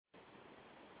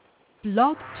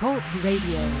Blog Talk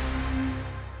Radio.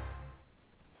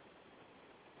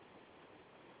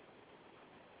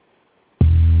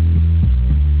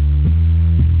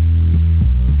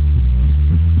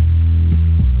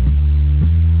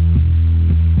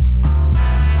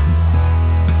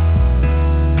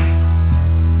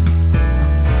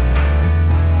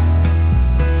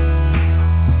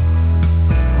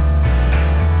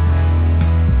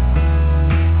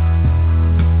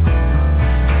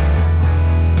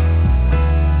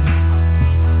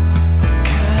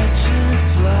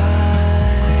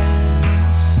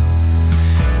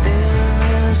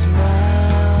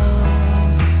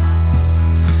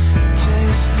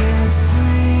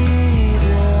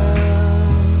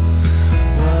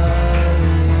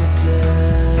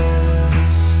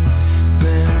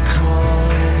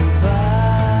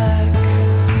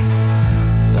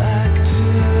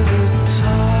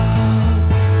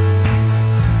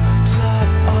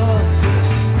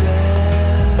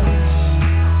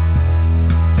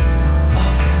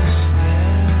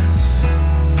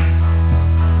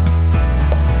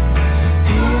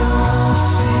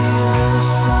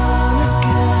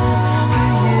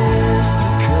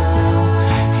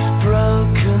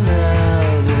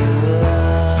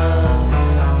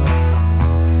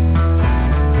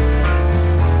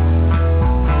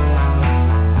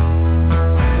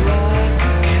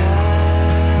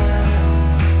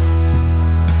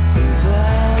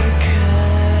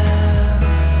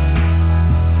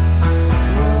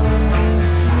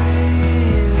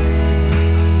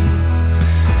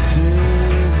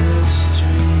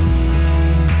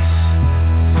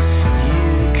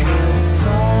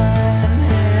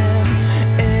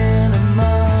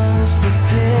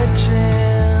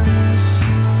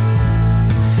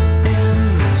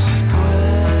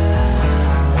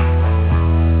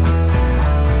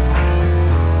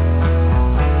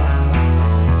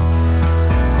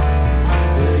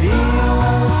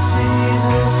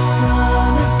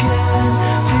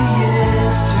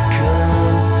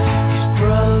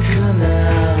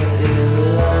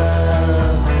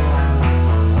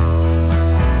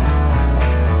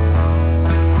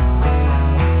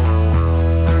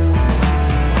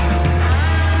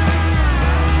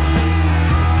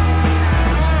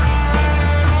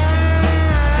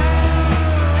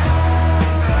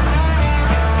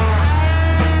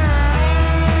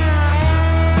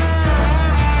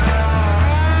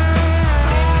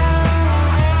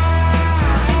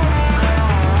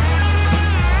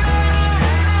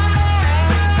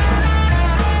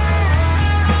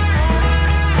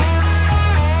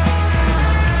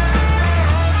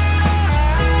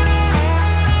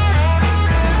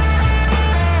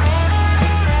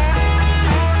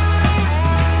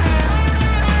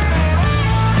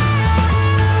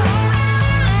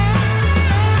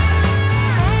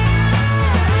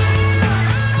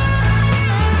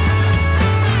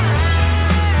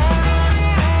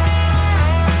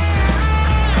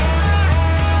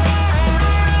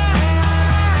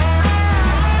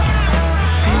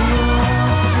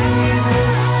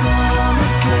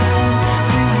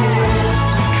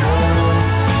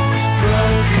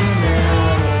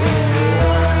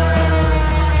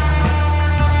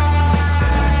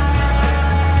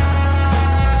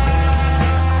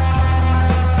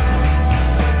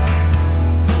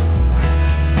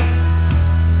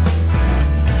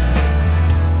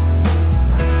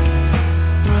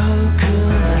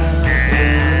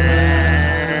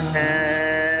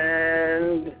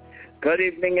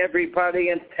 Everybody,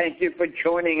 and thank you for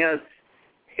joining us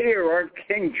here on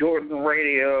King Jordan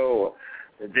Radio.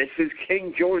 This is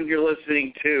King Jordan you're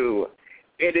listening to.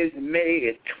 It is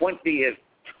May 20th,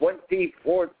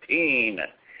 2014.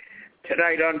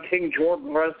 Tonight on King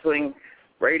Jordan Wrestling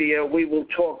Radio, we will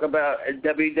talk about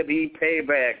WWE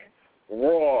Payback,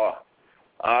 Raw,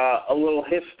 a little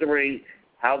history,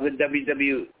 how the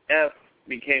WWE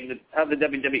became the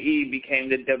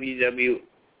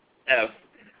WWF,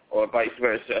 or vice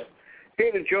versa.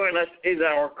 Here to join us is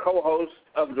our co-host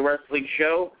of the wrestling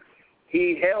show.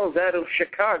 He hails out of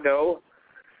Chicago,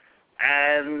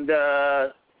 and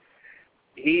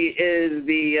he is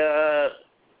the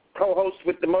co-host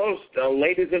with the most.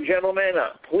 Ladies and gentlemen,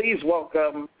 please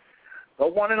welcome the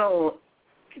one and only.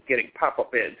 Keep getting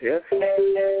pop-up ads here.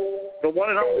 The one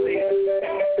and only.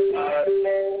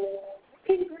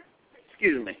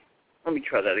 Excuse me. Let me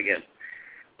try that again.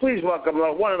 Please welcome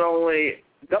the one and only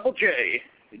Double J,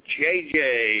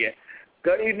 JJ.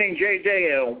 Good evening,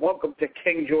 JJ, and welcome to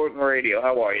King Jordan Radio.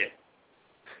 How are you?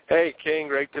 Hey, King,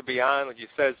 great to be on. Like you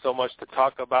said, so much to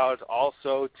talk about.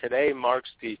 Also, today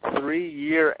marks the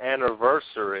 3-year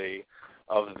anniversary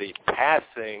of the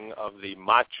passing of the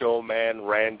Macho Man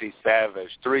Randy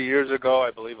Savage. 3 years ago, I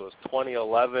believe it was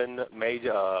 2011, May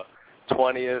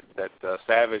 20th, that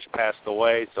Savage passed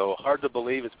away. So hard to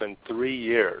believe it's been 3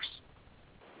 years.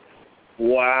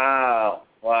 Wow.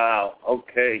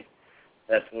 Okay.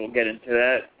 We'll get into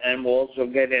that. And we'll also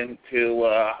get into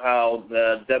how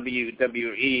the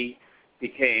WWE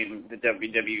became the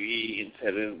WWE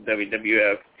instead of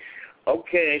WWF.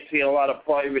 Okay, I see a lot of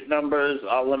private numbers.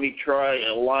 Let me try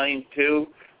line 2.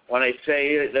 When I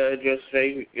say it, just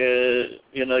say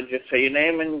your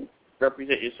name and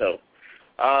represent yourself.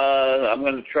 I'm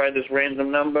going to try this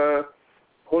random number.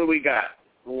 Who do we got?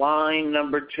 Line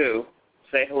number 2.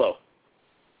 Say hello.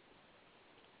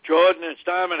 Jordan, it's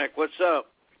Dominic. What's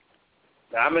up?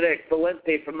 Dominic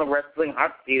Valente from the Wrestling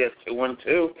Hot Seat at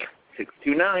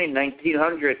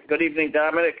 212-629-1900. Good evening,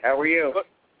 Dominic. How are you?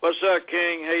 What's up,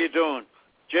 King? How you doing?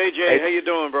 JJ, how you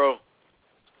doing, bro?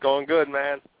 Going good,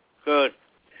 man. Good.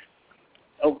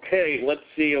 Okay, let's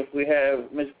see if we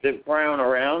have Mr. Brown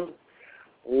around.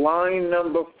 Line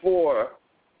number 4,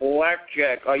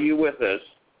 Blackjack, are you with us?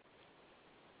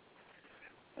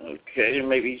 Okay,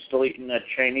 maybe he's still eating that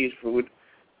Chinese food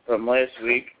from last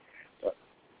week.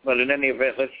 But in any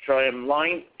event, let's try him.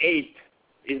 Line 8,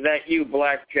 is that you,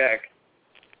 Blackjack?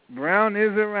 Brown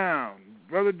is around.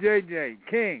 Brother JJ,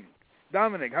 King,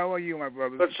 Dominic, how are you, my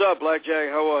brother? What's up, Blackjack?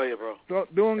 How are you, bro?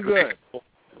 Doing good.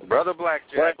 Brother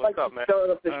Blackjack, what's up, man? What I'd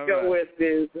like to start off the show with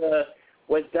is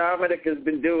what Dominic has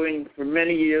been doing for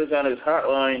many years on his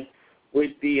hotline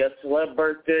with the celeb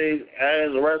birthdays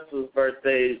and the wrestlers'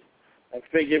 birthdays. I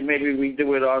figured maybe we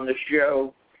do it on the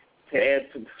show to add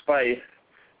some spice.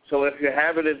 So if you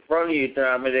have it in front of you,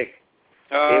 Dominic,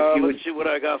 let's see what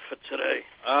I got for today.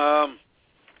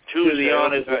 Tuesday.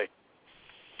 Okay.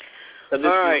 So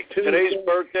all right. Today's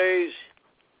birthdays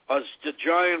is the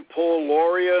giant Paul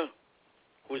Lauria,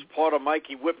 who was part of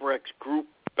Mikey Whipwreck's group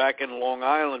back in Long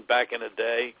Island back in the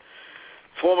day.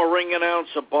 Former ring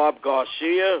announcer Bob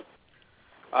Garcia.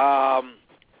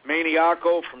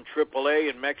 Maniaco from AAA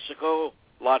in Mexico.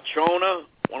 La Chona,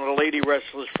 one of the lady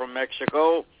wrestlers from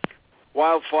Mexico.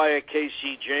 Wildfire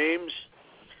Casey James.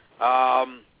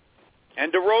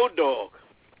 And the Road Dogg.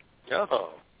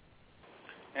 Oh.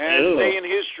 And today in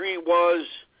history was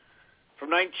from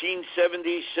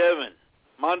 1977.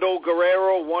 Mondo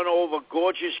Guerrero won over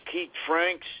gorgeous Keith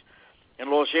Franks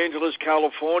in Los Angeles,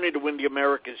 California to win the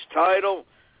America's title.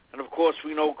 And, of course,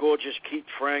 we know gorgeous Keith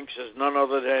Franks as none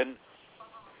other than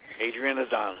Adrian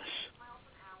Adonis.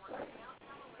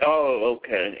 Oh,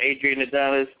 okay. Adrian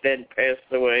Adonis then passed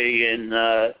away in,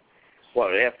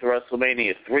 after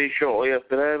WrestleMania 3, shortly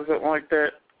after that, or something like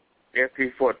that? After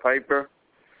he fought Piper?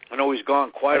 I know he's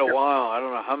gone quite a while. I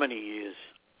don't know how many years.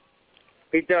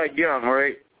 He died young,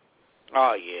 right?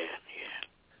 Oh, yeah.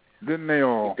 Didn't they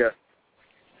all?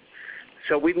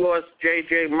 So we lost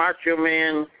J.J. Macho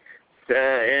Man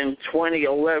in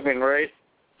 2011, right?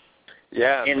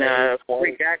 Yeah. In a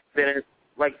freak accident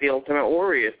like the Ultimate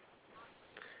Warrior.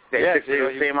 Basically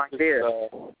the same idea.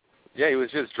 He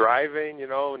was just driving,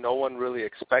 no one really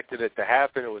expected it to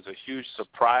happen. It was a huge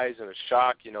surprise and a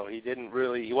shock. He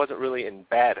wasn't really in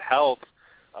bad health.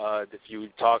 If you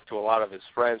talk to a lot of his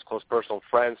friends, close personal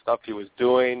friends, stuff he was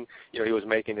doing, he was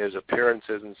making his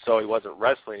appearances, and so he wasn't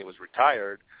wrestling. He was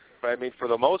retired. But for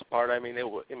the most part,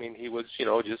 he was,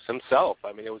 just himself.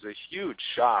 It was a huge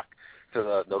shock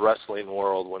to the wrestling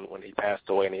world when he passed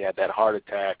away and he had that heart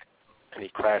attack and he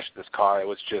crashed his car. It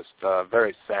was just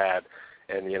very sad.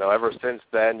 And, ever since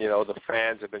then, the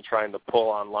fans have been trying to pull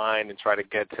online and try to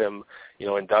get him,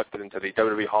 inducted into the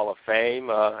WWE Hall of Fame.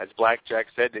 As Blackjack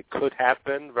said, it could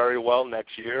happen very well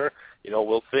next year.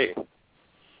 We'll see.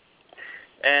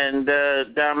 And,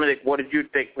 Dominic, what did you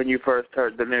think when you first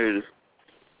heard the news?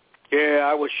 Yeah,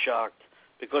 I was shocked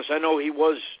because I know he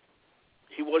was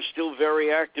still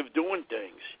very active doing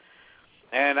things.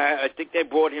 And I think they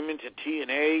brought him into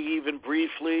TNA even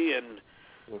briefly, and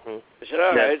I said,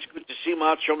 all right, it's good to see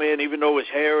Macho Man, even though his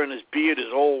hair and his beard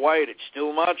is all white, it's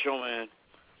still Macho Man.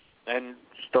 And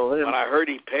when I heard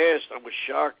he passed, I was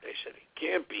shocked. I said, it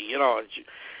can't be.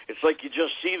 It's like you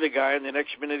just see the guy, and the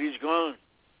next minute he's gone.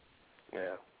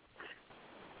 Yeah.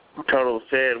 Total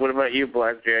sad. What about you,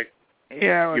 Blackjack?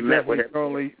 Yeah, I was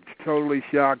definitely totally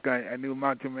shocked. I knew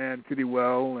Macho Man pretty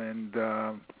well, and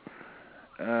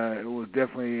it was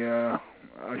definitely a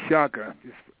shocker.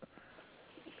 Just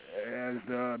as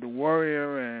the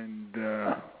Warrior and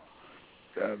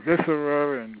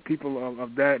Viscera and people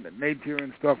of that nature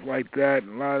and stuff like that,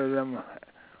 a lot of them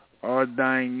are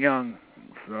dying young,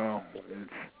 so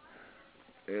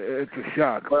it's a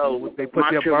shock. Well, they put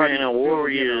Macho their bodies Man and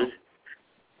Warriors,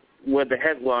 with the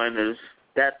headliners,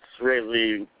 that's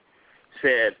really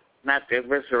sad. Not that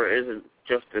Viscera isn't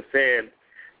just a sad,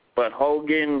 but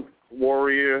Hogan,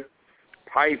 Warrior,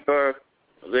 Piper,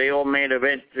 they all main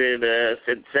evented,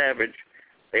 Sid Savage,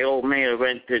 they all main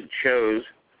evented shows.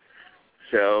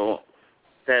 So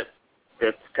that's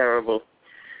terrible.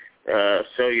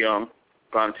 So young,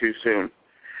 gone too soon.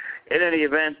 In any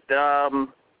event, JJ,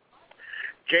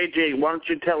 why don't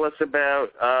you tell us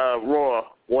about Raw?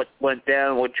 What went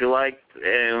down, what you liked,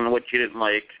 and what you didn't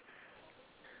like?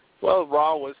 Well,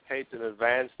 Raw was taped in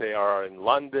advance. They are in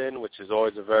London, which is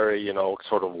always a very,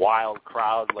 sort of wild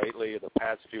crowd lately in the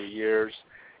past few years.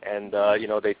 And,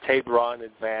 they taped Raw in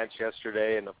advance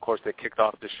yesterday, and, of course, they kicked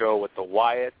off the show with the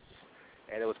Wyatts.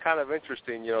 And it was kind of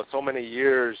interesting, so many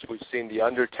years we've seen The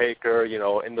Undertaker,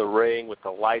 in the ring with the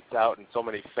lights out, and so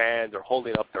many fans are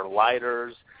holding up their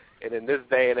lighters. And in this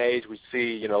day and age, we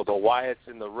see, the Wyatts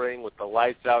in the ring with the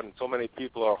lights out, and so many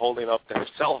people are holding up their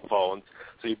cell phones.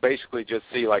 So you basically just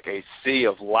see like a sea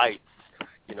of lights,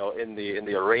 in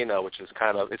the arena, which is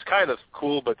kind of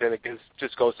cool. But then it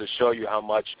just goes to show you how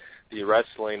much the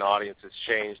wrestling audience has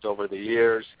changed over the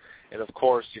years. And of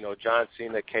course, John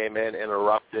Cena came in,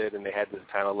 interrupted, and they had this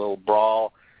kind of little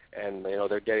brawl. And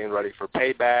they're getting ready for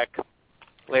Payback.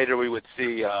 Later, we would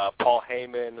see Paul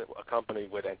Heyman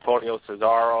accompanied with Antonio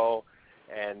Cesaro,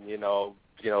 and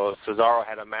Cesaro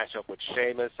had a matchup with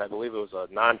Sheamus. I believe it was a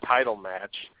non-title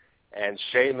match, and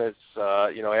Sheamus,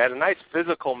 had a nice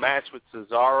physical match with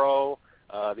Cesaro.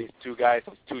 These two guys,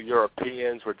 these two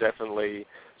Europeans, were definitely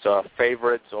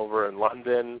favorites over in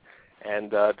London.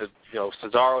 And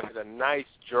Cesaro hit a nice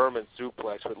German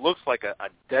suplex. It looks like a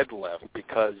deadlift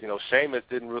because Sheamus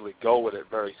didn't really go with it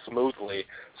very smoothly.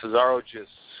 Cesaro just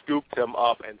scooped him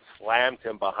up and slammed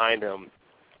him behind him,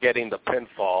 getting the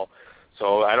pinfall.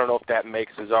 So I don't know if that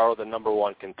makes Cesaro the number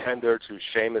one contender to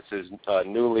Sheamus's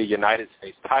newly United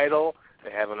States title.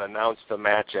 They haven't announced a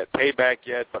match at Payback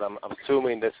yet, but I'm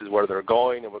assuming this is where they're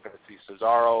going, and we're going to see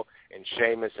Cesaro and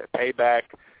Sheamus at Payback.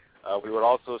 We would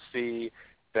also see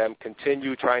them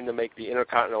continue trying to make the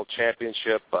Intercontinental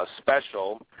Championship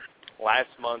special. Last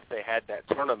month they had that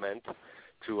tournament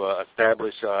to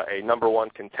establish a number one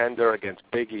contender against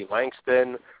Big E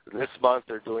Langston. This month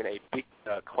they're doing a beat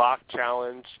clock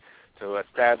challenge to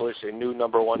establish a new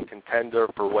number one contender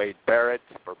for Wade Barrett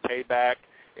for Payback.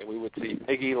 And we would see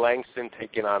Big E Langston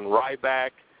taking on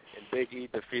Ryback, and Big E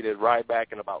defeated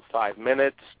Ryback in about 5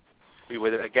 minutes. We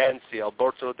would again see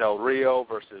Alberto Del Rio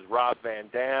versus Rob Van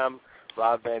Dam.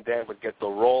 Rob Van Dam would get the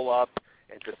roll-up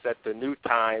and to set the new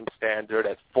time standard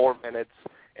at 4 minutes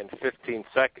and 15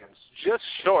 seconds, just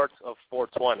short of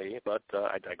 4:20, but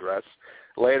I digress.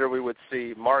 Later we would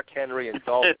see Mark Henry and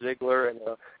Dolph Ziggler in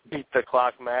a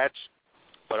beat-the-clock match.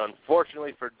 But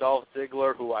unfortunately for Dolph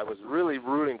Ziggler, who I was really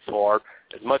rooting for,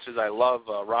 as much as I love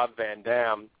Rob Van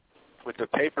Dam, with the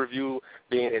pay-per-view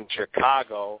being in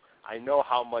Chicago, I know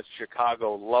how much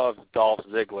Chicago loves Dolph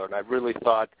Ziggler, and I really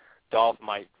thought Dolph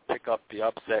might pick up the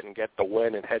upset and get the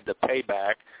win and head to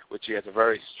Payback, which he has a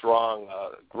very strong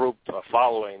group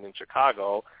following in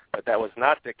Chicago, but that was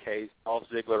not the case. Dolph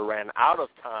Ziggler ran out of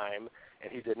time,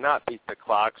 and he did not beat the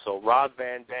clock, so Rob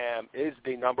Van Dam is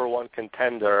the number one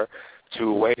contender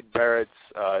to Wade Barrett's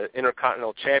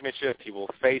Intercontinental Championship. He will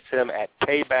face him at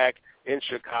Payback in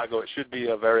Chicago. It should be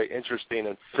a very interesting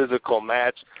and physical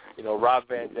match. Rob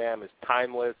Van Dam is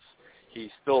timeless. He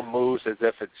still moves as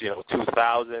if it's,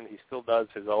 2000. He still does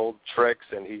his old tricks,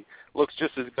 and he looks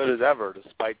just as good as ever,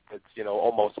 despite it's,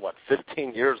 almost,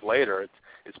 15 years later.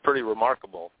 It's pretty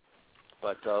remarkable.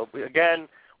 But, again,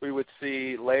 we would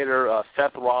see later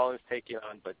Seth Rollins taking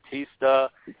on Batista,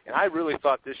 and I really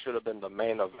thought this should have been the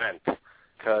main event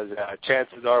because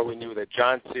chances are we knew that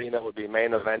John Cena would be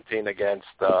main eventing against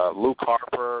Luke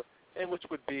Harper, and which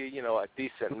would be, a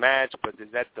decent match, but is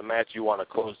that the match you want to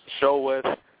close the show with?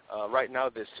 Right now,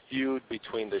 this feud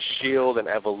between the Shield and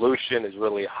Evolution is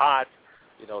really hot.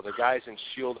 The guys in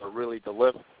Shield are really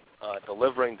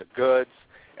delivering the goods,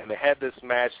 and they had this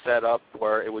match set up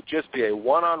where it would just be a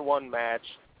one-on-one match,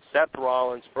 Seth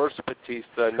Rollins versus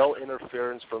Batista, no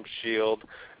interference from Shield,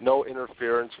 no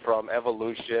interference from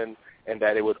Evolution, and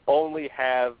that it would only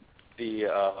have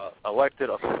the elected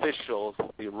officials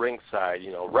be ringside,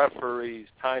 referees,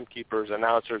 timekeepers,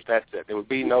 announcers, that's it. There would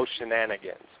be no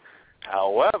shenanigans.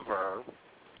 However,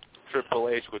 Triple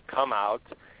H would come out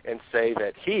and say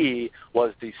that he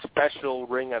was the special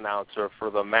ring announcer for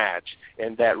the match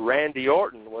and that Randy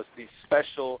Orton was the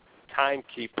special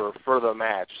timekeeper for the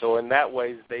match. So in that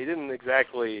way, they didn't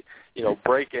exactly,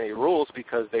 break any rules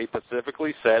because they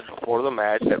specifically said before the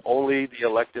match that only the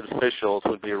elected officials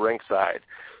would be ringside.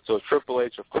 So Triple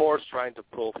H, of course, trying to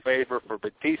pull favor for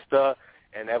Batista,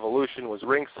 and Evolution was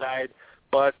ringside,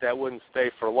 but that wouldn't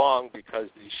stay for long because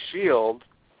the Shield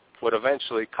would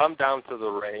eventually come down to the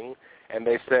ring, and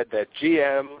they said that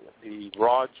GM, the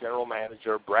Raw general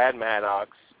manager, Brad Maddox,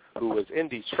 who was in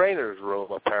the trainer's room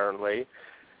apparently,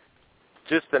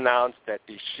 just announced that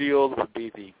the Shield would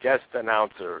be the guest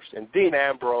announcers. And Dean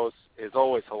Ambrose is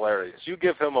always hilarious. You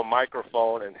give him a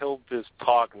microphone and he'll just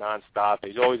talk nonstop.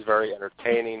 He's always very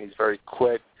entertaining. He's very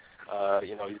quick.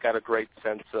 He's got a great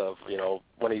sense of,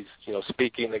 when he's,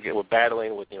 speaking, we're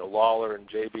battling with, Lawler and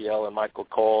JBL and Michael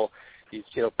Cole. He's,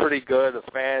 pretty good. The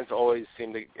fans always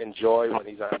seem to enjoy when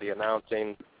he's on the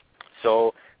announcing.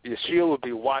 So the Shield will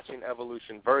be watching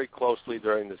Evolution very closely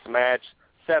during this match.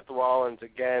 Seth Rollins,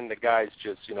 again, the guy's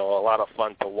just, a lot of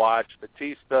fun to watch.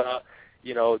 Batista,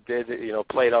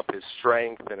 played up his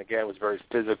strength and, again, was very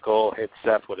physical, hit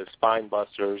Seth with his spine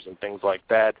busters and things like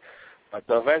that. But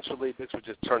eventually this would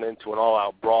just turn into an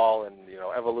all-out brawl, and,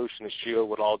 Evolution and Shield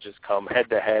would all just come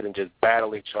head-to-head and just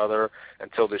battle each other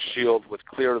until the Shield would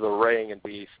clear the ring and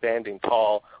be standing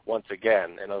tall once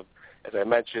again. And as I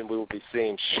mentioned, we will be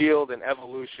seeing Shield and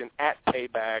Evolution at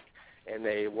Payback, and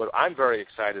what I'm very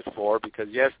excited for, because,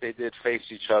 yes, they did face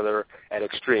each other at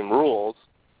Extreme Rules,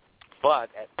 but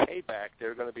at Payback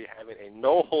they're going to be having a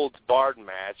no-holds-barred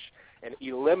match, an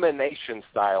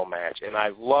elimination-style match, and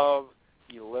I love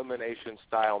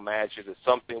elimination-style matches. It's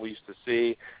something we used to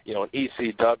see, in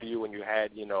ECW when you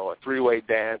had, a three-way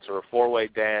dance or a four-way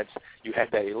dance. You had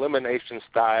that elimination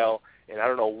style, and I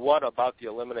don't know what about the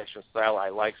elimination style I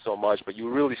like so much, but you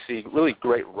really see really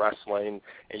great wrestling,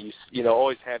 and you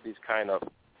always have these kind of,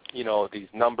 these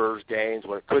numbers games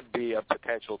where it could be a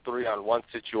potential 3-on-1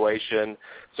 situation.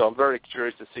 So I'm very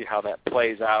curious to see how that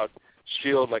plays out.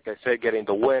 Shield, like I said, getting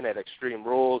the win at Extreme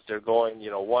Rules. They're going,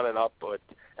 1-up with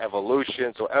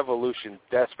Evolution. So Evolution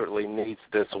desperately needs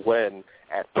this win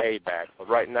at Payback. But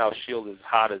right now, Shield is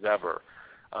hot as ever.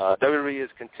 WWE is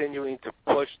continuing to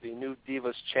push the new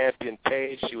Divas champion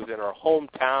Paige. She was in her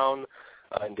hometown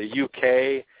in the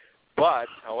UK. But,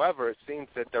 however, it seems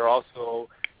that they're also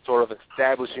sort of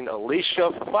establishing Alicia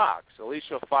Fox.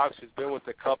 Alicia Fox has been with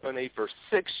the company for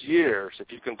 6 years,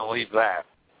 if you can believe that.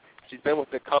 She's been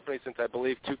with the company since, I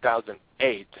believe,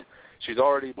 2008. She's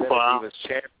already been a Divas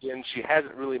champion. She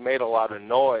hasn't really made a lot of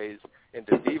noise in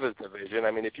the Divas division.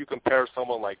 I mean, if you compare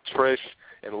someone like Trish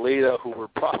and Lita, who were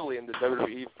probably in the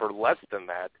WWE for less than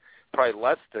that, probably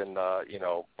less than,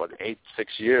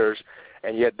 6 years,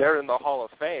 and yet they're in the Hall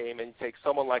of Fame, and you take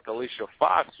someone like Alicia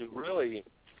Fox, who really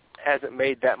hasn't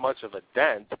made that much of a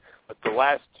dent, but the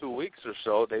last 2 weeks or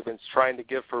so, they've been trying to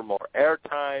give her more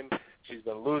airtime. She's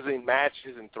been losing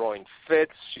matches and throwing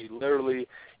fits. She literally,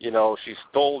 she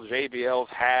stole JBL's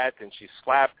hat and she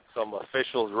slapped some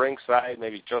officials ringside,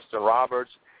 maybe Justin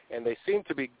Roberts, and they seem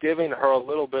to be giving her a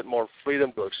little bit more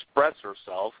freedom to express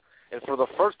herself. And for the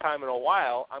first time in a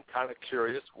while, I'm kind of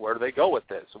curious, where do they go with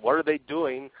this? What are they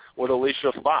doing with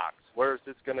Alicia Fox? Where is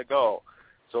this going to go?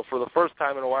 So for the first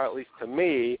time in a while, at least to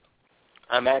me,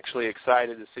 I'm actually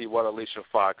excited to see what Alicia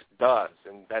Fox does,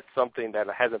 and that's something that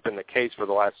hasn't been the case for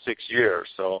the last 6 years.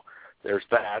 So there's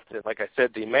that. And like I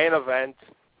said, the main event,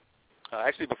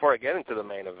 actually before I get into the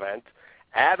main event,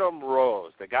 Adam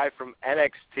Rose, the guy from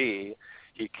NXT,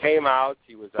 he came out,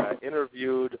 he was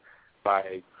interviewed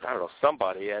by,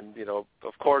 somebody, and,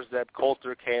 of course, Zeb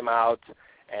Coulter came out,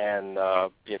 and,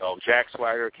 Jack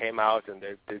Swagger came out, and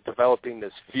they're developing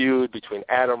this feud between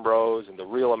Adam Rose and the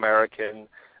Real American,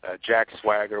 Jack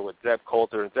Swagger, with Zeb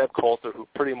Coulter, and Zeb Coulter, who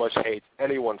pretty much hates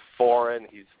anyone foreign.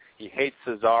 He hates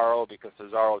Cesaro because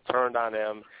Cesaro turned on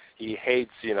him. He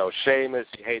hates, Sheamus.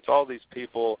 He hates all these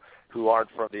people who aren't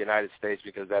from the United States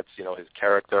because that's, his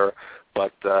character.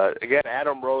 But, again,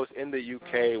 Adam Rose in the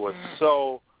UK was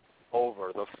so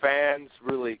over. The fans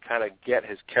really kind of get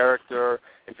his character.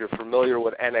 If you're familiar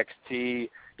with NXT,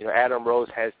 Adam Rose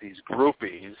has these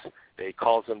groupies. They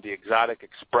calls them the Exotic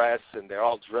Express, and they're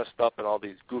all dressed up in all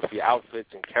these goofy outfits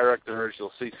and characters.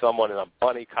 You'll see someone in a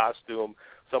bunny costume,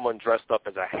 someone dressed up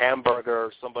as a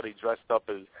hamburger, somebody dressed up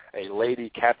as a lady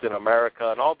Captain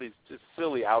America, and all these just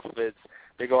silly outfits.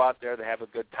 They go out there, they have a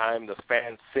good time. The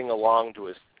fans sing along to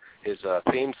his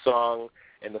theme song,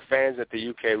 and the fans at the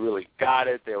UK really got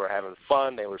it. They were having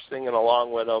fun. They were singing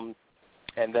along with him.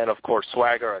 And then, of course,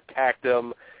 Swagger attacked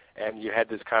him. and you had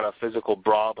this kind of physical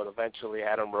brawl, but eventually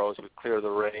Adam Rose would clear the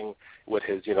ring with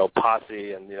his,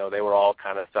 posse, and, they were all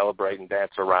kind of celebrate and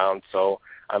dance around. So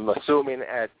I'm assuming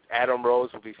Adam Rose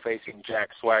will be facing Jack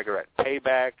Swagger at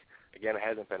Payback. Again, it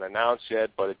hasn't been announced yet,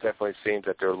 but it definitely seems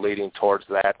that they're leading towards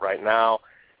that right now.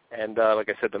 And like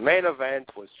I said, the main event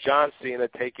was John Cena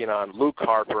taking on Luke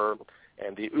Harper,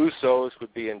 and the Usos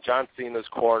would be in John Cena's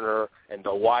corner, and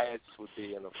the Wyatts would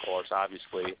be in, of course,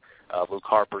 obviously, Luke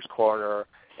Harper's corner.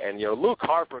 And, Luke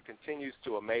Harper continues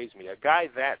to amaze me. A guy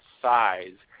that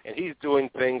size, and he's doing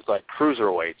things like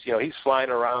cruiserweights. He's flying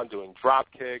around doing drop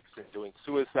kicks and doing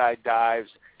suicide dives.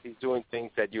 He's doing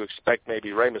things that you expect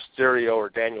maybe Rey Mysterio or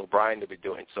Daniel Bryan to be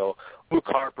doing. So Luke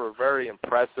Harper, very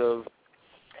impressive.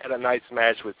 Had a nice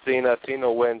match with Cena.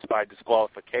 Cena wins by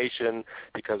disqualification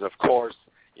because, of course,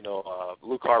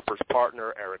 Luke Harper's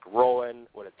partner, Eric Rowan,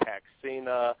 would attack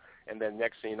Cena. And then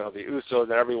next thing you know, the Usos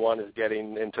and everyone is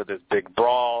getting into this big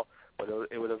brawl. But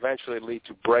it would eventually lead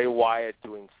to Bray Wyatt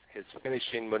doing his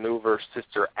finishing maneuver,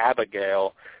 Sister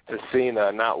Abigail, to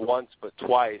Cena, not once but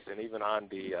twice, and even on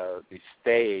the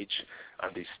stage, on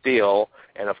the steel.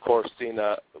 And, of course,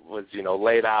 Cena was,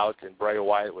 laid out, and Bray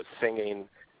Wyatt was singing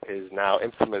his now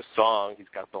infamous song. He's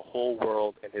got the whole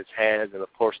world in his hands, and,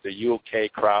 of course, the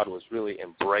UK crowd was really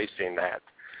embracing that.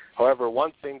 However,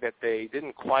 one thing that they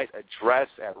didn't quite address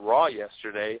at Raw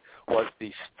yesterday was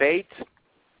the state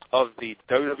of the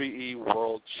WWE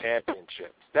World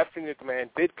Championship. Stephanie McMahon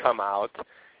did come out,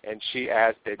 and she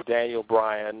asked that Daniel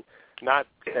Bryan, not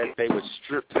that they would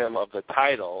strip him of the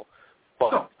title,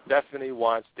 but Stephanie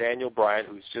wants Daniel Bryan,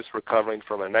 who's just recovering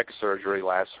from a neck surgery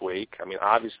last week. I mean,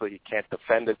 obviously he can't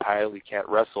defend the title. He can't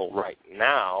wrestle right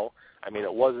now. I mean,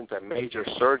 it wasn't a major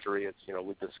surgery. It's,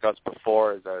 we discussed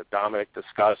before, as Dominic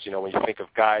discussed, when you think of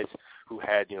guys who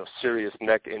had, serious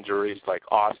neck injuries like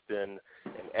Austin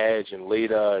and Edge and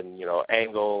Lita and,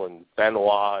 Angle and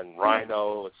Benoit and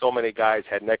Rhino. And so many guys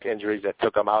had neck injuries that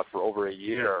took them out for over a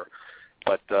year.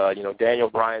 But,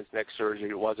 Daniel Bryan's neck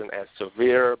surgery wasn't as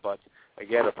severe, but,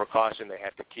 again, a precaution. They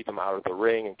have to keep him out of the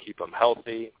ring and keep him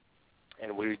healthy.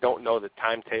 And we don't know the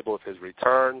timetable of his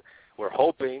return. We're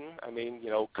hoping,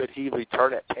 could he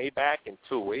return at Payback in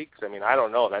 2 weeks? I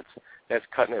don't know. That's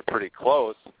cutting it pretty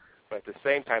close. But at the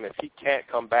same time, if he can't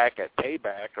come back at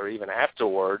Payback or even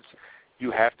afterwards, you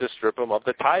have to strip him of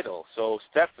the title. So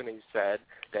Stephanie said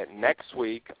that next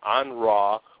week on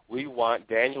Raw, we want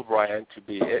Daniel Bryan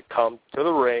to come to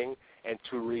the ring and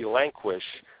to relinquish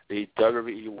the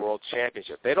WWE World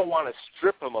Championship. They don't want to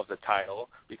strip him of the title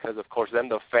because, of course, then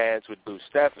the fans would boo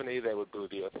Stephanie. They would boo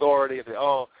the Authority. They,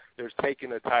 they're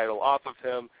taking the title off of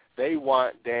him. They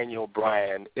want Daniel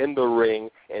Bryan in the ring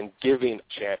and giving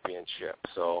championship.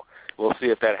 So we'll see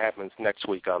if that happens next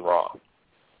week on Raw.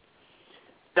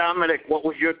 Dominic, what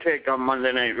was your take on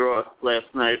Monday Night Raw last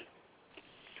night?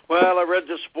 Well, I read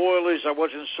the spoilers. I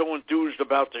wasn't so enthused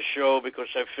about the show because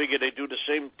I figured they're doing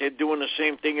the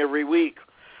same thing every week.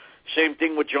 Same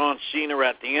thing with John Cena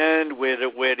at the end, where the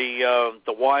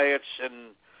Wyatts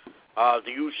and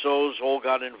the Usos all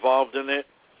got involved in it.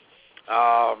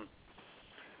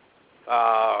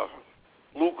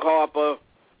 Luke Harper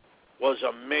was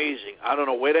amazing. I don't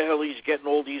know where the hell he's getting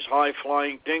all these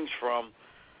high-flying things from,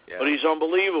 but he's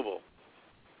unbelievable.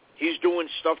 He's doing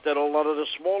stuff that a lot of the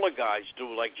smaller guys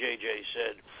do, like JJ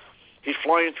said. He's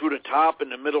flying through the top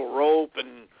and the middle rope,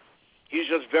 and he's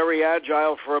just very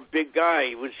agile for a big guy.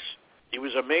 He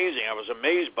was amazing. I was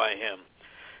amazed by him.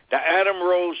 The Adam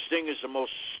Rose thing is the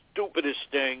most stupidest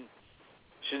thing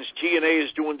since TNA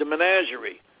is doing the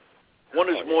menagerie. One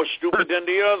is more stupid than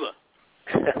the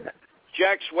other.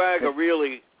 Jack Swagger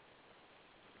really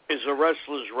is a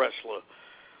wrestler's wrestler.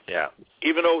 Yeah.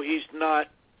 Even though he's not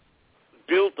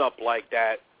built up like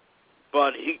that,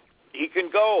 but he can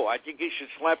go. I think he should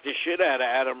slap the shit out of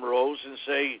Adam Rose and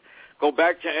say, go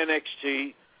back to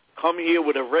NXT, come here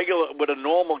with a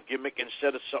normal gimmick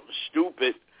instead of something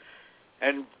stupid.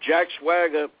 And Jack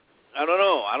Swagger, I don't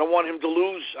know. I don't want him to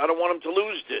lose. I don't want him to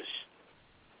lose this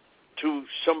to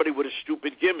somebody with a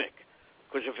stupid gimmick.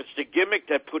 Because if it's the gimmick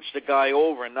that puts the guy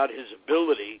over and not his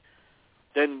ability,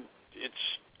 then it's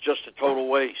just a total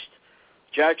waste.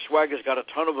 Jack Swagger's got a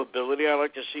ton of ability. I'd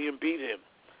like to see him beat him,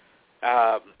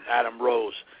 Adam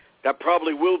Rose. That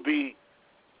probably will be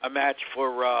a match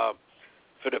for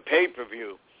the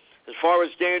pay-per-view. As far as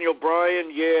Daniel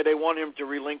Bryan, they want him to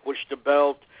relinquish the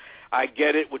belt. I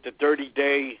get it with the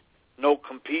 30-day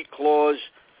no-compete clause,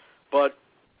 but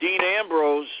Dean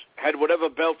Ambrose had whatever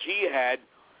belt he had,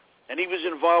 and he was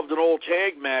involved in all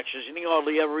tag matches, and he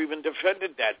hardly ever even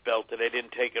defended that belt, and they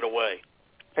didn't take it away.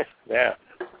 Yeah.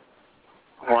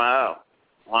 Wow.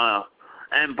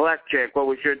 And Blackjack, what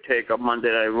was your take on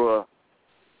Monday Night Raw?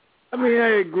 I mean,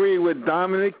 I agree with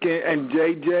Dominic and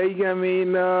JJ. I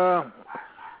mean,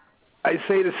 I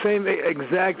say the same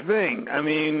exact thing. I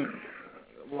mean,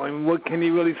 what can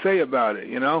you really say about it,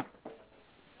 you know?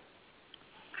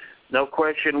 No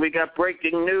question. We got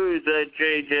breaking news,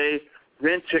 JJ.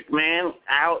 Vince McMahon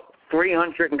out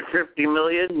 $350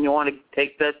 million. You want to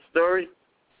take that story?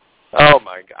 Oh,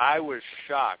 my God. I was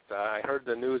shocked. I heard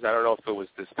the news. I don't know if it was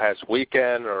this past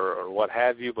weekend or what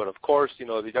have you, but, of course, you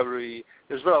know, the WWE,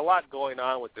 there's been a lot going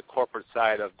on with the corporate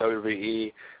side of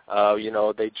WWE. You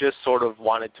know, they just sort of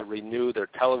wanted to renew their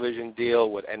television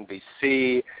deal with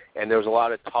NBC, and there was a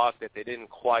lot of talk that they didn't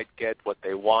quite get what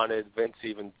they wanted. Vince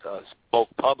even spoke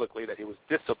publicly that he was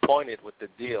disappointed with the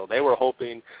deal. They were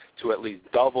hoping to at least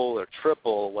double or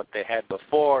triple what they had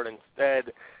before, and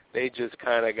instead they just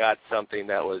kind of got something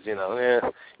that was,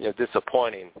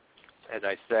 disappointing, as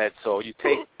I said. So you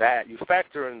take that, you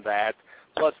factor in that,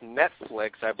 plus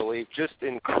Netflix, I believe, just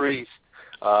increased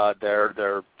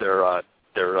their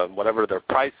whatever their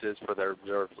price is for their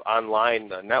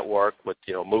online network with,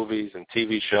 movies and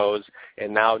TV shows,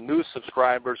 and now new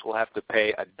subscribers will have to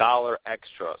pay $1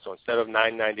 extra. So instead of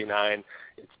 $9.99,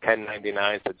 it's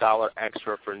 $10.99. It's $1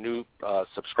 extra for new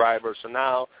subscribers. So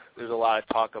now there's a lot of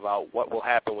talk about what will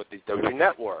happen with the WWE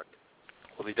Network.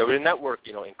 Will the WWE Network,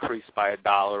 increase by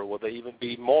 $1? Will they even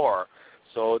be more?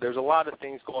 So there's a lot of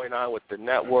things going on with the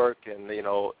network, and,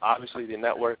 obviously the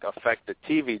network affect the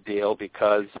TV deal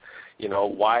because,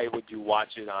 why would you watch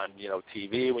it on,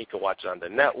 TV when you can watch it on the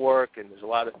network? And there's a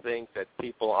lot of things that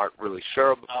people aren't really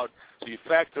sure about. So you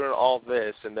factor in all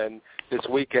this, and then this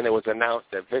weekend it was announced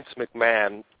that Vince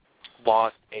McMahon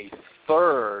lost a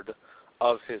third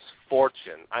of his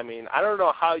fortune. I mean, I don't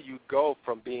know how you go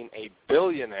from being a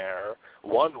billionaire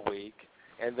one week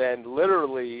and then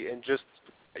literally in just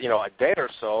a day or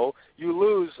so,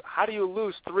 how do you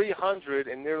lose 300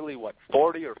 and nearly,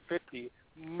 40 or 50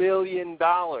 million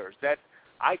dollars? That,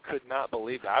 I could not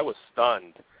believe that. I was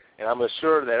stunned. And I'm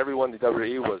sure that everyone in the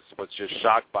WWE was just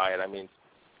shocked by it. I mean,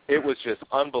 it was just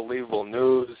unbelievable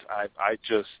news. I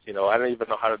just, I don't even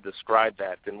know how to describe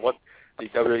that. And what the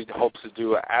WWE hopes to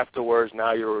do afterwards,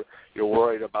 now you're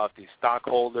worried about the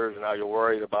stockholders, and now you're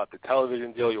worried about the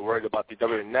television deal, you're worried about the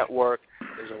WWE Network.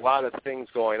 There's a lot of things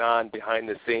going on behind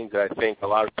the scenes that I think a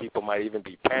lot of people might even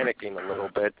be panicking a little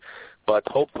bit. But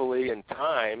hopefully in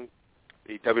time,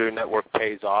 the WWE Network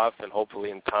pays off, and hopefully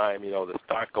in time, the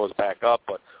stock goes back up.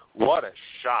 But what a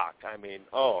shock. I mean,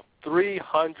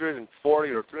 340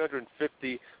 or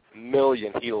 350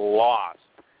 million he lost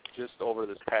just over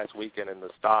this past weekend in the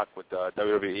stock with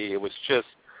WWE. It was just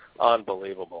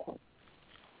unbelievable.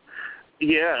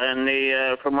 Yeah,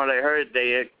 and from what I heard,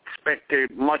 they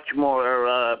expected much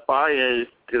more buyers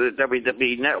to the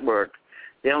WWE Network.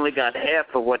 They only got half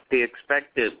of what they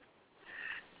expected.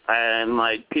 And,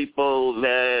 people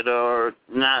that are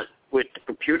not with the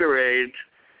computer age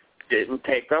didn't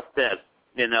take up that,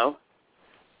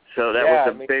 So that was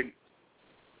a big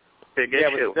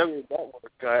issue. With the WWE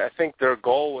Network, I think their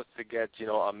goal was to get,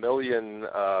 1 million,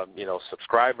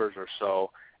 subscribers or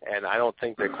so, and I don't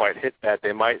think they quite hit that.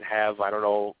 They might have, I don't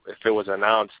know if it was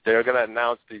announced, they're going to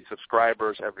announce the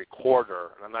subscribers every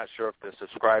quarter, and I'm not sure if the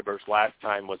subscribers last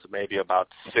time was maybe about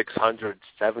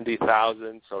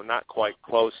 670,000, so not quite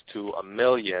close to 1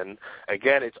 million.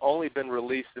 Again, it's only been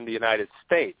released in the United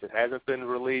States. It hasn't been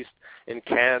released in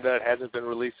Canada. It hasn't been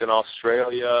released in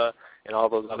Australia and all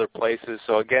those other places.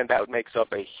 So, again, that makes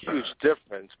up a huge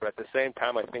difference. But at the same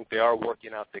time, I think they are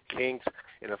working out the kinks.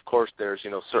 And, of course, there's,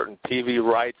 certain TV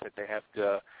rights that they have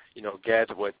to,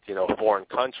 get with, foreign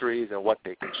countries and what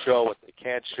they can show, what they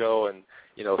can't show, and,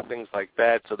 things like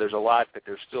that. So there's a lot that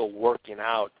they're still working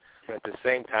out. But at the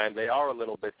same time, they are a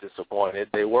little bit disappointed.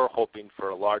 They were hoping for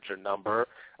a larger number.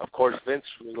 Of course, Vince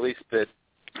released it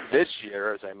this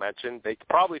year, as I mentioned. They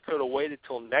probably could have waited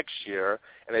till next year,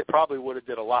 and they probably would have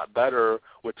did a lot better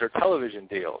with their television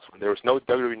deals. When there was no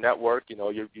WWE Network, you're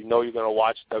going to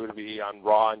watch WWE on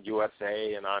Raw and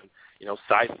USA and on,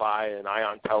 Sci-Fi and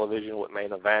Ion Television with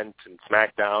Main Event and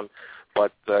SmackDown.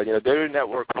 But, WWE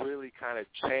Network really kind of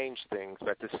changed things. But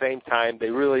at the same time, they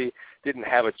really didn't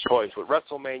have a choice. With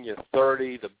WrestleMania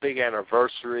 30, the big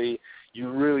anniversary, you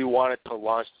really wanted to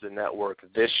launch the network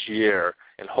this year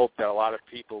and hope that a lot of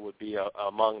people would be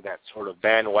among that sort of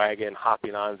bandwagon,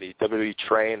 hopping on the WWE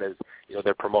train as,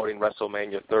 they're promoting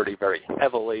WrestleMania 30 very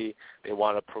heavily. They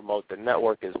want to promote the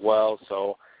network as well.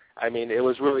 So, I mean, it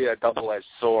was really a double-edged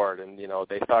sword, and,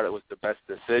 they thought it was the best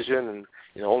decision, and,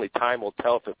 only time will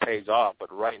tell if it pays off.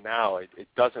 But right now, it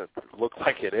doesn't look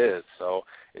like it is. So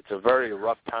it's a very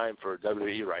rough time for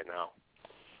WWE right now.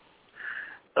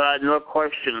 No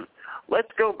question.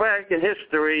 Let's go back in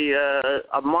history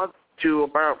a month to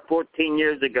about 14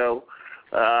 years ago,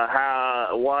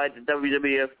 why the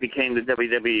WWF became the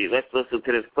WWE. Let's listen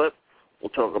to this clip. We'll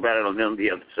talk about it on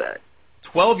the other side.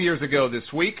 12 years ago this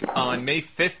week, on May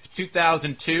 5th,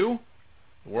 2002,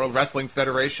 the World Wrestling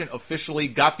Federation officially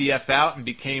got the F out and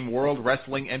became World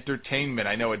Wrestling Entertainment.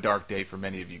 I know, a dark day for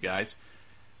many of you guys.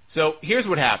 So here's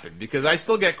what happened, because I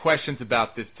still get questions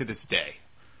about this to this day.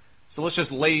 So let's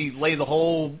just lay the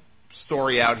whole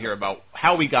story out here about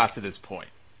how we got to this point.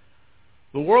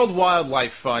 The World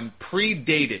Wildlife Fund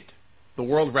predated the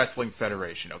World Wrestling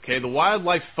Federation, okay? The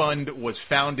Wildlife Fund was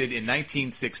founded in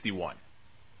 1961.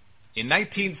 In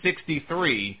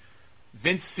 1963,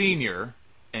 Vince Sr.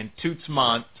 and Toots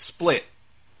Mondt split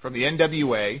from the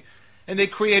NWA, and they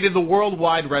created the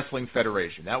Worldwide Wrestling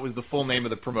Federation. That was the full name of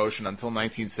the promotion until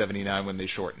 1979 when they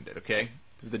shortened it, okay?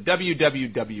 The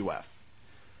WWWF.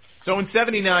 So in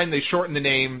 79, they shortened the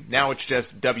name. Now it's just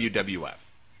WWF.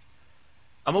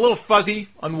 I'm a little fuzzy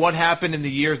on what happened in the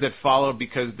years that followed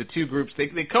because the two groups,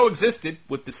 they coexisted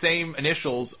with the same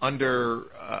initials until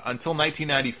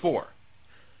 1994,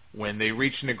 when they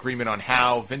reached an agreement on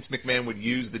how Vince McMahon would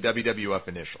use the WWF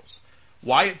initials.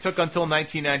 Why it took until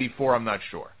 1994, I'm not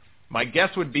sure. My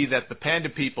guess would be that the Panda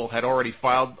people had already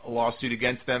filed a lawsuit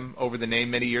against them over the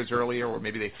name many years earlier, or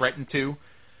maybe they threatened to,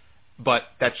 but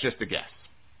that's just a guess.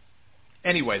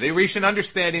 Anyway, they reached an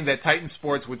understanding that Titan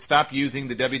Sports would stop using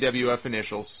the WWF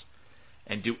initials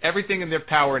and do everything in their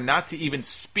power not to even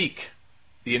speak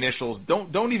the initials.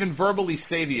 Don't even verbally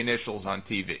say the initials on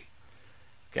TV.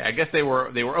 Okay, I guess they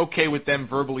were okay with them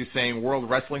verbally saying World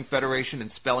Wrestling Federation and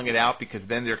spelling it out, because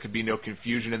then there could be no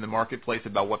confusion in the marketplace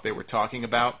about what they were talking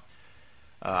about.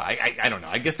 I don't know.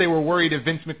 I guess they were worried if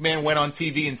Vince McMahon went on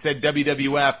TV and said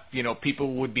WWF,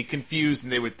 people would be confused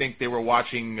and they would think they were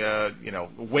watching,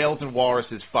 whales and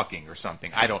walruses fucking or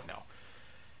something. I don't know.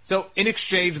 So in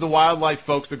exchange, the wildlife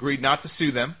folks agreed not to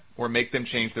sue them or make them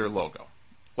change their logo.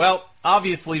 Well,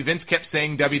 obviously, Vince kept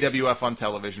saying WWF on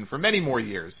television for many more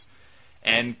years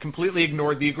and completely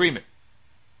ignored the agreement.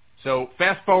 So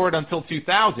fast forward until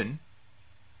 2000,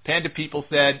 Panda people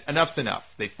said, enough's enough.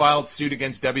 They filed suit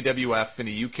against WWF in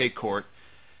a UK court,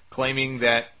 claiming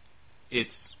that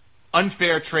it's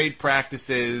unfair trade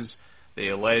practices. They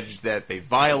alleged that they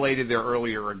violated their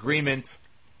earlier agreement.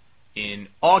 In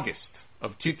August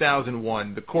of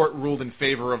 2001, the court ruled in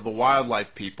favor of the wildlife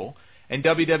people, and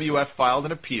WWF filed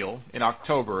an appeal in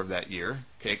October of that year,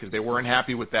 okay, because they weren't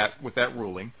happy with that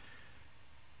ruling.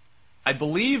 I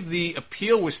believe the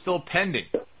appeal was still pending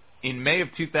in May of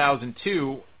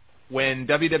 2002 when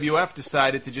WWF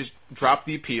decided to just drop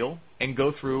the appeal and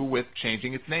go through with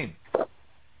changing its name.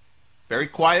 Very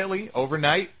quietly,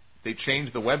 overnight, they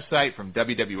changed the website from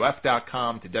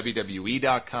WWF.com to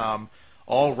WWE.com.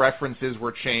 All references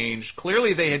were changed.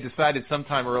 Clearly, they had decided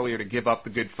sometime earlier to give up the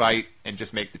good fight and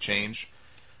just make the change.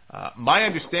 My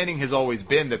understanding has always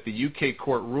been that the UK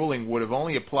court ruling would have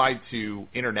only applied to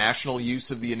international use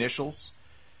of the initials.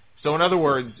 So in other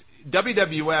words,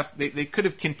 WWF, they could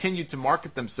have continued to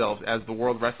market themselves as the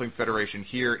World Wrestling Federation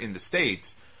here in the States,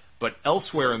 but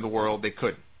elsewhere in the world they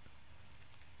couldn't.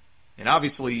 And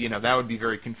obviously, that would be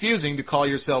very confusing to call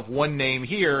yourself one name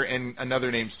here and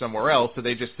another name somewhere else, so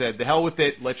they just said, the hell with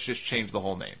it, let's just change the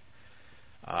whole name.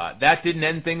 That didn't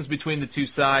end things between the two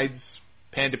sides.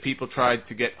 Panda people tried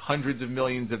to get hundreds of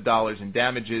millions of dollars in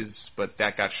damages, but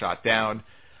that got shot down.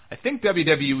 I think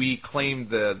WWE claimed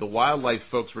the wildlife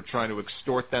folks were trying to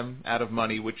extort them out of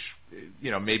money, which,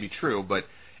 may be true, but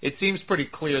it seems pretty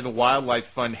clear the Wildlife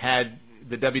Fund had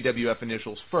the WWF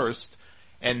initials first,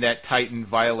 and that Titan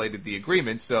violated the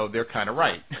agreement, so they're kind of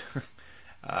right.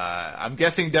 I'm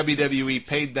guessing WWE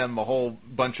paid them a whole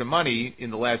bunch of money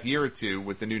in the last year or two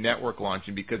with the new network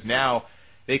launching, because now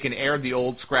they can air the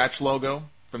old scratch logo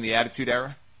from the Attitude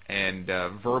Era and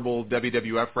verbal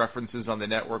WWF references on the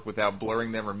network without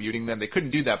blurring them or muting them. They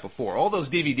couldn't do that before. All those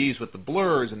DVDs with the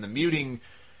blurs and the muting,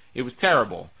 it was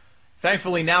terrible.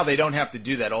 Thankfully, now they don't have to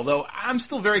do that, although I'm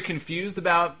still very confused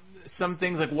about some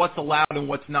things like what's allowed and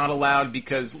what's not allowed,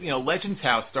 because, Legends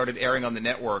House started airing on the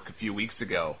network a few weeks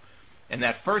ago. And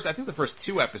the first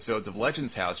two episodes of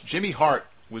Legends House, Jimmy Hart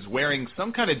was wearing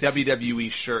some kind of WWE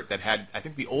shirt that had, I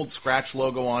think, the old scratch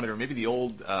logo on it, or maybe the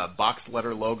old box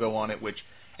letter logo on it, which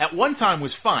at one time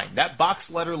was fine. That box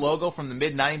letter logo from the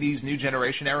mid-'90s New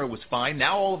Generation era was fine.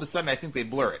 Now, all of a sudden, I think they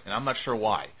blur it, and I'm not sure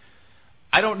why.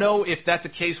 I don't know if that's a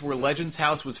case where Legends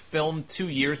House was filmed 2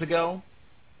 years ago,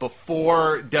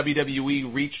 before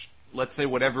WWE reached, let's say,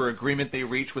 whatever agreement they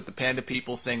reached with the Panda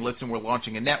people, saying, listen, we're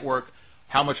launching a network.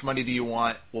 How much money do you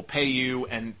want? We'll pay you,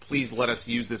 and please let us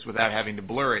use this without having to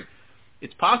blur it.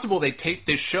 it's possible they taped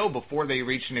this show before they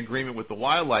reached an agreement with the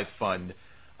Wildlife Fund,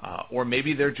 or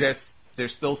maybe there's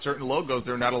still certain logos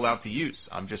they're not allowed to use.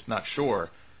 I'm just not sure.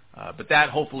 But that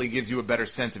hopefully gives you a better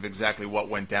sense of exactly what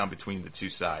went down between the two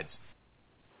sides.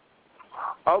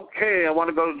 Okay, I want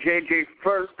to go to JJ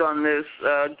first on this.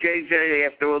 JJ,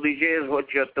 after all these years,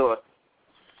 what's your thought?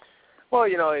 Well,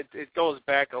 it goes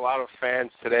back. A lot of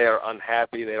fans today are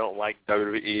unhappy. They don't like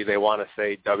WWE. They want to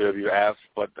say WWF.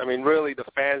 But, I mean, really, the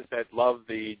fans that love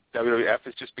the WWF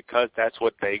is just because that's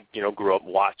what they, grew up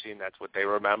watching. That's what they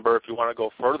remember. If you want to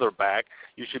go further back,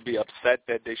 you should be upset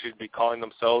that they should be calling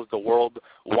themselves the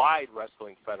Worldwide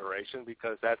Wrestling Federation,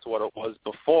 because that's what it was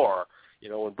before.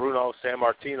 When Bruno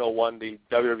Sammartino won the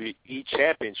WWE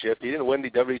Championship, he didn't win the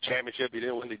WWE Championship, he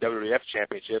didn't win the WWF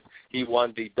Championship, he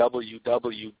won the WWF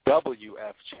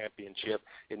Championship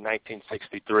in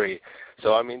 1963.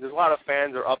 So, I mean, there's a lot of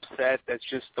fans are upset. That's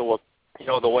just the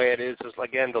way it is. There's,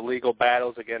 again, the legal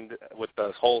battles, again, with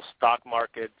the whole stock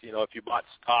market. If you bought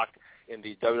stock in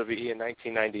the WWE in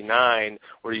 1999,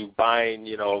 were you buying,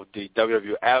 the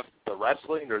WWF, the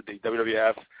wrestling, or the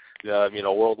WWF,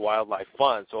 World Wildlife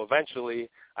Fund? So eventually,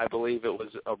 I believe it was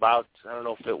about, I don't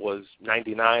know if it was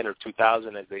 99 or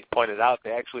 2000, as they pointed out,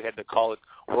 they actually had to call it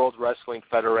World Wrestling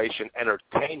Federation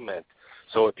Entertainment.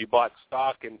 So if you bought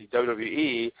stock in the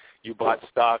WWE, you bought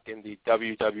stock in the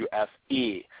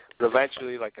WWFE. But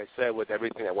eventually, like I said, with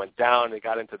everything that went down, they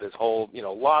got into this whole,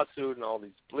 lawsuit and all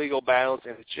these legal battles,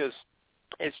 and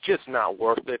it's just not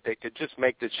worth it. They could just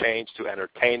make the change to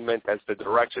entertainment. That's the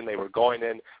direction they were going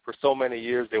in. For so many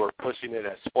years, they were pushing it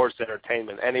as sports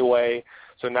entertainment anyway.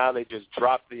 So now they just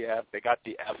dropped the F. They got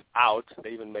the F out. They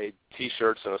even made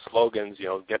T-shirts and slogans,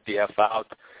 get the F out.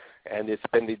 And it's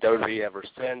been the WWE ever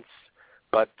since.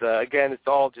 But, again, it's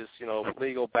all just,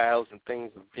 legal battles and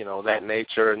things of, that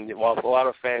nature. And while a lot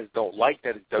of fans don't like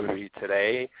that it's WWE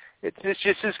today, it's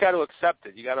just got to accept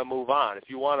it. You got to move on. If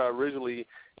you want to originally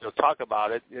talk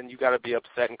about it, then you got to be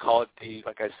upset and call it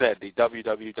like I said, the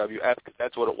WWF, because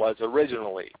that's what it was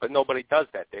originally. But nobody does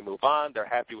that. They move on. They're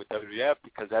happy with WWF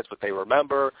because that's what they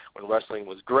remember when wrestling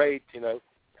was great, in the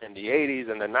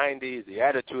 80s and the 90s, the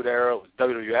Attitude Era was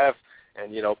WWF.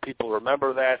 And, people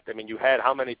remember that. I mean, you had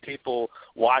how many people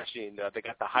watching? They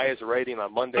got the highest rating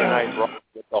on Monday Night Raw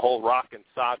with the whole Rock and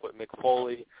Sock with Mick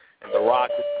Foley, and The Rock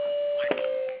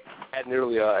had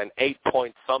nearly an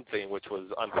 8-point-something, which was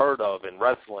unheard of in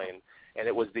wrestling, and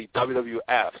it was the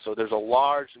WWF. So there's a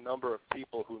large number of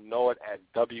people who know it as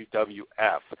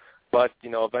WWF. But,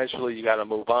 eventually you got to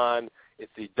move on.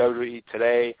 It's the WWE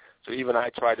today. So even I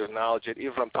try to acknowledge it.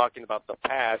 Even if I'm talking about the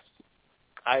past,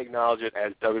 I acknowledge it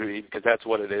as WWE because that's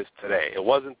what it is today. It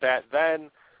wasn't that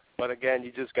then, but again,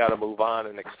 you just got to move on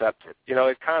and accept it.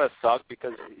 It kind of sucked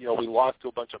because, we lost to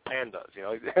a bunch of pandas.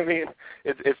 I mean,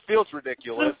 it feels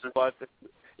ridiculous, but,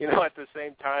 at the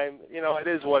same time, it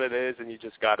is what it is, and you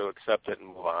just got to accept it and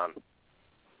move on.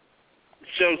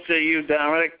 So say you,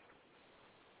 Dominic.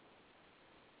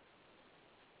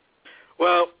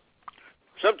 Well,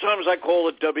 sometimes I call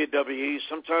it WWE,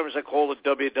 sometimes I call it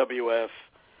WWF.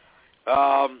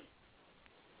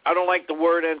 I don't like the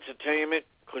word entertainment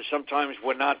because sometimes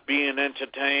we're not being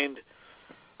entertained.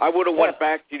 I would have went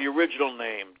back to the original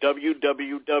name,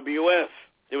 WWWF.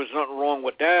 There was nothing wrong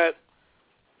with that.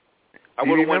 I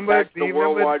would have went back to the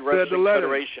Worldwide Wrestling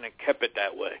Federation and kept it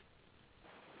that way.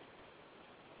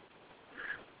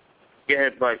 Go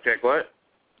ahead, Blackjack. What?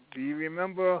 Do you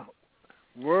remember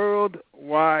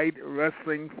Worldwide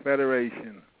Wrestling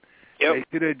Federation? Yep. They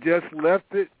should have just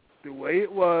left it the way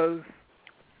it was,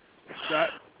 start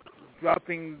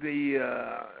dropping the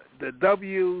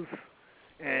W's,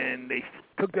 and they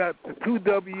took out the two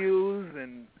W's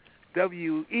and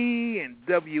WE and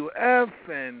WF,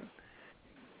 and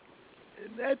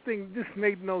that thing just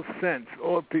made no sense.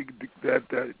 Or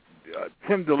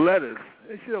trim the letters.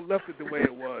 They should have left it the way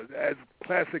it was, as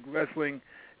classic wrestling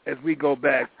as we go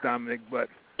back, Dominic. But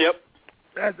yep,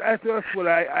 that's what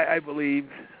I believe.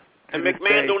 And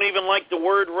McMahon don't even like the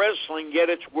word wrestling, yet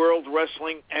it's World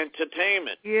Wrestling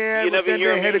Entertainment. Yeah, you never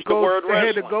hear him use the word wrestling. They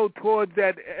had to go towards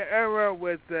that era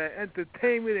with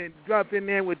entertainment and drop in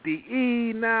there with the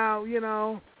E now,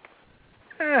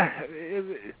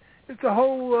 It's a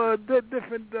whole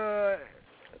different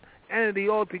entity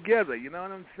altogether, you know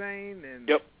what I'm saying? And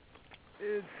yep.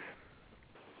 It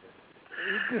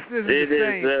just isn't the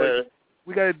same, but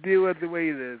we got to deal with it the way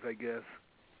it is, I guess.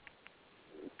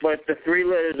 But the three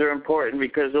letters are important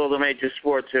because all the major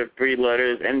sports have three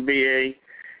letters: NBA,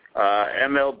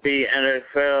 MLB,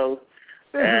 NFL.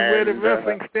 This is where the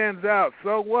wrestling stands out.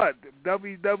 So what?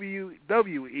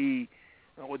 WWE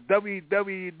or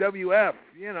WWF,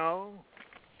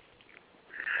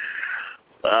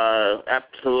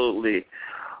 Absolutely.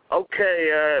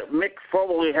 Okay, Mick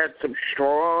Foley had some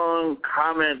strong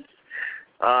comments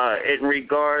in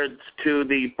regards to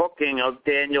the booking of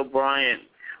Daniel Bryan.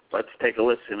 Let's take a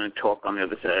listen and talk on the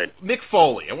other side. Mick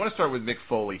Foley. I want to start with Mick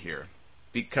Foley here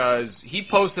because he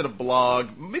posted a blog.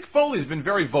 Mick Foley has been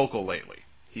very vocal lately.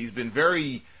 He's been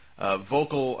very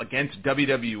vocal against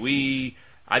WWE.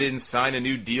 I didn't sign a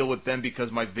new deal with them because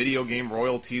my video game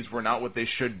royalties were not what they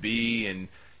should be, and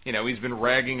he's been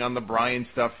ragging on the Bryan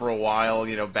stuff for a while,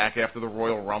 back after the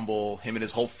Royal Rumble. Him and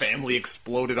his whole family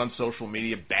exploded on social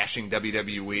media bashing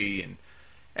WWE. And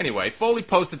anyway, Foley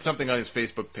posted something on his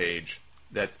Facebook page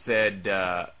that said,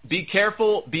 be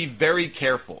careful, be very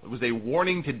careful. It was a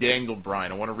warning to Daniel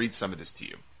Bryan. I want to read some of this to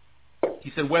you.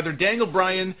 He said, whether Daniel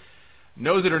Bryan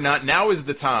knows it or not, now is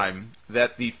the time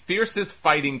that the fiercest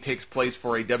fighting takes place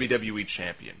for a WWE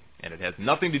champion. And it has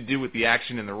nothing to do with the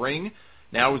action in the ring.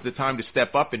 Now is the time to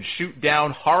step up and shoot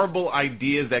down horrible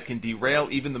ideas that can derail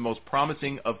even the most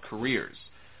promising of careers.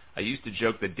 I used to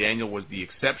joke that Daniel was the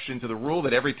exception to the rule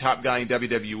that every top guy in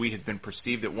WWE has been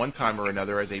perceived at one time or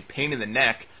another as a pain in the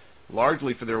neck,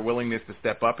 largely for their willingness to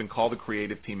step up and call the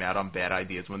creative team out on bad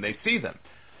ideas when they see them.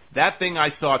 That thing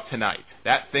I saw tonight,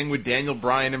 that thing with Daniel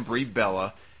Bryan and Brie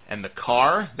Bella, and the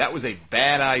car, that was a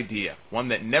bad idea, one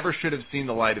that never should have seen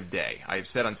the light of day. I have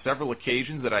said on several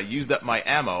occasions that I used up my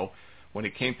ammo when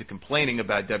it came to complaining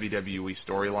about WWE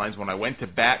storylines. When I went to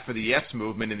bat for the Yes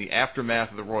Movement in the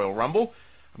aftermath of the Royal Rumble,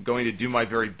 I'm going to do my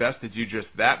very best to do just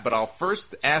that, but I'll first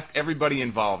ask everybody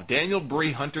involved, Daniel,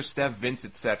 Brie, Hunter, Steph, Vince,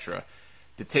 etc.,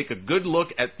 to take a good look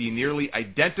at the nearly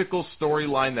identical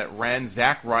storyline that ran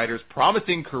Zack Ryder's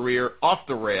promising career off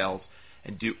the rails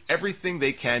and do everything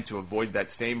they can to avoid that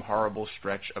same horrible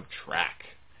stretch of track.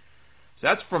 So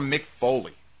that's from Mick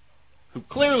Foley, who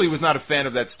clearly was not a fan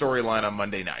of that storyline on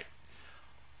Monday night.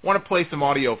 I want to play some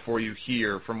audio for you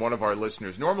here from one of our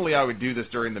listeners. Normally I would do this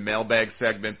during the mailbag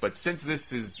segment, but since this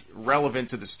is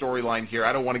relevant to the storyline here,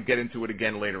 I don't want to get into it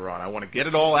again later on. I want to get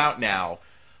it all out now.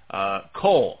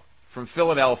 Cole from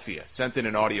Philadelphia sent in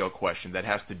an audio question that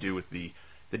has to do with the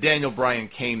Daniel Bryan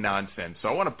Kane nonsense. So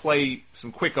I want to play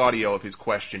some quick audio of his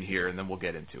question here, and then we'll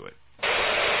get into it.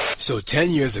 So 10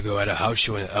 years ago at a house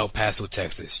show in El Paso,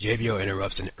 Texas, JBL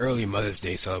interrupts an early Mother's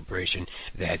Day celebration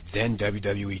that then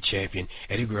WWE champion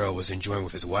Eddie Guerrero was enjoying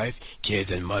with his wife,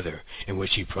 kids, and mother, in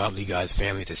which he promptly got his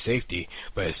family to safety,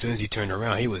 but as soon as he turned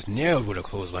around, he was nailed with a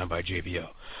clothesline by JBL.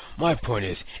 My point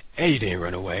is, Eddie didn't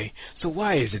run away, so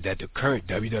why is it that the current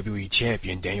WWE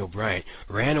champion, Daniel Bryan,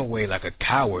 ran away like a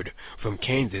coward from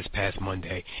Kane this past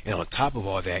Monday, and on top of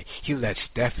all that, he let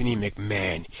Stephanie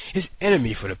McMahon, his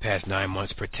enemy for the past 9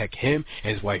 months, protect him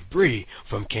and his wife Brie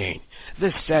from Kane?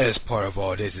 The saddest part of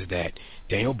all this is that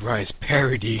Daniel Bryan's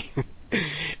parody,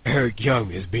 Eric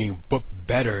Young, is being booked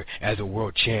better as a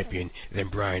world champion than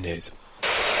Bryan is.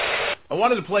 I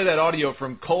wanted to play that audio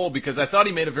from Cole because I thought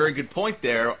he made a very good point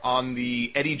there on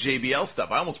the Eddie JBL stuff.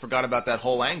 I almost forgot about that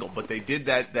whole angle, but they did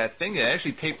that thing. They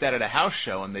actually taped that at a house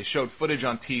show, and they showed footage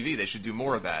on TV. They should do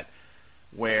more of that,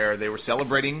 where they were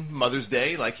celebrating Mother's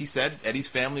Day. Like he said, Eddie's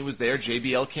family was there.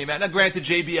 JBL came out. Now, granted,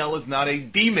 JBL is not a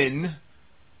demon.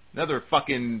 Another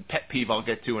fucking pet peeve I'll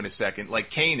get to in a second, like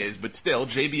Kane is, but still,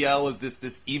 JBL is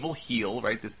this evil heel,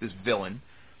 right, this villain.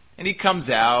 And he comes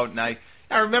out, and I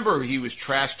remember he was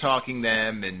trash-talking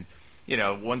them, and,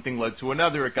 one thing led to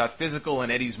another. It got physical,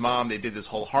 and Eddie's mom, they did this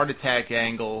whole heart attack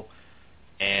angle.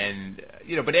 And,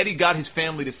 but Eddie got his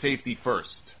family to safety first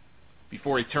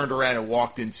before he turned around and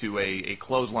walked into a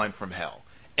clothesline from hell.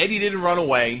 Eddie didn't run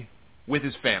away with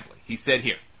his family. He said,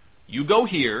 here, you go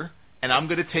here, and I'm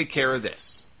going to take care of this.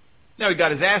 Now, he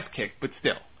got his ass kicked, but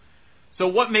still. So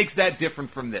what makes that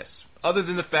different from this? Other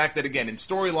than the fact that, again, in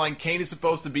storyline, Kane is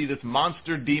supposed to be this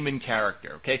monster demon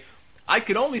character, okay? I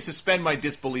can only suspend my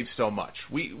disbelief so much.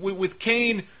 With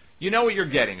Kane, you know what you're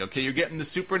getting, okay? You're getting the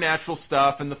supernatural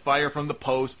stuff and the fire from the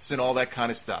posts and all that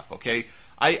kind of stuff, okay?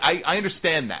 I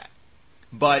understand that.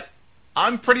 But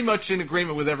I'm pretty much in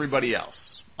agreement with everybody else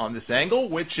on this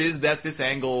angle, which is that this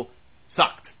angle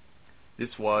sucked. This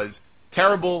was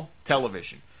terrible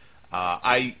television.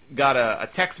 I got a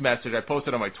text message I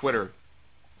posted on my Twitter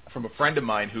from a friend of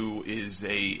mine who is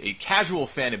a casual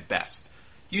fan at best.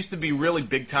 Used to be really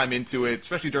big time into it,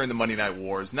 especially during the Monday Night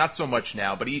Wars. Not so much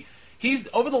now, but he's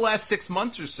over the last 6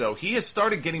 months or so, he has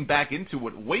started getting back into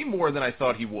it way more than I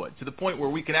thought he would, to the point where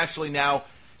we can actually now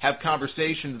have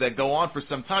conversations that go on for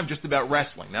some time just about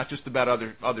wrestling, not just about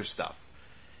other stuff.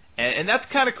 And that's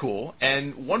kind of cool.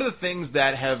 And one of the things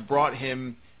that have brought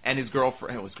him and his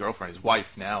wife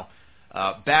now,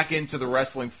 back into the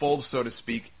wrestling fold, so to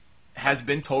speak, has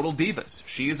been Total Divas.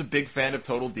 She is a big fan of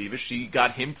Total Divas. She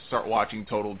got him to start watching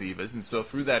Total Divas, and so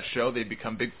through that show, they've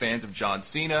become big fans of John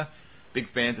Cena, big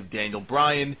fans of Daniel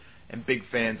Bryan, and big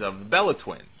fans of the Bella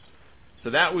Twins.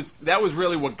 So that was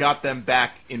really what got them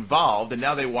back involved, and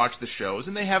now they watch the shows,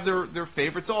 and they have their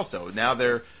favorites also. Now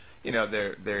they're big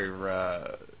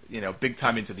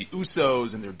time into the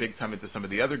Usos, and they're big time into some of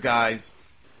the other guys.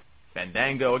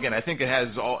 Fandango, again, I think it has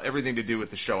everything to do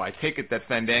with the show. I take it that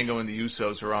Fandango and the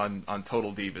Usos are on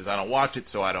Total Divas. I don't watch it,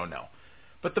 so I don't know.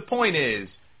 But the point is,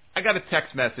 I got a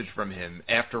text message from him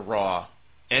after Raw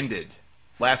ended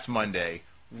last Monday,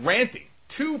 ranting,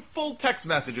 2 full text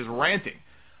messages ranting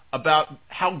about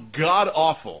how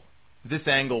god-awful this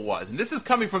angle was. And this is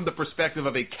coming from the perspective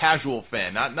of a casual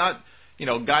fan, not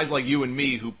guys like you and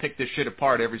me who pick this shit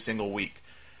apart every single week.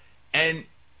 And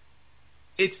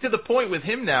it's to the point with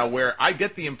him now where I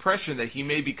get the impression that he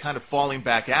may be kind of falling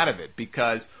back out of it,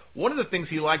 because one of the things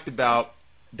he liked about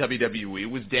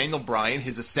WWE was Daniel Bryan,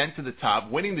 his ascent to the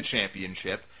top, winning the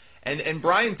championship, and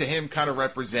Bryan to him kind of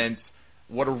represents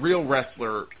what a real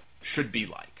wrestler should be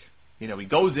like. He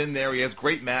goes in there, he has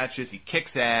great matches, he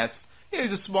kicks ass.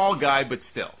 He's a small guy, but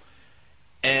still.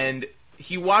 And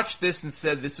he watched this and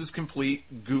said, this is complete,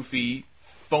 goofy,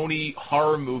 phony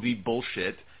horror movie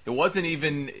bullshit. It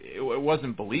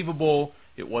wasn't believable,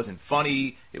 it wasn't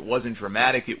funny, it wasn't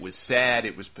dramatic, it was sad,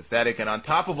 it was pathetic, and on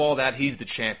top of all that, he's the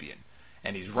champion.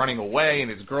 And he's running away, and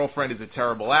his girlfriend is a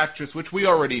terrible actress, which we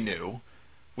already knew.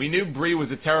 We knew Brie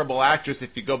was a terrible actress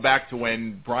if you go back to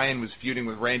when Bryan was feuding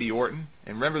with Randy Orton.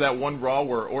 And remember that one Raw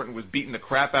where Orton was beating the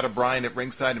crap out of Bryan at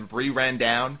ringside and Brie ran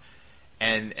down?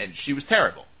 And she was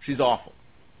terrible. She's awful.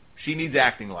 She needs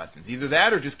acting lessons. Either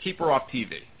that or just keep her off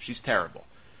TV. She's terrible.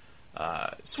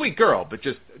 Sweet girl, but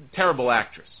just terrible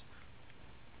actress.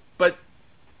 But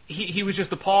he was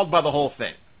just appalled by the whole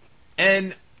thing.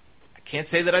 And I can't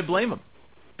say that I blame him,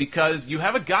 because you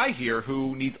have a guy here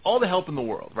who needs all the help in the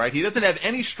world, right? He doesn't have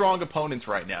any strong opponents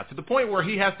right now, to the point where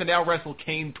he has to now wrestle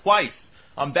Kane twice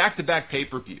on back-to-back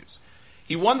pay-per-views.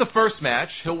 He won the first match.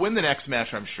 He'll win the next match,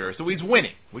 I'm sure. So he's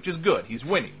winning, which is good. He's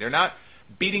winning. They're not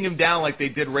beating him down like they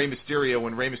did Rey Mysterio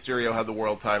when Rey Mysterio had the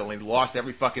world title and he lost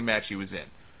every fucking match he was in.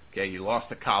 Okay, he lost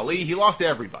to Khali. He lost to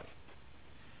everybody.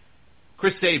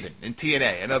 Chris Sabin in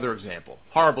TNA, another example.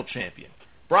 Horrible champion.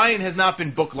 Bryan has not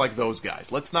been booked like those guys.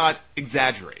 Let's not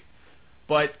exaggerate.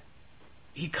 But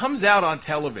he comes out on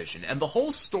television, and the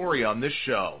whole story on this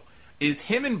show is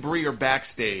him and Brie are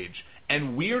backstage,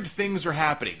 and weird things are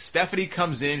happening. Stephanie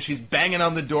comes in. She's banging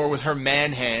on the door with her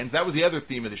man hands. That was the other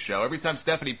theme of the show. Every time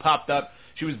Stephanie popped up,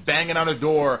 she was banging on a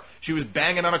door. She was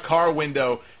banging on a car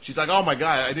window. She's like, oh, my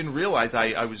God, I didn't realize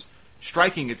I was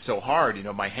striking it so hard.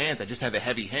 My hands, I just had a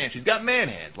heavy hand. She's got man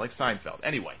hands, like Seinfeld.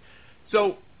 Anyway,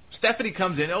 so Stephanie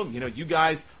comes in, you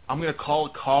guys, I'm going to call a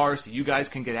car so you guys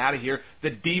can get out of here. The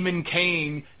Demon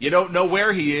Kane, you don't know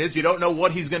where he is. You don't know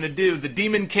what he's going to do. The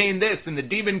Demon Kane this and the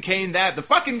Demon Kane that. The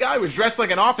fucking guy was dressed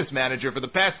like an office manager for the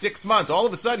past 6 months. All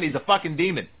of a sudden, he's a fucking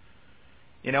demon.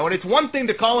 And it's one thing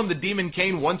to call him the Demon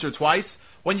Kane once or twice.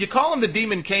 When you call him the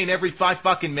Demon Kane every 5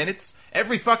 fucking minutes,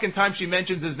 every fucking time she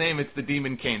mentions his name, it's the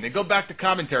Demon Kane. They go back to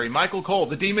commentary. Michael Cole,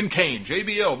 the Demon Kane.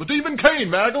 JBL, the Demon Kane,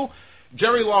 Maggle.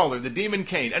 Jerry Lawler, the Demon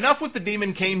Kane. Enough with the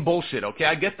Demon Kane bullshit, okay?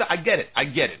 I get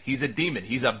it. He's a demon.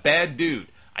 He's a bad dude.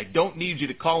 I don't need you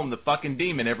to call him the fucking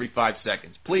demon every 5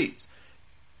 seconds, please.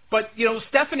 But,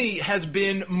 Stephanie has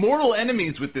been mortal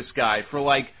enemies with this guy for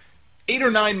like 8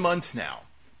 or 9 months now.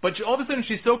 But all of a sudden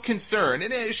she's so concerned,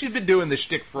 and she's been doing this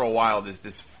shtick for a while, this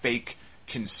fake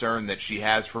concern that she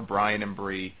has for Bryan and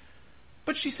Brie.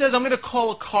 But she says, I'm going to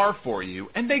call a car for you,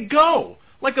 and they go,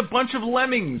 like a bunch of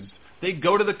lemmings. They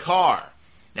go to the car.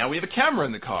 Now we have a camera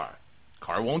in the car.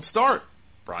 Car won't start.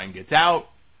 Bryan gets out.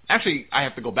 Actually, I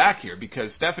have to go back here because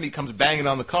Stephanie comes banging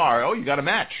on the car. Oh, you got a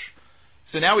match.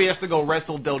 So now he has to go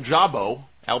wrestle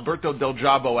Alberto Del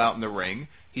Jabo out in the ring.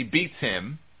 He beats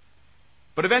him.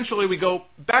 But eventually we go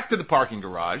back to the parking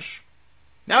garage.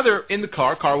 Now they're in the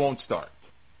car. Car won't start.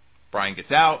 Bryan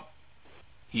gets out.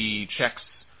 He checks.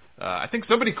 I think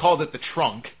somebody called it the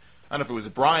trunk. I don't know if it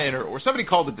was Bryan or somebody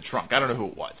called it the trunk. I don't know who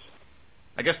it was.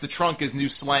 I guess the trunk is new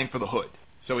slang for the hood.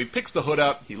 So he picks the hood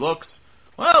up. He looks.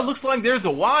 Well, it looks like there's a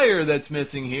wire that's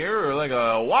missing here, or like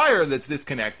a wire that's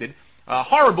disconnected. A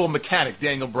horrible mechanic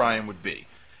Daniel Bryan would be.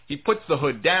 He puts the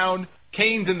hood down.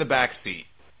 Kane's in the back seat.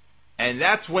 And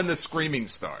that's when the screaming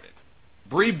started.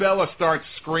 Brie Bella starts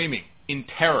screaming in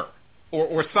terror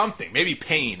or something, maybe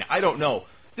pain. I don't know.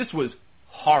 This was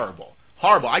horrible.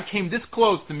 Horrible. I came this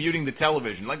close to muting the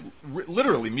television, like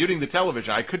literally muting the television.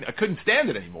 I couldn't stand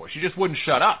it anymore. She just wouldn't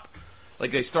shut up.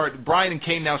 Like Bryan and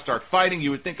Kane now start fighting.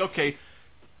 You would think, okay,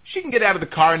 She can get out of the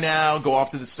car now, go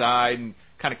off to the side, and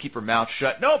kind of keep her mouth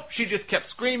shut. Nope, she just kept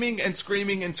screaming and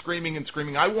screaming and screaming and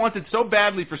screaming. I wanted so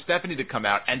badly for Stephanie to come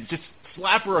out and just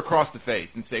slap her across the face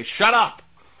and say, shut up.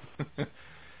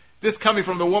 This coming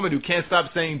from the woman who can't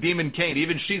stop saying Demon Kane.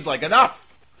 Even she's like, enough.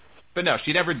 But no,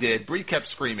 she never did. Brie kept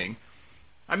screaming.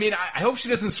 I mean, I hope she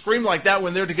doesn't scream like that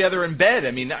when they're together in bed.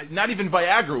 I mean, not even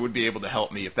Viagra would be able to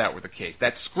help me if that were the case.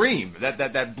 That scream,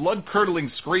 that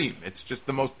blood-curdling scream, it's just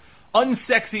the most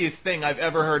unsexiest thing I've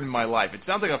ever heard in my life. It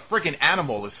sounds like a freaking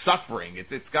animal is suffering.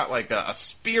 It's got like a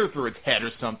spear through its head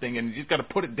or something, and you just got to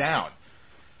put it down.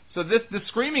 So the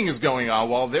screaming is going on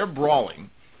while they're brawling.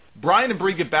 Brian and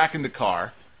Brie get back in the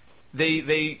car.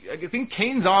 I think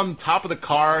Kane's on top of the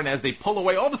car, and as they pull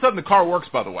away, all of a sudden the car works,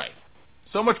 by the way.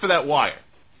 So much for that wire.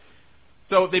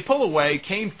 So they pull away.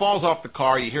 Kane falls off the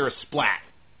car. You hear a splat.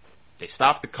 They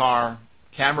stop the car.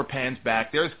 Camera pans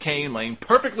back. There's Kane laying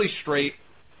perfectly straight,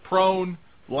 prone,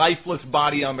 lifeless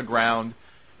body on the ground.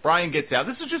 Brian gets out.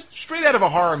 This is just straight out of a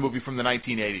horror movie from the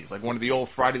 1980s, like one of the old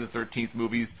Friday the 13th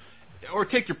movies, or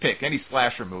take your pick, any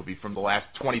slasher movie from the last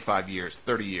 25 years,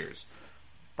 30 years.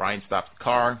 Brian stops the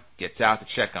car, gets out to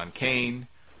check on Kane.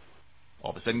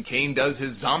 All of a sudden, Kane does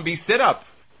his zombie sit-up.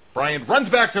 Brian runs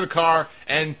back to the car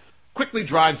and quickly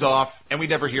drives off, and we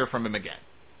never hear from him again.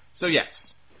 So yes,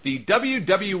 the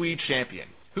WWE champion,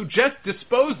 who just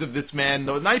disposed of this man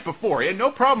the night before. He had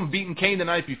no problem beating Kane the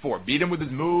night before. Beat him with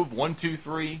his move, 1, 2,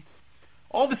 3.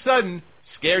 All of a sudden,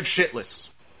 scared shitless.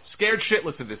 Scared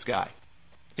shitless of this guy.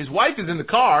 His wife is in the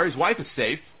car. His wife is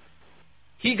safe.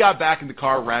 He got back in the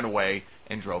car, ran away,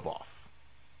 and drove off.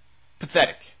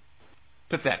 Pathetic.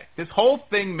 Pathetic. This whole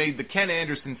thing made the Ken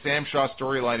Anderson, Sam Shaw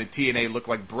storyline at TNA look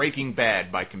like Breaking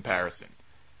Bad by comparison.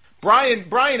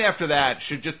 Brian after that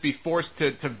should just be forced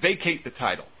to vacate the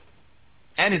title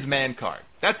and his man card.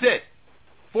 That's it.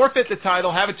 Forfeit the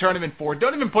title, have a tournament for it.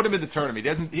 Don't even put him in the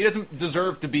tournament. He doesn't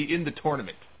deserve to be in the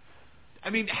tournament. I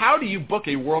mean, how do you book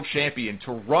a world champion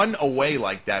to run away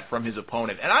like that from his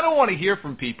opponent? And I don't want to hear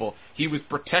from people he was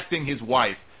protecting his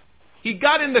wife. He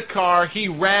got in the car, he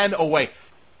ran away.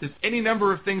 There's any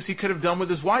number of things he could have done with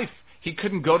his wife. He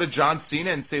couldn't go to John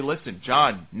Cena and say, listen,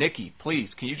 John, Nikki, please,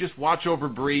 can you just watch over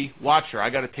Brie? Watch her. I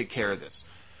got to take care of this.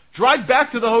 Drive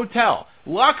back to the hotel.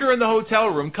 Lock her in the hotel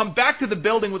room. Come back to the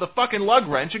building with a fucking lug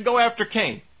wrench and go after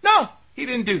Kane. No, he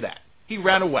didn't do that. He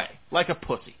ran away like a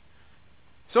pussy.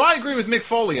 So I agree with Mick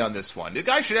Foley on this one. The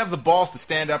guy should have the balls to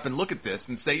stand up and look at this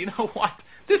and say, you know what?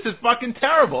 This is fucking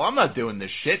terrible. I'm not doing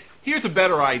this shit. Here's a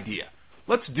better idea.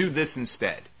 Let's do this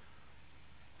instead.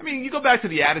 I mean, you go back to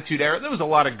the Attitude Era, there was a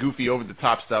lot of goofy,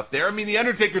 over-the-top stuff there. I mean, The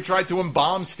Undertaker tried to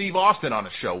embalm Steve Austin on a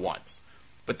show once.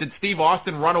 But did Steve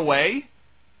Austin run away?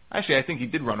 Actually, I think he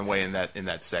did run away in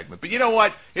that segment. But you know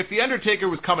what? If The Undertaker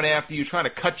was coming after you, trying to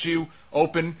cut you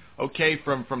open, okay,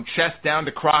 from chest down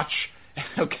to crotch,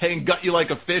 okay, and gut you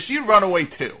like a fish, you'd run away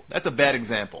too. That's a bad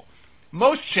example.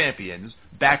 Most champions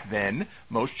back then,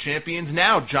 most champions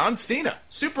now, John Cena,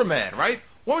 Superman, right?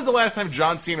 When was the last time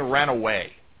John Cena ran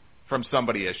away from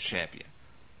somebody as champion?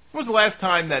 When was the last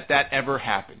time that ever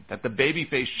happened, that the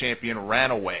babyface champion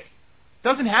ran away? It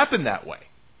doesn't happen that way.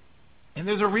 And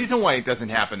there's a reason why it doesn't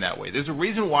happen that way. There's a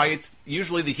reason why it's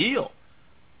usually the heel,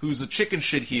 who's the chicken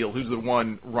shit heel, who's the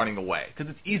one running away,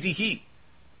 because it's easy heat.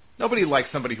 Nobody likes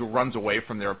somebody who runs away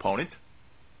from their opponent.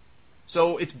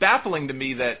 So it's baffling to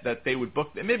me that they would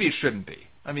book them. Maybe it shouldn't be.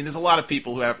 I mean, there's a lot of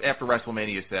people who have, after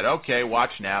WrestleMania, said, okay,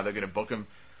 watch now, they're going to book him.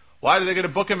 Why are they going to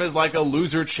book him as like a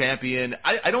loser champion?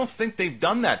 I don't think they've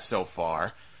done that so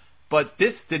far, but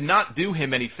this did not do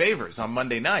him any favors on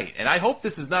Monday night. And I hope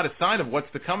this is not a sign of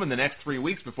what's to come in the next 3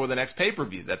 weeks before the next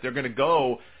pay-per-view, that they're going to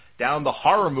go down the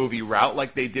horror movie route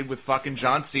like they did with fucking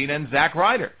John Cena and Zack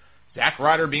Ryder. Zack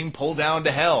Ryder being pulled down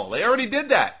to hell. They already did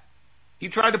that. He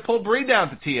tried to pull Brie down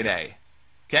to TNA.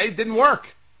 Okay, it didn't work.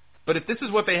 But if this is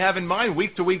what they have in mind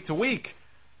week to week to week,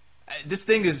 this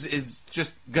thing is just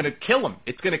going to kill him.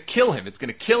 It's going to kill him. It's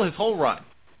going to kill his whole run.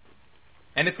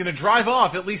 And it's going to drive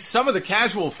off at least some of the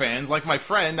casual fans, like my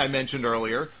friend I mentioned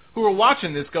earlier, who are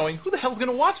watching this going, who the hell's going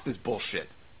to watch this bullshit?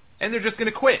 And they're just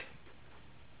going to quit.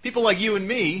 People like you and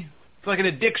me, it's like an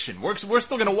addiction. We're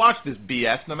still going to watch this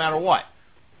BS no matter what.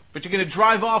 But you're going to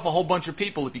drive off a whole bunch of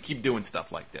people if you keep doing stuff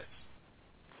like this.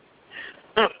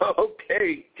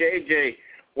 Okay, JJ,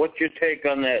 what's your take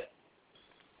on that?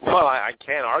 Well, I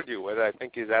can't argue with it. I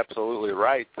think he's absolutely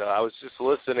right. I was just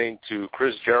listening to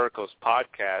Chris Jericho's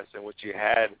podcast in which he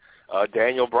had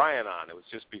Daniel Bryan on. It was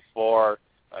just before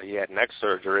he had neck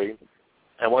surgery.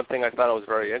 And one thing I thought was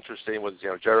very interesting was,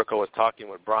 Jericho was talking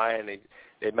with Bryan.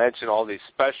 They mentioned all these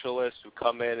specialists who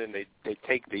come in and they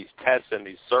take these tests and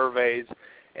these surveys.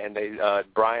 And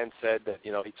Brian said that,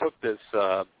 he took this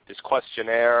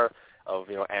questionnaire of,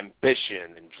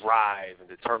 ambition and drive and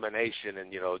determination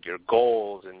and, your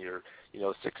goals and your,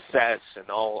 success and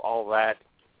all that.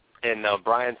 And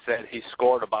Brian said he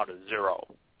scored about a 0.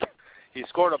 He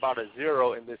scored about a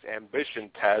 0 in this ambition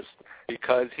test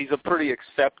because he's a pretty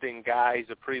accepting guy. He's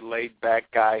a pretty laid-back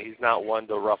guy. He's not one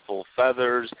to ruffle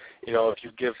feathers. If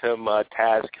you give him a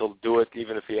task, he'll do it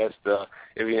even if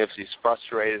he's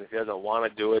frustrated, if he doesn't want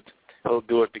to do it, he'll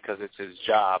do it because it's his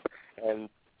job. And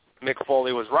Mick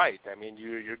Foley was right. I mean,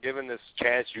 you're given this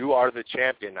chance. You are the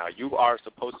champion now. You are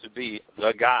supposed to be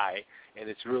the guy, and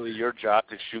it's really your job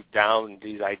to shoot down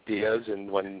these ideas.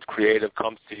 And when creative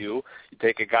comes to you, you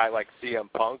take a guy like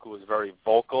CM Punk, who is very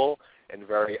vocal and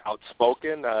very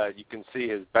outspoken. You can see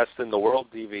his Best in the World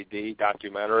DVD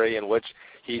documentary in which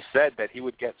he said that he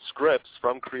would get scripts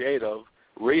from creative,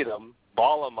 read them,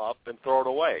 ball them up, and throw it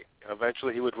away.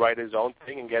 Eventually, he would write his own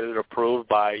thing and get it approved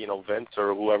by Vince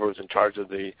or whoever was in charge of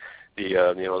the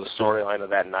storyline of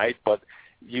that night. But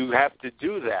you have to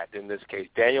do that in this case.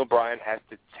 Daniel Bryan has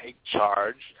to take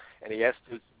charge, and he has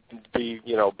to be,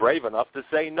 brave enough to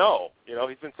say no.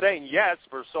 He's been saying yes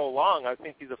for so long. I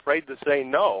think he's afraid to say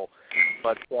no.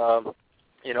 But,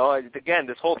 again,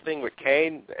 this whole thing with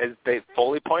Kane, as they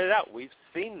fully pointed out, we've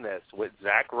seen this with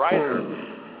Zack Ryder.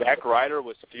 Zack Ryder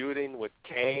was feuding with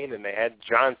Kane, and they had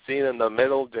John Cena in the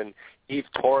middle, and Eve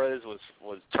Torres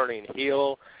was turning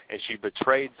heel, and she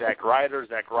betrayed Zack Ryder.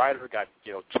 Zack Ryder got,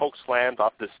 choke slammed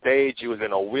off the stage. He was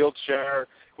in a wheelchair.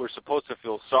 We're supposed to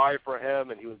feel sorry for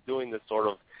him, and he was doing this sort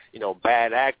of,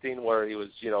 bad acting where he was,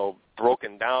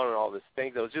 broken down and all these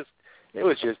things. It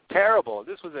was just terrible.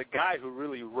 This was a guy who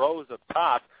really rose up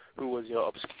top, who was,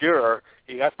 obscure.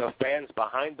 He got the fans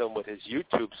behind him with his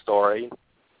YouTube story,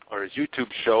 or his YouTube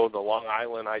show, the Long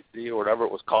Island IC or whatever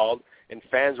it was called, and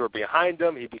fans were behind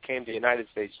him. He became the United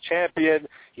States champion.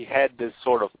 He had this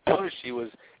sort of push. He was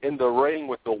in the ring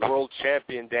with the world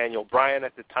champion Daniel Bryan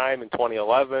at the time in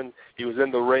 2011. He was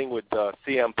in the ring with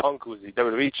CM Punk, who was the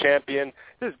WWE champion.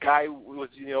 This guy was,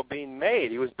 being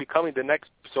made. He was becoming the next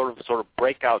sort of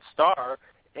breakout star,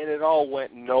 and it all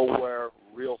went nowhere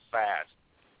real fast.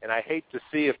 And I hate to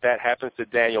see if that happens to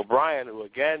Daniel Bryan, who,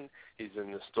 again, he's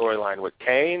in the storyline with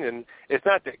Kane. And it's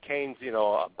not that Kane's,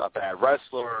 a bad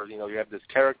wrestler. You have this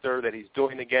character that he's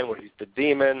doing again where he's the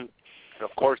demon. And,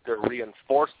 of course, they're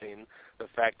reinforcing the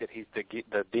fact that he's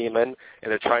the demon,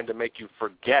 and they're trying to make you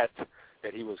forget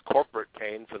that he was corporate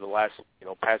Kane for the last,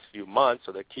 past few months.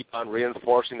 So they keep on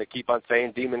reinforcing. They keep on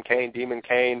saying Demon Kane, Demon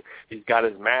Kane. He's got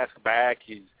his mask back.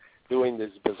 He's doing these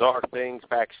bizarre things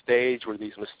backstage where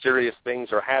these mysterious things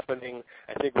are happening.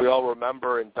 I think we all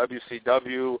remember in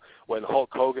WCW when Hulk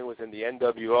Hogan was in the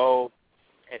NWO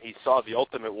and he saw the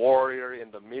Ultimate Warrior in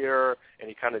the mirror and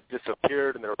he kind of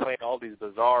disappeared, and they were playing all these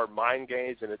bizarre mind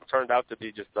games, and it turned out to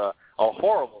be just a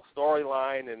horrible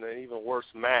storyline and an even worse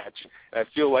match. And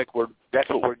I feel like that's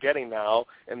what we're getting now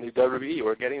in the WWE.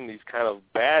 We're getting these kind of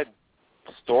bad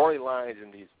storylines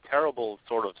and these terrible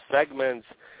sort of segments.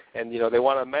 And, they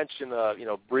want to mention,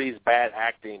 Bree's bad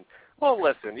acting. Well,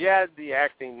 listen, the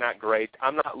acting not great.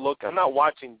 I'm not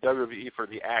watching WWE for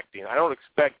the acting. I don't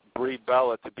expect Brie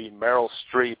Bella to be Meryl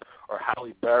Streep or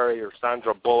Halle Berry or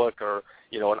Sandra Bullock or,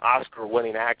 an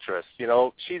Oscar-winning actress.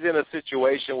 She's in a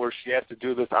situation where she has to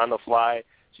do this on the fly.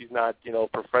 She's not,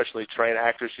 professionally trained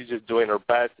actress. She's just doing her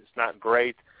best. It's not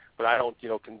great, but I don't,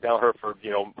 condemn her for,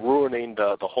 ruining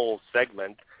the whole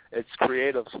segment. It's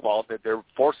creative's fault that they're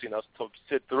forcing us to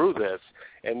sit through this.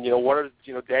 And, what are,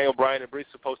 Daniel Bryan and Bree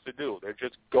supposed to do? They're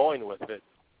just going with it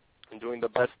and doing the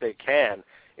best they can.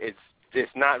 It's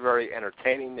not very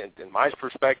entertaining in my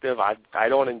perspective. I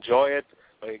don't enjoy it.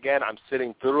 But, again, I'm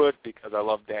sitting through it because I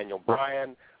love Daniel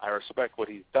Bryan. I respect what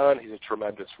he's done. He's a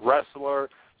tremendous wrestler.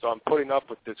 So I'm putting up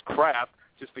with this crap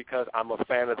just because I'm a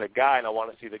fan of the guy and I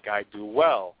want to see the guy do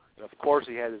well. And, of course,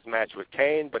 he had his match with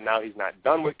Kane, but now he's not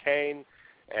done with Kane.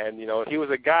 And, he was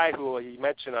a guy who he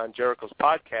mentioned on Jericho's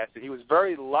podcast that he was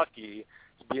very lucky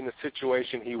to be in the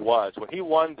situation he was. When he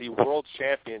won the World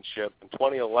Championship in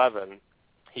 2011,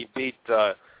 he beat,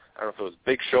 I don't know if it was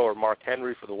Big Show or Mark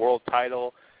Henry for the world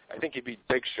title. I think he beat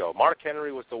Big Show. Mark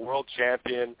Henry was the world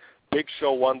champion. Big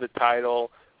Show won the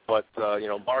title, but,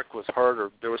 Mark was hurt,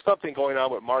 or there was something going on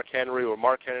with Mark Henry where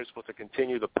Mark Henry was supposed to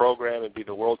continue the program and be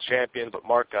the world champion, but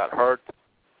Mark got hurt.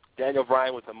 Daniel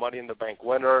Bryan was the Money in the Bank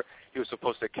winner. He was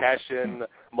supposed to cash in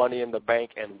Money in the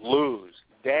Bank and lose.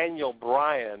 Daniel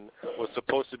Bryan was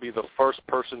supposed to be the first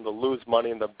person to lose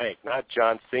Money in the Bank, not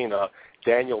John Cena,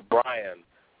 Daniel Bryan.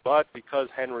 But because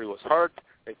Henry was hurt,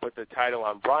 they put the title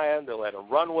on Bryan. They let him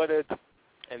run with it.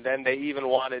 And then they even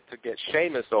wanted to get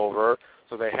Sheamus over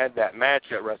So they had that match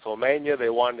at WrestleMania. They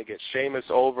wanted to get Sheamus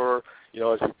over,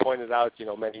 as we pointed out,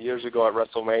 many years ago at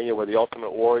WrestleMania where the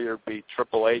Ultimate Warrior beat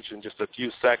Triple H in just a few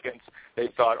seconds. They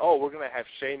thought, we're going to have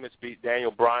Sheamus beat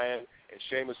Daniel Bryan, and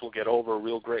Sheamus will get over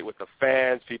real great with the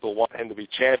fans. People want him to be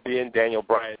champion. Daniel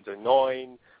Bryan's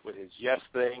annoying with his yes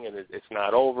thing, and it's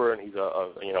not over, and he's a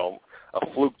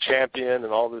fluke champion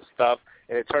and all this stuff.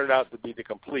 And it turned out to be the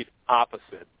complete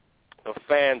opposite. The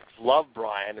fans loved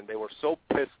Bryan, and they were so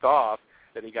pissed off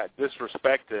that he got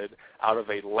disrespected out of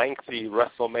a lengthy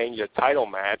WrestleMania title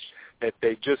match that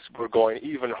they just were going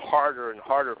even harder and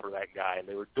harder for that guy, and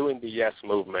they were doing the yes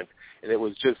movement, and it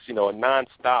was just, a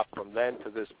nonstop from then to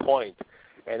this point,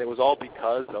 and it was all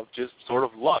because of just sort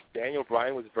of luck. Daniel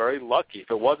Bryan was very lucky. If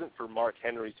it wasn't for Mark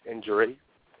Henry's injury,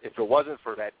 if it wasn't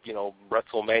for that,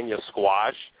 WrestleMania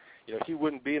squash, he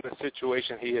wouldn't be in the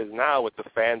situation he is now with the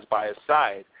fans by his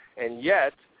side. And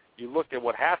yet, you look at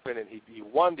what happened, and he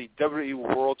won the WWE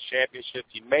World Championship.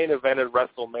 He main evented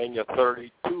WrestleMania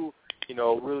 32,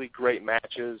 really great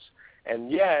matches.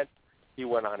 And yet, he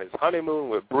went on his honeymoon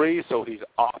with Bree, so he's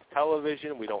off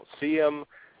television. We don't see him.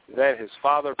 Then his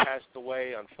father passed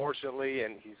away, unfortunately,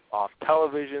 and he's off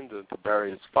television to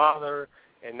bury his father.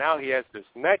 And now he has this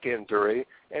neck injury,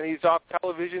 and he's off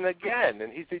television again.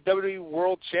 And he's the WWE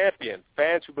World Champion.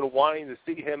 Fans who've been wanting to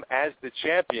see him as the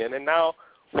champion, and now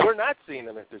we're not seeing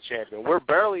him as the champion. We're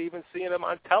barely even seeing him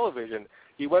on television.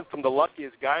 He went from the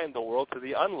luckiest guy in the world to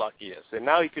the unluckiest, and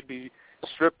now he could be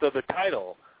stripped of the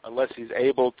title unless he's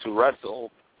able to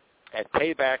wrestle at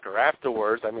Payback or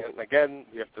afterwards. I mean, again,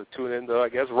 you have to tune into, I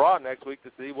guess, Raw next week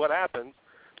to see what happens.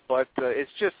 But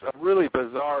it's just a really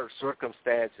bizarre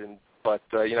circumstance. But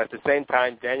at the same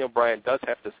time, Daniel Bryan does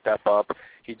have to step up.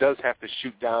 He does have to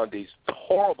shoot down these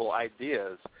horrible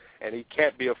ideas, and he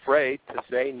can't be afraid to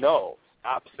say no.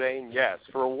 Stop saying yes.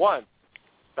 For once,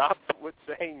 stop with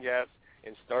saying yes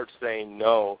and start saying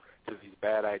no to these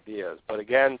bad ideas. But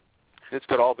again, this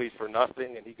could all be for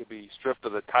nothing, and he could be stripped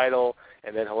of the title,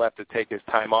 and then he'll have to take his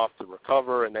time off to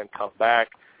recover and then come back.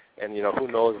 And, who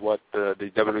knows what the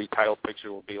WWE title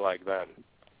picture will be like then.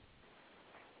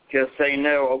 Just say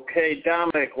no. Okay,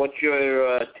 Dominic, what's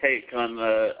your take on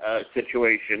the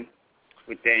situation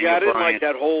with Daniel Bryan? Yeah, I didn't like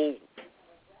that whole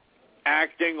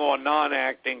acting or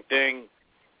non-acting thing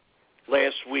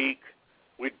last week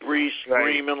with Bree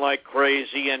screaming like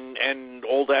crazy and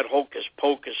all that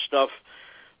hocus-pocus stuff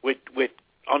with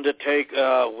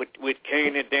Undertaker, with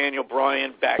Kane and Daniel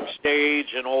Bryan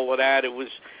backstage and all of that. It was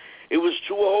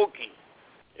too hokey.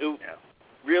 It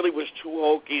really was too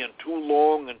hokey and too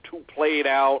long and too played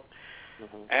out.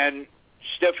 Mm-hmm. And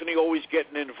Stephanie always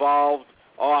getting involved.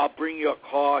 Oh, I'll bring your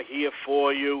car here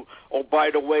for you. Oh,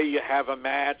 by the way, you have a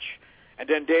match. And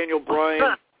then Daniel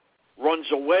Bryan runs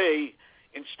away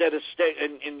instead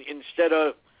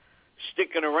of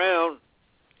sticking around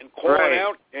and calling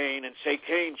out Kane and say,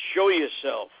 Kane, show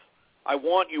yourself. I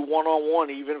want you one-on-one,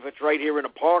 even if it's right here in a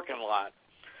parking lot.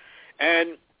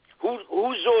 And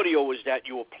whose audio was that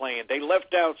you were playing? They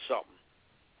left out something.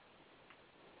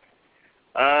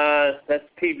 That's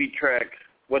TV track.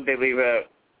 What'd they leave out?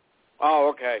 Oh,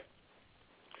 okay.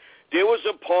 There was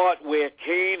a part where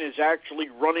Kane is actually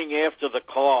running after the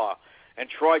car and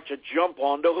tried to jump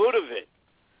on the hood of it.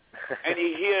 And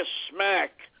he hears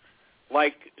smack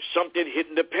like something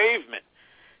hitting the pavement.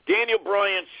 Daniel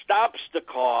Bryan stops the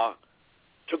car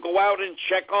to go out and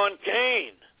check on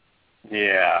Kane.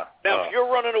 Yeah. Now, if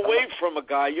you're running away from a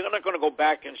guy, you're not going to go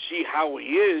back and see how he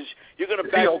is. You're going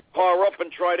to back the car up and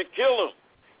try to kill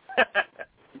him.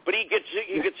 But he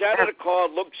gets out of the car,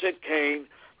 looks at Kane.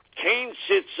 Kane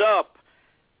sits up,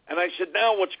 and I said,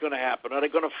 now what's going to happen? Are they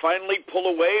going to finally pull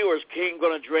away, or is Kane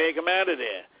going to drag him out of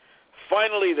there?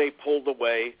 Finally, they pulled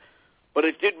away, but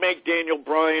it did make Daniel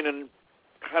Bryan and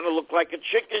kind of look like a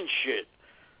chicken shit.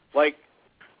 Like,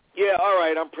 yeah, all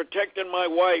right, I'm protecting my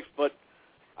wife, but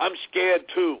I'm scared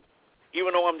too.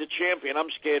 Even though I'm the champion, I'm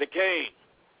scared of Kane,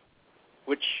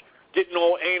 which ain't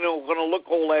going to look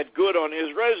all that good on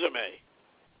his resume.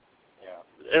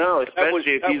 Yeah. No,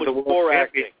 especially if he's the world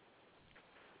champion.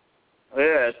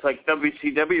 Yeah, it's like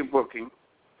WCW booking.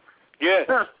 Yeah.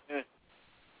 Huh. Yeah.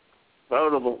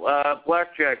 Notable.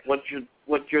 Blackjack, what's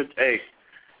your take?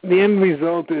 The end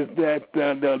result is that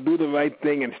they'll do the right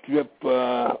thing and strip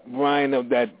Bryan of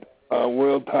that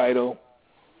world title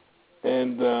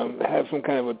and have some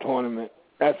kind of a tournament.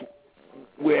 That's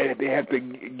where they have to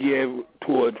gear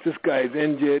towards. This guy's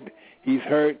injured, he's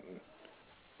hurt,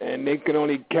 and they can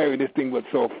only carry this thing but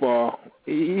so far.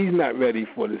 He's not ready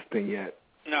for this thing yet.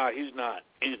 No, he's not.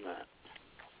 He's not.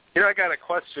 I got a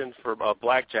question for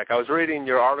Blackjack. I was reading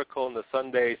your article in the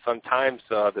Sunday Sun-Times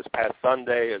this past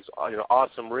Sunday. It's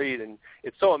awesome read, and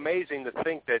it's so amazing to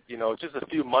think that just a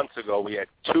few months ago we had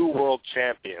two world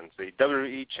champions, the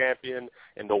WWE champion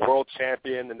and the world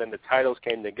champion, and then the titles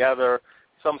came together.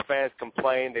 Some fans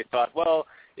complained. They thought, well,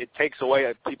 it takes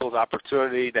away people's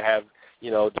opportunity to have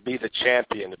to be the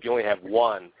champion if you only have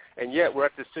one, and yet we're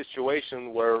at this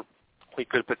situation where we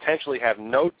could potentially have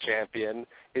no champion.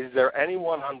 Is there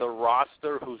anyone on the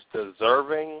roster who's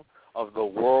deserving of the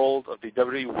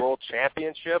WWE World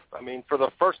Championship? I mean, for the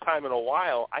first time in a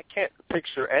while, I can't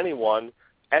picture anyone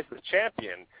as the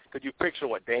champion. Could you picture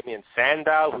Damian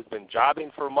Sandow, who's been jobbing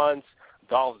for months,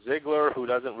 Dolph Ziggler, who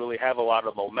doesn't really have a lot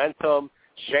of momentum,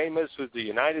 Sheamus, who's the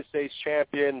United States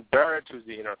champion, Barrett, who's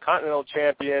the Intercontinental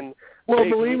champion? Well,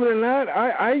 believe it or not,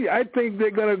 I think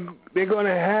they're gonna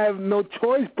have no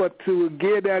choice but to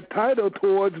gear that title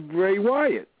towards Bray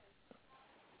Wyatt.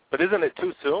 But isn't it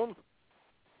too soon?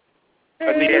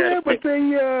 Yeah, but they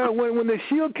when the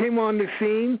Shield came on the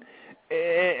scene,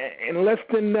 in less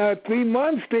than 3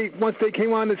 months, once they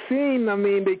came on the scene, I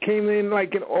mean, they came in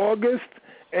like in August,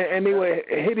 and they were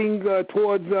hitting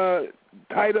towards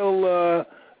title.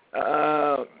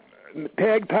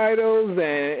 Tag titles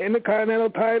and Intercontinental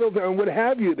titles and what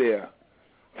have you there.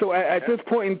 So at this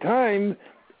point in time,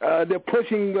 they're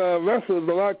pushing wrestlers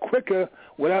a lot quicker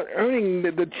without earning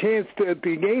the chance to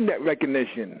gain that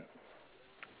recognition.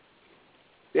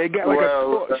 They got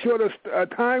a shorter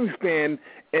time span,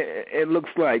 it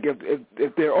looks like.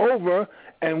 If they're over,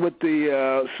 and with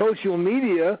the social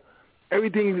media,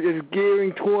 everything is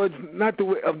gearing towards not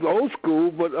of the old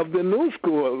school, but of the new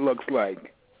school, it looks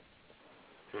like.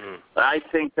 I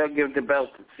think they'll give the belt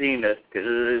to Cena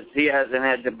because he hasn't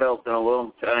had the belt in a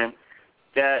long time.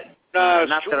 It's too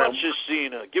much to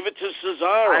Cena. Give it to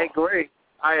Cesaro. I agree.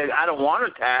 I don't want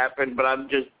it to happen, but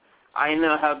I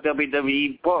know how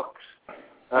WWE books.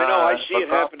 I know. I see it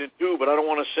happening too, but I don't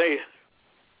want to say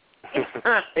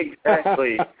it.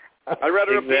 Exactly. I'd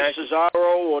rather it be Cesaro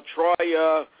or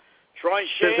try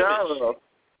Sheamus.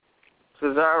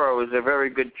 Cesaro is a very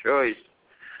good choice.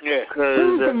 Yeah.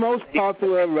 Who's the most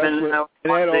popular wrestler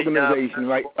in that organization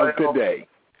of today?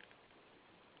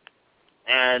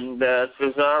 And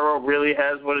Cesaro really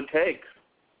has what it takes.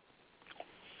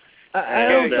 I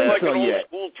don't think like so an yet. old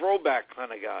school throwback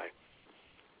kind of guy.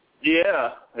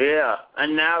 Yeah.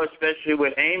 And now, especially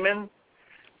with Heyman,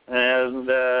 and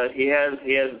he has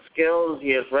skills, he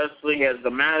has wrestling, he has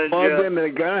the manager. Well, then they're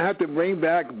gonna have to bring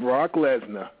back Brock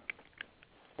Lesnar.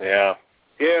 Yeah.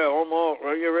 Yeah, almost.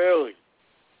 Really.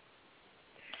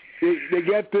 They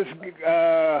get this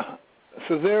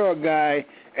Cesaro guy,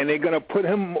 and they're going to put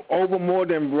him over more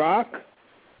than Brock?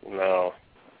 No.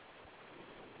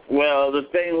 Well, the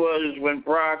thing was, when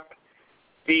Brock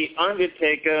beat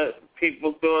Undertaker,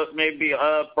 people thought maybe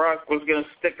Brock was going to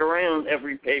stick around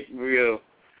every pay-per-view.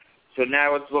 So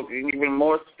now it's looking even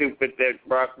more stupid that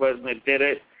Brock Lesnar did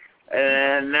it.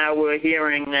 And now we're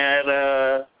hearing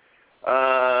that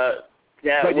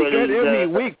but you get every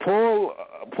week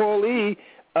Paul E.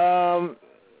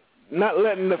 Not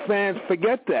letting the fans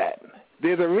forget that.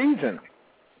 There's a reason.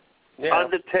 Yeah.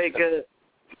 Undertaker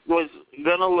was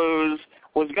going to lose,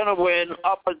 was going to win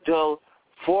up until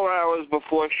 4 hours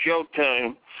before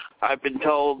showtime, I've been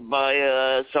told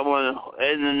by someone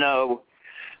in the know.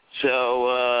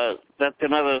 So that's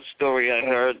another story I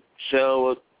heard.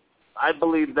 So I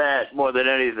believe that more than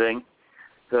anything.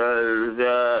 Because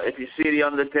if you see The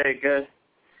Undertaker,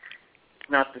 it's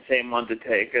not the same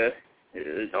Undertaker.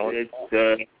 It's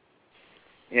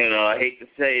I hate to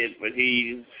say it, but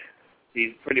he's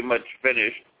pretty much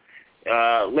finished.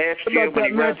 Last year about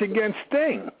that match against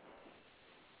Sting?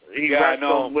 He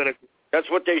wrestled with that's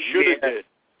what they should have did.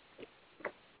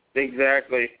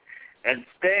 Exactly. And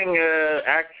Sting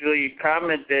actually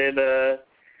commented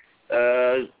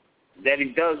that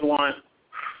he does want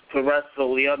to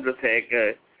wrestle The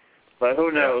Undertaker. But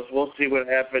who knows? We'll see what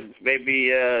happens.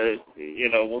 Maybe,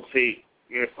 we'll see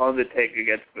if Undertaker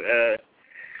gets...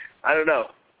 I don't know.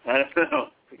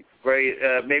 Great.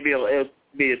 Maybe it'll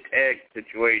be a tag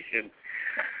situation.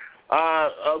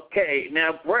 Okay,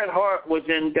 now Bret Hart was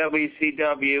in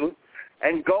WCW,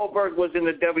 and Goldberg was in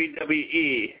the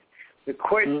WWE. The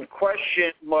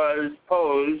question was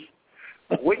posed,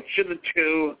 which of the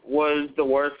two was the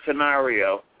worst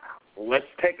scenario? Let's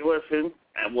take a listen,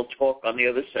 and we'll talk on the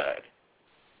other side.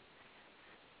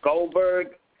 Goldberg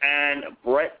and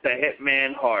Bret the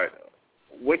Hitman Hart.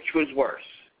 Which was worse?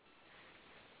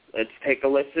 Let's take a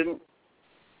listen.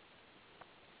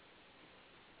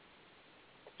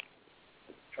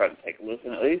 Try to take a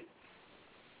listen at least.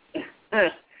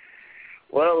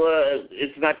 Well,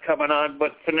 it's not coming on,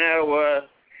 but for now...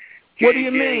 what do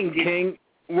you mean, King?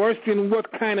 Worse in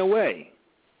what kind of way?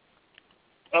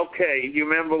 Okay, you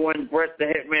remember when Bret the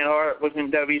Hitman Hart was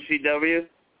in WCW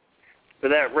for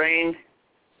that reign?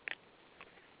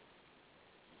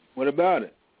 What about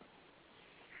it?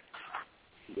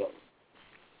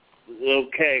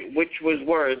 Okay, which was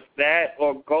worse, that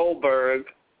or Goldberg?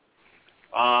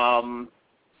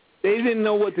 They didn't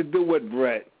know what to do with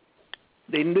Bret.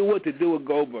 They knew what to do with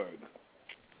Goldberg.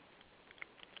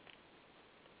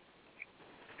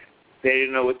 They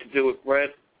didn't know what to do with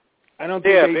Bret? I don't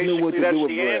think they knew what to do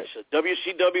with Bret. Answer.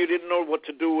 WCW didn't know what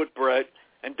to do with Bret,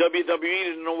 and WWE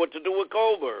didn't know what to do with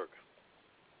Goldberg.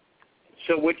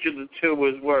 So which of the two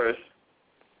was worse?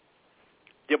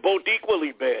 They're both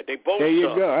equally bad. They both There you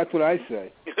suck. go. That's what I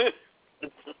say.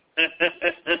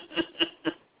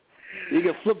 You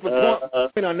can flip a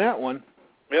point on that one.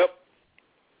 Yep.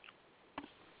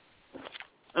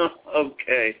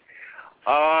 Okay.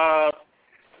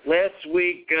 Last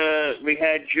week we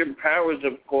had Jim Powers,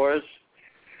 of course.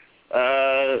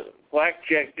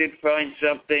 Blackjack did find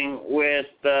something with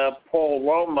Paul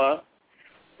Roma.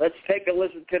 Let's take a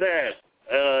listen to that.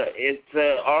 It's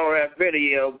RF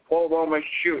video, Paul Roma's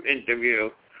shoot interview.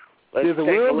 There's a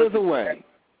will, there's a way.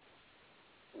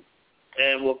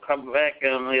 And we'll come back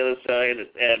on the other side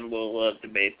and we'll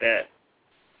debate that.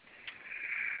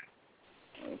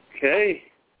 Okay.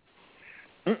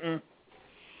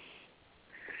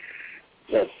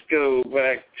 Let's go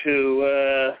back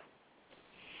to,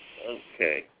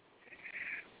 okay.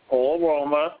 Paul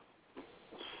Roma,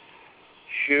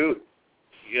 shoot,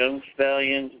 Young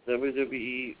Stallions,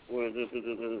 WWE,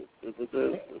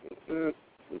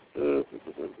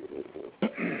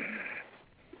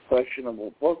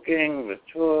 questionable booking, the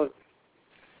talk,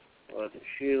 the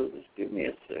Shield. Just give me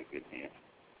a second here.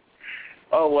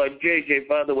 Oh, JJ,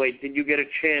 by the way, did you get a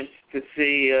chance to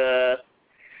see,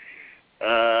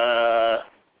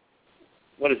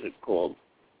 what is it called?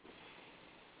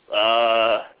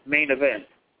 Main Event?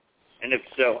 And if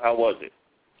so, how was it?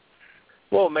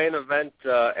 Well, Main Event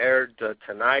aired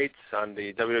tonight on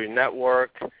the WWE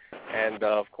Network, and,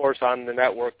 of course, on the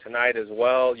network tonight as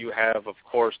well, you have, of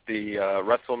course, the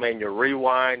WrestleMania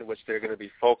Rewind, which they're going to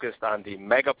be focused on the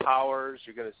Mega Powers.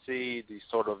 You're going to see the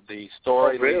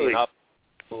story leading up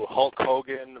to Hulk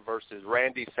Hogan versus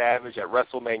Randy Savage at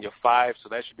WrestleMania 5, so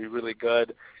that should be really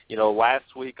good. You know,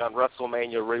 last week on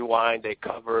WrestleMania Rewind, they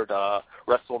covered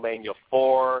WrestleMania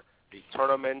 4, the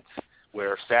tournament,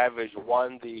 where Savage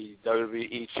won the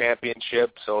WWE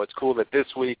Championship. So it's cool that this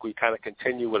week we kind of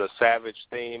continue with a Savage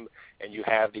theme, and you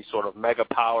have these sort of mega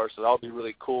powers. So that'll be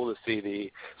really cool to see the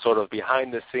sort of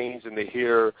behind the scenes and to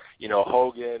hear, you know,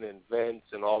 Hogan and Vince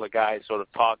and all the guys sort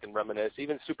of talk and reminisce.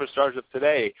 Even superstars of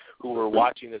today who were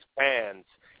watching as fans,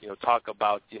 you know, talk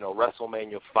about, you know,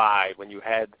 WrestleMania 5 when you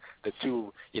had the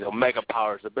two, you know, mega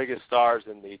powers, the biggest stars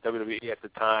in the WWE at the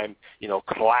time, you know,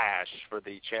 clash for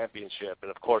the championship. And,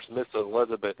 of course, Miss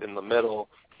Elizabeth in the middle.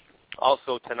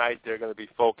 Also tonight they're going to be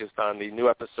focused on the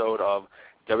new episode of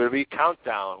WWE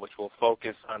Countdown, which will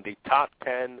focus on the top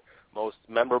 10 most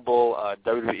memorable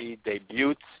WWE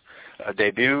debuts.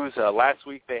 Last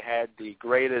week they had the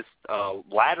greatest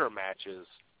ladder matches,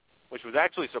 which was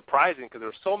actually surprising because there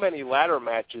were so many ladder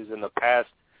matches in the past,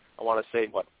 I want to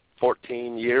say,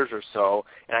 14 years or so,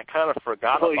 and I kind of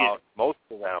forgot about most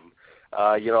of them.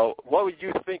 You know, what would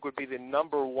you think would be the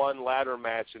number one ladder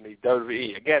match in the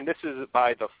WWE? Again, this is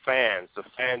by the fans. The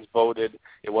fans voted.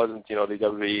 It wasn't, you know, the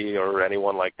WWE or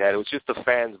anyone like that. It was just the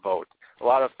fans' vote. A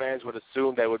lot of fans would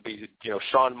assume that would be, you know,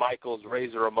 Shawn Michaels,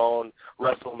 Razor Ramon,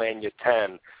 WrestleMania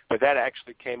 10, but that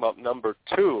actually came up number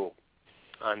 2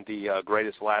 on the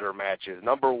greatest ladder matches.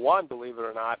 Number 1, believe it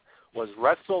or not, was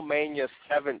WrestleMania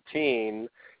 17,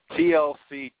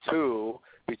 TLC 2,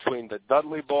 between the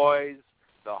Dudley Boys,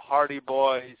 the Hardy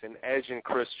Boys, and Edge and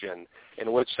Christian,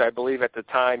 in which I believe at the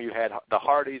time you had the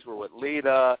Hardys were with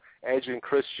Lita, Edge and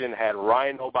Christian had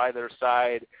Rhino by their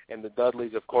side, and the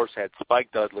Dudleys, of course, had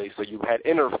Spike Dudley. So you had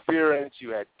interference, you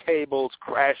had tables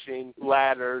crashing,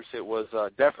 ladders. It was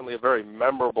definitely a very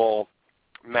memorable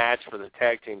match for the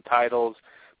tag team titles.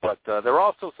 But there were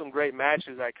also some great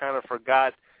matches I kind of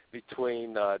forgot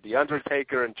between The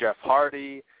Undertaker and Jeff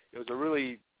Hardy. It was a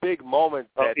really big moment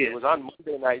that it was on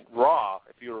Monday Night Raw,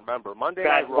 if you remember. Monday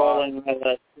Night Raw. Scott Hall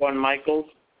and Shawn Michaels.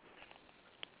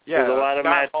 Yeah, There's a lot of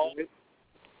matches.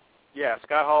 Yeah,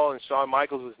 Scott Hall and Shawn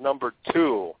Michaels was number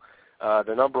 2.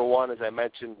 The number 1, as I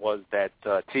mentioned, was that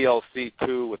TLC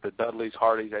 2 with the Dudleys,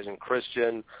 Hardys, Edge and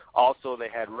Christian. Also, they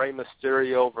had Rey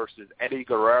Mysterio versus Eddie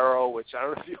Guerrero, which I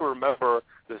don't know if you remember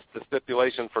the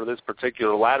stipulation for this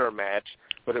particular ladder match,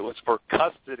 but it was for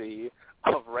custody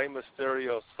of Rey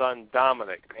Mysterio's son,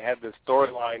 Dominic. They had this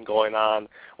storyline going on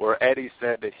where Eddie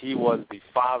said that he was the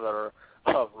father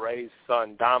of Rey's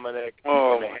son, Dominic.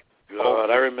 Oh, my God,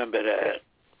 I remember that.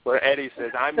 Where Eddie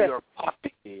says, I'm your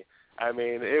puppy. I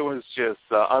mean, it was just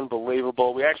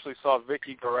unbelievable. We actually saw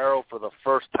Vicky Guerrero for the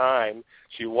first time.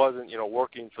 She wasn't,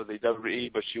 working for the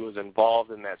WWE, but she was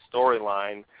involved in that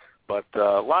storyline. But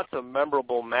lots of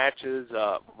memorable matches.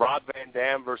 Rob Van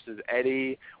Dam versus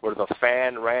Eddie, where the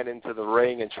fan ran into the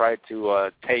ring and tried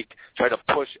to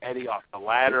push Eddie off the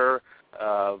ladder.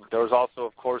 There was also,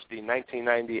 of course, the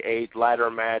 1998 ladder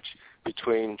match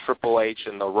between Triple H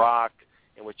and The Rock,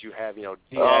 in which you have, DX.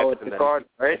 Oh, it's the Garden,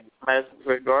 right? Madison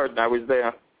Square Garden. I was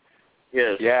there.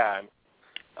 Yes. Yeah.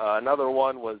 Another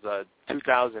one was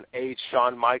 2008,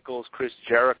 Shawn Michaels, Chris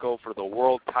Jericho for the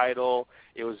world title.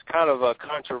 It was kind of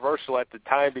controversial at the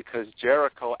time because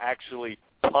Jericho actually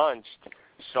punched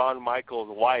Shawn Michaels'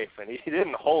 wife, and he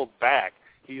didn't hold back.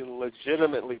 He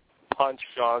legitimately punched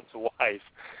Shawn's wife,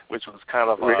 which was kind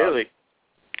of really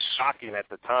shocking at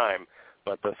the time.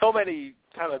 But so many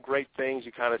kind of great things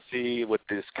you kind of see with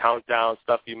this countdown,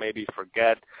 stuff you maybe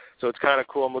forget. So it's kind of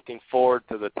cool. I'm looking forward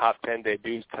to the top 10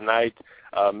 debuts tonight.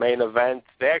 Main event,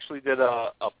 they actually did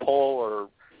a poll or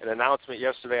an announcement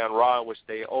yesterday on Raw in which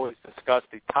they always discuss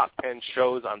the top 10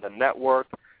 shows on the network.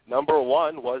 Number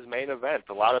one was Main Event.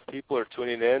 A lot of people are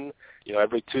tuning in,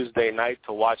 every Tuesday night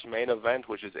to watch Main Event,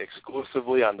 which is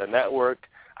exclusively on the network.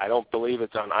 I don't believe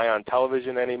it's on Ion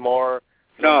Television anymore.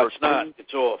 No, it's not.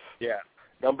 It's off. Yeah.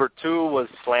 Number two was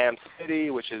Slam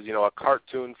City, which is, a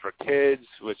cartoon for kids,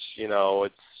 which,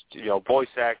 it's, voice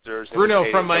actors. Bruno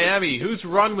from Miami, whose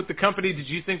run with the company did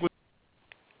you think was...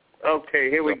 Okay,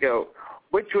 here we go.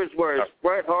 Which was worse,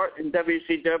 Bret Hart in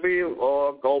WCW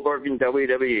or Goldberg in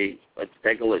WWE? Let's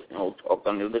take a listen. We'll talk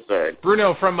on the other side.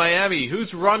 Bruno from Miami,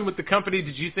 whose run with the company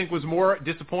did you think was more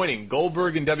disappointing,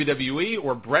 Goldberg in WWE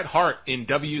or Bret Hart in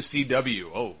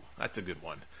WCW? Oh, that's a good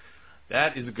one.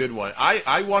 That is a good one.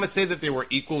 I want to say that they were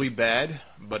equally bad,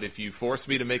 but if you force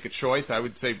me to make a choice, I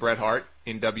would say Bret Hart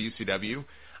in WCW.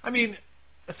 I mean,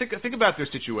 think about their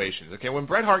situations. Okay, when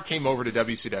Bret Hart came over to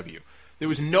WCW, there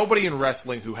was nobody in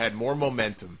wrestling who had more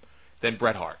momentum than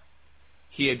Bret Hart.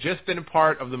 He had just been a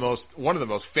part of one of the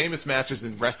most famous matches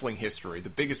in wrestling history, the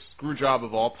biggest screw job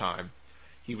of all time.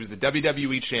 He was the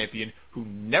WWE champion who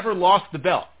never lost the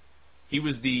belt. He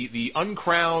was the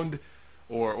uncrowned,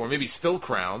 or maybe still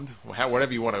crowned,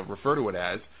 whatever you want to refer to it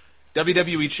as,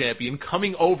 WWE champion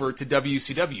coming over to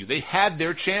WCW. They had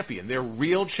their champion, their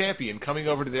real champion, coming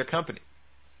over to their company.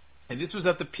 And this was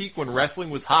at the peak when wrestling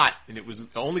was hot, and it was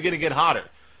only going to get hotter.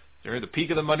 During the peak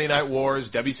of the Monday Night Wars,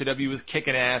 WCW was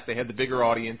kicking ass. They had the bigger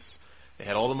audience. They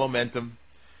had all the momentum.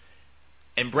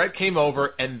 And Bret came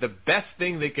over, and the best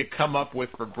thing they could come up with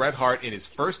for Bret Hart in his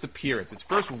first appearance, his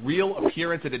first real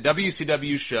appearance at a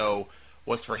WCW show,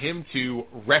 was for him to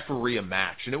referee a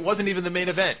match. And it wasn't even the main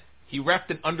event. He reffed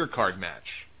an undercard match.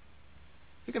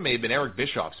 I think it may have been Eric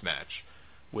Bischoff's match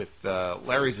with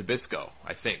Larry Zbyszko,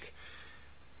 I think.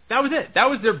 That was it. That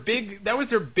was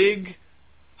their big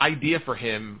idea for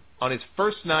him on his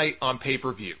first night on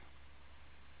pay-per-view.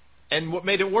 And what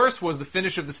made it worse was the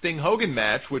finish of the Sting-Hogan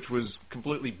match, which was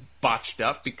completely botched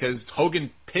up because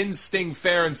Hogan pinned Sting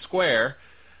fair and square.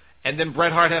 And then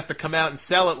Bret Hart has to come out and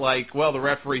sell it like, well, the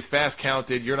referee fast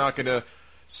counted. You're not going to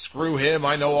screw him.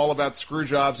 I know all about screw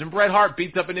jobs. And Bret Hart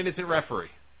beats up an innocent referee.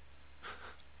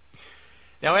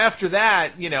 Now, after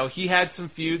that, he had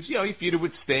some feuds. He feuded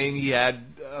with Sting. He had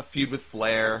a feud with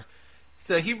Flair.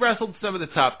 So he wrestled some of the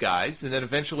top guys, and then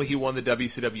eventually he won the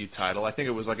WCW title. I think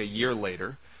it was like a year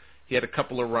later. He had a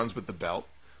couple of runs with the belt.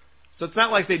 So it's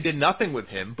not like they did nothing with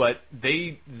him, but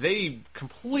they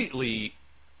completely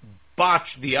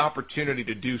botched the opportunity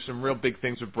to do some real big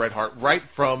things with Bret Hart right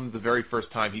from the very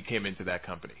first time he came into that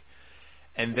company.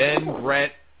 And then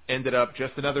Bret ended up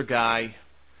just another guy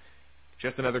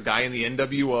in the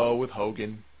NWO with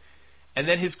Hogan. And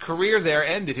then his career there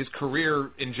ended. His career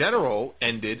in general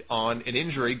ended on an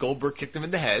injury. Goldberg kicked him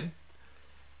in the head.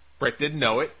 Bret didn't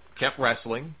know it, kept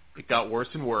wrestling. It got worse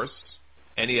and worse,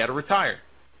 and he had to retire.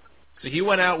 So he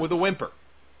went out with a whimper.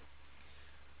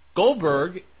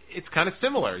 Goldberg, it's kind of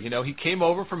similar. He came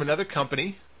over from another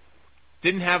company,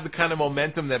 didn't have the kind of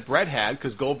momentum that Bret had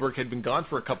because Goldberg had been gone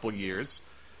for a couple of years.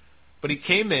 But he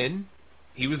came in,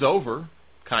 he was over,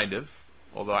 kind of,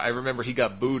 although I remember he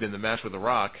got booed in the match with The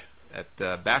Rock at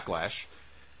Backlash.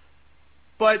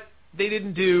 But they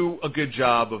didn't do a good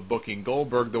job of booking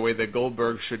Goldberg the way that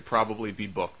Goldberg should probably be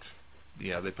booked.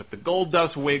 They put the gold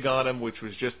dust wig on him, which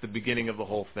was just the beginning of the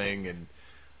whole thing, and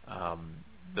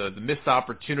the missed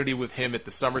opportunity with him at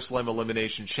the SummerSlam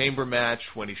Elimination Chamber match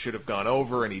when he should have gone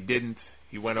over and he didn't.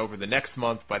 He went over the next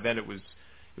month. By then it was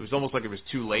almost like it was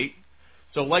too late.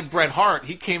 So like Bret Hart,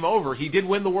 he came over. He did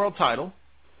win the world title.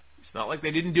 It's not like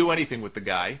they didn't do anything with the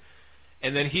guy.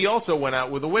 And then he also went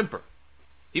out with a whimper.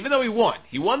 Even though he won.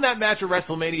 He won that match at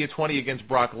WrestleMania 20 against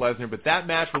Brock Lesnar, but that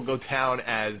match will go down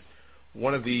as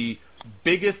one of the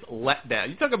biggest letdowns.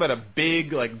 You talk about a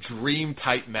big, like,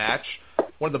 dream-type match.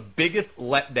 One of the biggest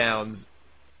letdowns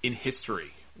in history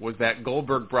was that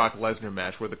Goldberg-Brock Lesnar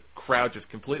match where the crowd just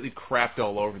completely crapped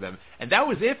all over them. And that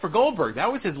was it for Goldberg.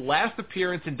 That was his last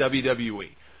appearance in WWE.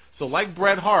 So like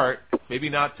Bret Hart, maybe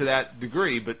not to that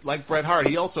degree, but like Bret Hart,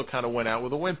 he also kind of went out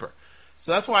with a whimper.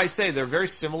 So that's why I say they're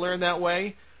very similar in that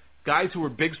way. Guys who were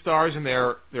big stars in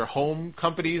their home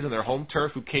companies and their home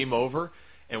turf who came over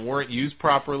and weren't used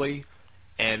properly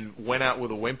and went out with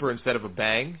a whimper instead of a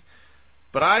bang.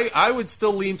 But I would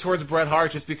still lean towards Bret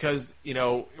Hart just because, you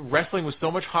know, wrestling was so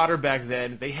much hotter back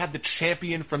then. They had the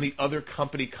champion from the other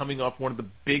company coming off one of the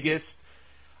biggest,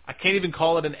 I can't even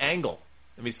call it an angle.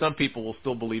 I mean, some people will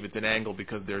still believe it's an angle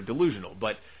because they're delusional.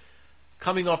 But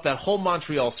coming off that whole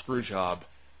Montreal screw job,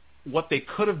 what they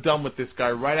could have done with this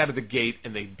guy right out of the gate,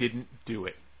 and they didn't do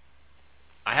it.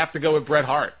 I have to go with Bret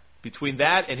Hart. Between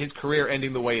that and his career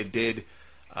ending the way it did,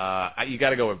 you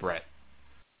got to go with Bret.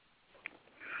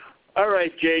 All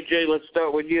right, JJ, let's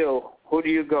start with you. Who do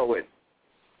you go with?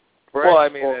 Bret well, I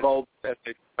mean, or Gold? as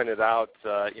they pointed out,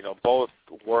 both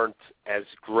weren't as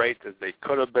great as they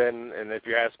could have been. And if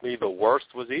you ask me, the worst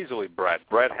was easily Bret.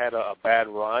 Bret had a bad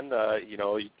run. As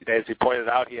he pointed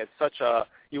out,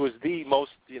 he was the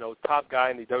most, top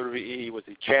guy in the WWE. He was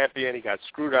the champion. He got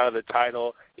screwed out of the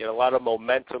title. He had a lot of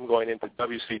momentum going into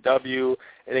WCW.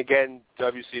 And again,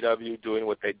 WCW doing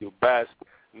what they do best,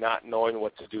 not knowing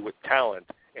what to do with talent.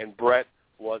 And Bret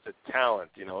was a talent.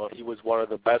 He was one of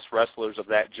the best wrestlers of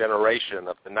that generation,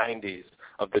 of the 90s,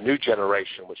 of the new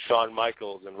generation with Shawn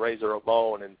Michaels and Razor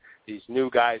Ramon and these new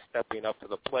guys stepping up to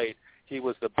the plate. He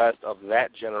was the best of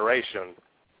that generation.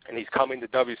 And he's coming to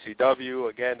WCW.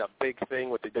 Again, a big thing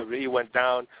with the WWE went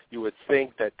down. You would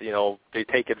think that, they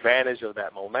take advantage of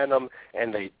that momentum,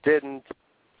 and they didn't.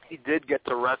 He did get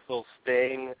to wrestle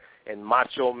Sting and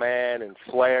Macho Man and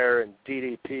Flair and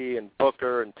DDP and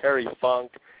Booker and Terry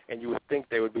Funk, and you would think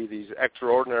they would be these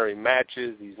extraordinary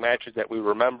matches, these matches that we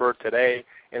remember today,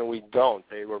 and we don't.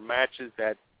 They were matches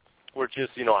that were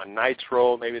just, on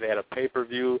Nitro. Maybe they had a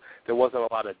pay-per-view. There wasn't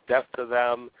a lot of depth to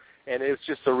them. And it's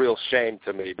just a real shame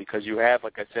to me because you have,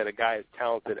 like I said, a guy as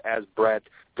talented as Bret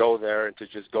go there and to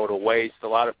just go to waste. A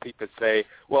lot of people say,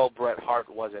 well, Bret Hart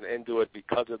wasn't into it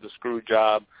because of the screw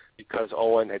job, because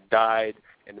Owen had died,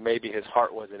 and maybe his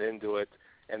heart wasn't into it.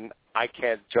 And I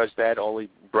can't judge that. Only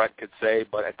Bret could say.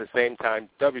 But at the same time,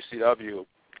 WCW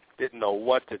didn't know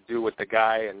what to do with the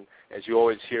guy. And as you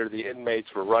always hear, the inmates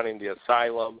were running the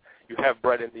asylum. You have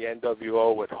Bret in the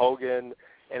NWO with Hogan.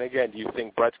 And again, do you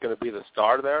think Bret's going to be the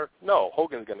star there? No,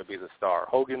 Hogan's going to be the star.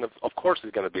 Hogan, of course,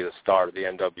 is going to be the star of the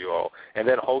NWO. And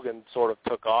then Hogan sort of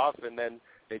took off, and then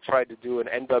they tried to do an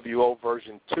NWO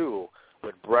version 2,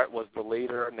 where Bret was the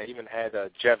leader, and they even had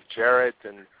Jeff Jarrett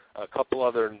and a couple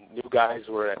other new guys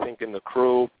were, I think, in the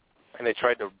crew. And they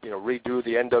tried to, redo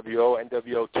the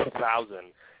NWO 2000,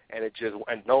 and it just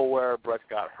went nowhere. Bret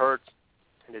got hurt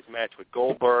in his match with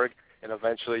Goldberg, and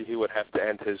eventually he would have to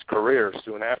end his career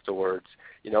soon afterwards.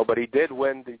 But he did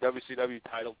win the WCW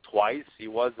title twice. He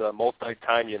was a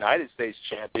multi-time United States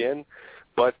champion,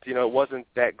 but, it wasn't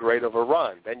that great of a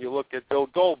run. Then you look at Bill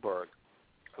Goldberg,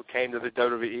 who came to the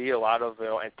WWE, a lot of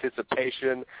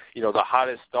anticipation, the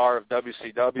hottest star of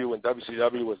WCW when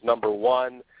WCW was number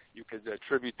one. You could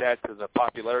attribute that to the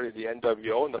popularity of the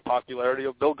NWO and the popularity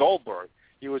of Bill Goldberg.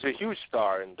 He was a huge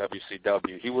star in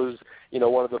WCW. He was,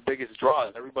 one of the biggest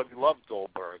draws. Everybody loved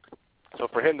Goldberg. So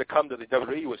for him to come to the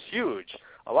WWE was huge.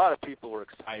 A lot of people were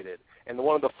excited. And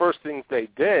one of the first things they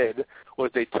did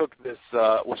was they took this,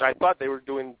 which I thought they were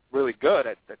doing really good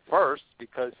at first,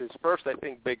 because his first, I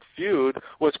think, big feud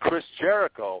was Chris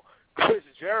Jericho. Chris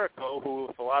Jericho, who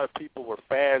if a lot of people were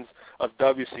fans of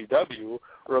WCW,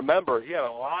 remember he had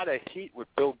a lot of heat with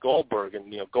Bill Goldberg,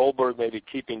 and Goldberg maybe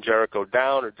keeping Jericho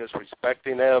down or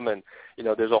disrespecting him, and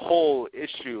there's a whole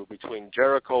issue between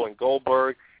Jericho and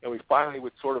Goldberg, and we finally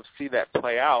would sort of see that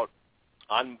play out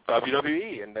on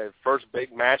WWE. And the first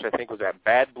big match I think was at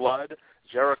Bad Blood,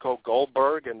 Jericho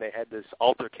Goldberg, and they had this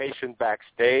altercation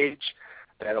backstage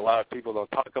that a lot of people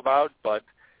don't talk about, but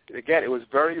again, it was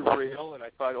very real, and I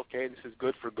thought, okay, this is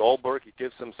good for Goldberg. He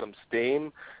gives him some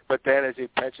steam. But then, as you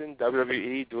mentioned,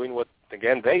 WWE doing what,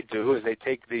 again, they do, is they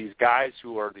take these guys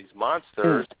who are these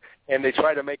monsters, and they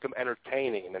try to make them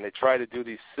entertaining, and they try to do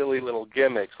these silly little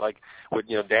gimmicks, like with,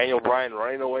 Daniel Bryan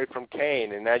running away from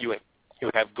Kane, and now you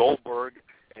have Goldberg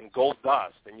and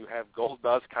Goldust, and you have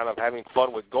Goldust kind of having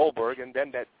fun with Goldberg, and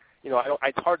then that,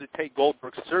 it's hard to take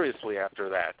Goldberg seriously after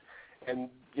that. And,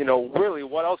 really,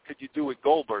 what else could you do with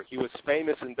Goldberg? He was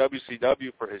famous in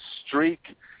WCW for his streak.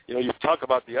 You talk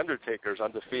about The Undertaker's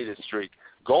undefeated streak.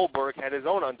 Goldberg had his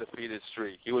own undefeated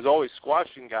streak. He was always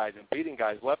squashing guys and beating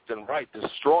guys left and right,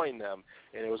 destroying them.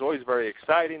 And it was always very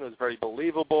exciting. It was very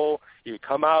believable. He would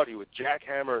come out, he would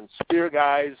jackhammer and spear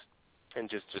guys and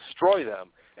just destroy them.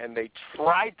 And they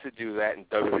tried to do that in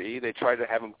WWE. They tried to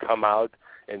have him come out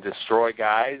and destroy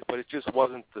guys, but it just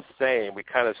wasn't the same. We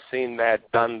kind of seen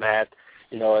that, done that.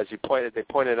 As they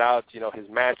pointed out, his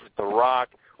match with The Rock.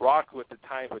 Rock, who at the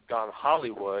time had gone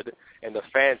Hollywood, and the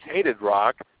fans hated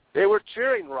Rock. They were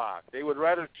cheering Rock. They would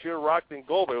rather cheer Rock than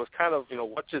Goldberg. It was kind of,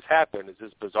 what just happened? Is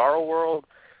this bizarro world?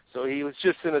 So he was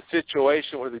just in a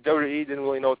situation where the WWE didn't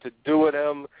really know what to do with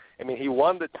him. I mean, he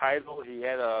won the title. He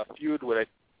had a feud with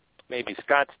maybe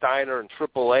Scott Steiner and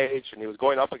Triple H, and he was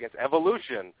going up against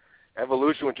Evolution.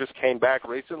 Evolution, which just came back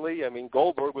recently. I mean,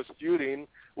 Goldberg was feuding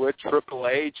with Triple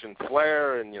H and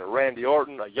Flair and, Randy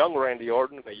Orton, a young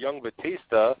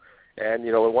Batista, and,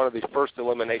 in one of the first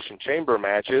Elimination Chamber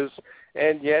matches.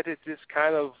 And yet it just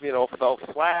kind of, fell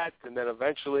flat. And then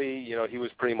eventually, he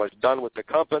was pretty much done with the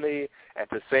company at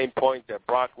the same point that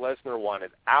Brock Lesnar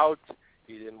wanted out.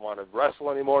 He didn't want to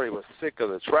wrestle anymore. He was sick of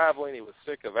the traveling. He was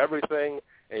sick of everything.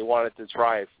 And he wanted to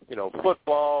try,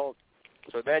 football.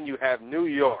 So then you have New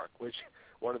York, which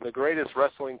one of the greatest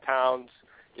wrestling towns,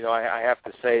 I have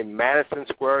to say, Madison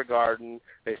Square Garden.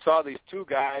 They saw these two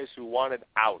guys who wanted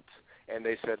out, and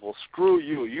they said, well, screw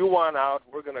you. You want out,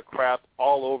 we're going to crap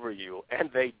all over you. And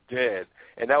they did.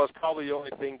 And that was probably the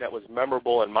only thing that was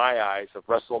memorable in my eyes of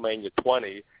WrestleMania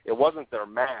 20. It wasn't their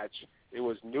match. It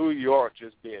was New York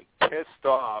just being pissed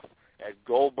off at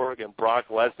Goldberg and Brock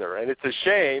Lesnar. And it's a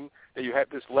shame that you have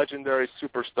this legendary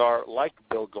superstar like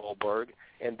Bill Goldberg,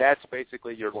 and that's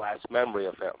basically your last memory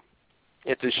of him.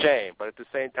 It's a shame, but at the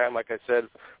same time, like I said,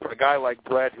 for a guy like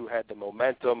Bret who had the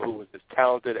momentum, who was as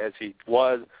talented as he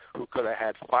was, who could have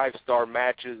had 5-star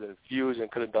matches and feuds and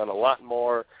could have done a lot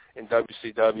more in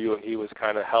WCW, and he was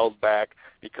kind of held back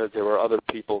because there were other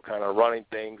people kind of running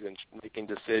things and making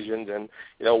decisions, and,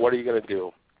 what are you going to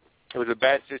do? It was a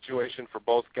bad situation for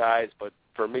both guys, but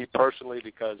for me personally,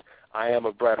 because I am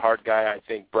a Bret Hart guy, I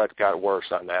think Bret got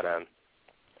worse on that end.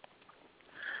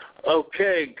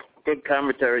 Okay, good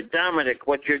commentary. Dominic,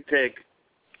 what's your take?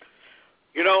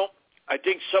 I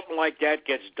think something like that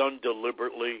gets done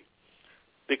deliberately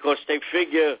because they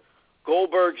figure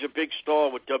Goldberg's a big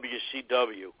star with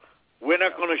WCW. We're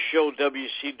not going to show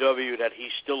WCW that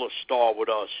he's still a star with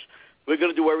us. We're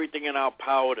going to do everything in our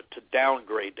power to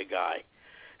downgrade the guy.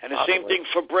 And the same thing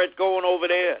for Bret going over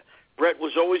there. Bret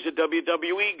was always a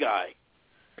WWE guy.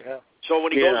 Yeah. So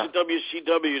when he goes to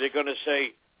WCW, they're going to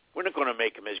say, we're not going to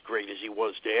make him as great as he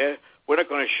was there. We're not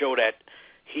going to show that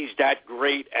he's that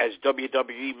great as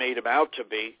WWE made him out to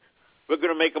be. We're going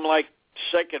to make him like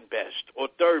second best or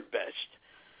third best.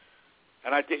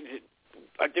 And I think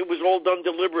it was all done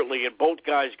deliberately, and both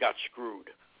guys got screwed.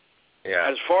 Yeah.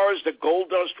 As far as the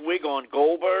Goldust wig on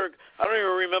Goldberg, I don't even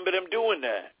remember them doing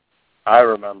that. I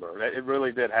remember. It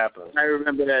really did happen. I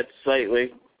remember that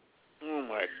slightly. Oh,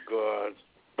 my God.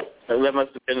 So that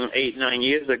must have been 8-9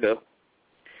 years ago.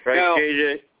 Right, now,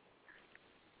 JJ?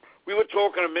 We were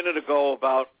talking a minute ago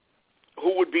about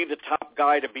who would be the top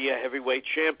guy to be a heavyweight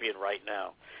champion right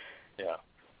now. Yeah.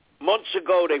 Months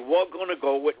ago, they were going to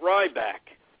go with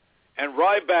Ryback. And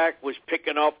Ryback was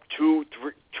picking up two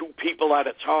people at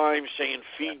a time, saying,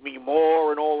 feed me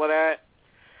more and all of that.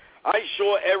 I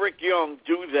saw Eric Young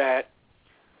do that.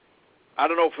 I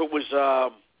don't know if it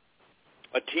was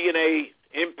a TNA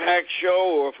Impact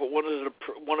show or if it was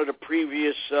one of the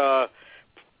previous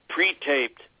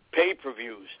pre-taped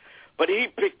pay-per-views. But he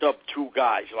picked up two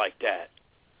guys like that.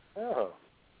 Oh.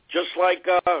 Just like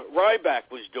Ryback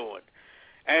was doing.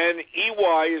 And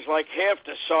EY is like half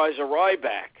the size of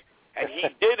Ryback. And he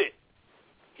did it.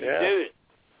 He did it.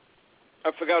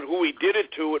 I forgot who he did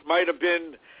it to. It might have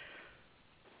been,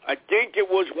 I think it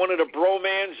was one of the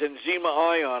Bromans and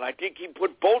Zema Ion. I think he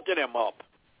put both of them up.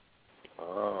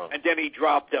 Oh. And then he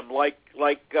dropped them like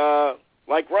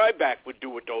Ryback would do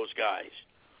with those guys.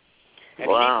 And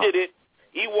he did it.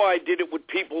 EY did it with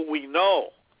people we know.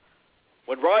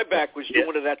 When Ryback was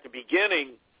doing it at the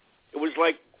beginning, it was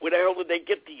like where the hell did they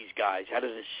get these guys? Out of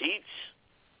the seats?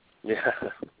 Yeah.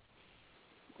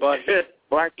 But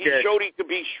he showed he could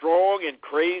be strong and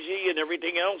crazy and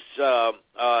everything else,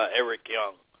 Eric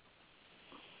Young.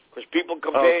 Because people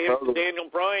compare him to Daniel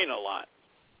Bryan a lot.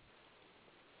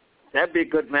 That'd be a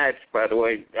good match, by the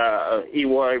way,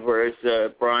 EY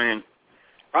versus Bryan.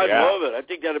 I'd love it. I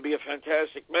think that'd be a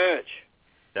fantastic match.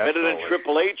 Definitely. Better than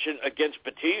Triple H against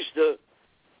Batista.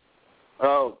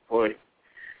 Oh, boy.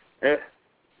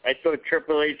 I thought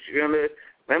Triple H,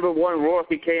 remember one Raw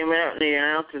he came out and he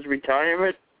announced his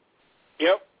retirement?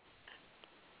 Yep.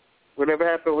 Whatever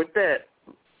happened with that?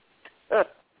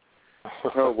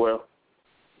 Oh, well.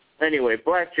 Anyway,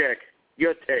 Blackjack,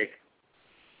 your take.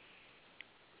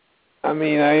 I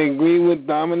mean, I agree with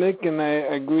Dominic, and I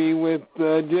agree with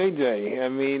JJ. I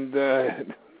mean,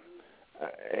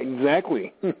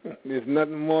 exactly. There's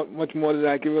much more that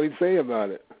I can really say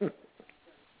about it.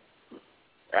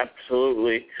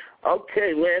 Absolutely.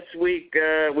 Okay, last week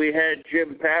we had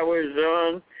Jim Powers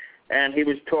on, and he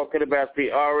was talking about the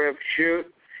RF shoot.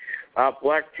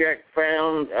 Blackjack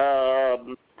found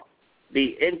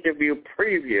the interview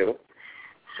preview.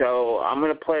 So I'm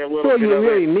going to play a little bit of it. Well, you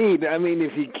really need, I mean,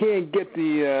 if you can't get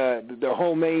the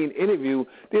whole main interview,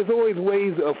 there's always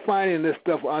ways of finding this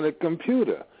stuff on a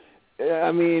computer.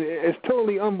 I mean, it's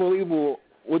totally unbelievable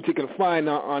what you can find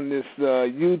on this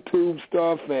YouTube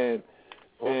stuff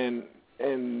and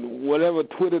whatever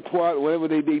Twitter twat, whatever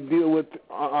they deal with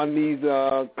on these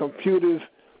computers.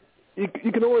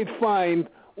 You can always find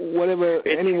whatever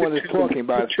anyone is talking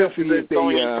about, especially if they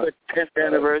 10th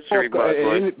anniversary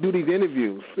do these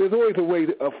interviews. There's always a way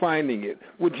of finding it,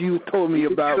 which you told me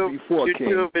about before, King.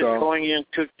 YouTube is going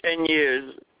into 10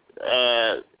 years.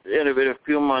 In a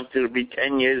few months, it'll be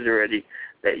 10 years already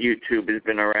that YouTube has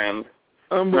been around.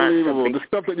 Unbelievable, the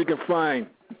stuff that you can find.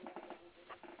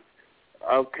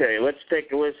 Okay, let's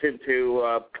take a listen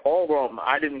to Paul Roma.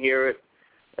 I didn't hear it.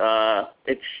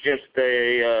 It's just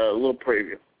a little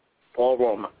preview. Paul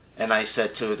Roma. And I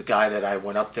said to the guy that I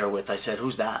went up there with, I said,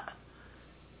 "Who's that?"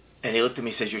 And he looked at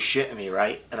me and says, "You're shitting me,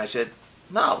 right?" And I said,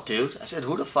 "No, dude." I said,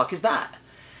 "Who the fuck is that?"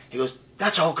 He goes,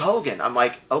 "That's Hulk Hogan." I'm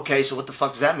like, "Okay, so what the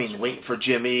fuck does that mean? Waiting for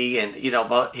Jimmy?" And,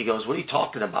 but he goes, "What are you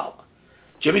talking about?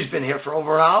 Jimmy's been here for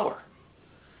over an hour."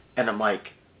 And I'm like,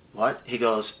 "What?" He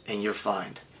goes, "And you're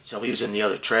fined." So he was in the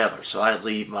other trailer. So I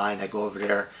leave mine. I go over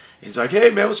there. He's like,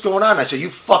 "Hey, man, what's going on?" I said,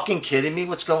 "You fucking kidding me?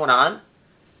 What's going on?"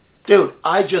 Dude,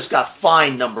 I just got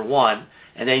fined, number one,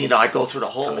 and then, I go through the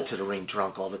whole, coming to the ring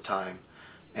drunk all the time,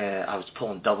 and I was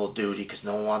pulling double duty because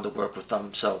no one wanted to work with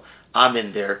them, so I'm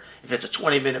in there. If it's a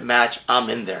 20-minute match,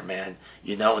 I'm in there, man,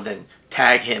 and then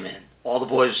tag him in. All the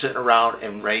boys are sitting around,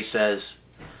 and Ray says,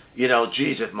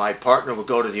 geez, if my partner would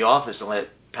go to the office and let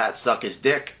Pat suck his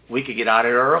dick, we could get out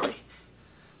of here early.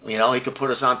 He could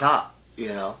put us on top,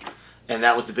 And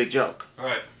that was the big joke.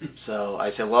 Right. So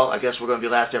I said, well, I guess we're going to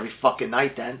be last every fucking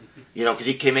night then. Because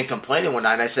he came in complaining one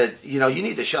night, and I said, you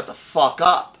need to shut the fuck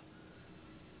up.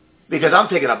 Because I'm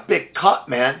taking a big cut,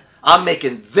 man. I'm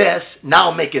making this, now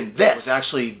I'm making this. It was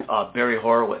actually Barry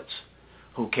Horowitz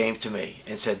who came to me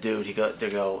and said, dude,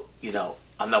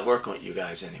 I'm not working with you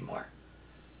guys anymore.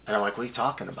 And I'm like, what are you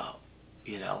talking about?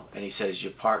 And he says,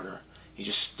 your partner, he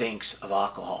just stinks of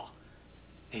alcohol.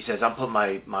 He says, I'm putting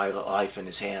my life in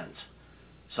his hands.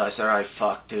 So I said, all right,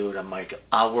 fuck, dude. I'm like,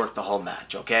 I'll work the whole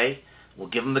match, okay? We'll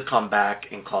give him the comeback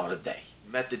and call it a day.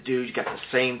 Met the dude. You got the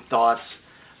same thoughts.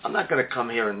 I'm not going to come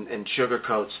here and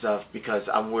sugarcoat stuff because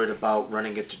I'm worried about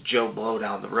running into Joe Blow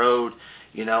down the road.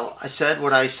 I said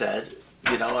what I said,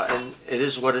 and it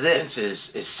is what it is.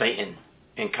 Is Satan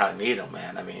incognito,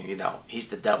 man. I mean, he's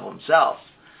the devil himself.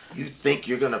 You think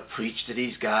you're going to preach to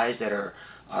these guys that are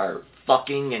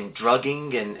fucking and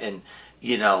drugging and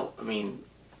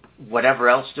whatever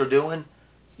else they're doing,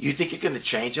 you think you're going to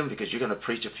change them because you're going to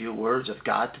preach a few words of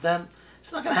God to them?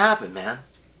 It's not going to happen, man.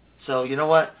 So you know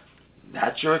what?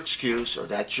 That's your excuse or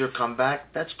that's your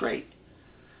comeback. That's great.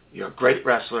 You're a great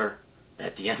wrestler.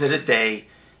 At the end of the day,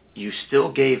 you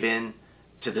still gave in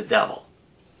to the devil.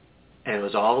 And it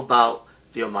was all about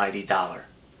the almighty dollar.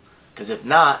 Because if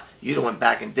not, you'd have went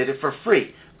back and did it for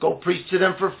free. Go preach to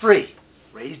them for free.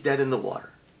 Ray's dead in the water.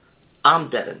 I'm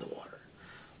dead in the water.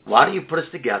 Why don't you put us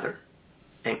together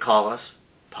and call us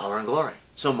Power and Glory?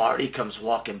 So Marty comes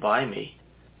walking by me,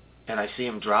 and I see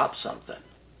him drop something.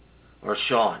 Or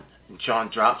Sean, and Sean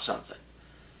dropped something.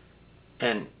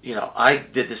 And, I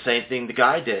did the same thing the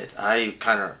guy did. I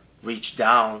kind of reached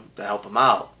down to help him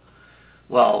out.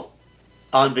 Well,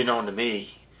 unbeknown to me,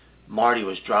 Marty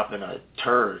was dropping a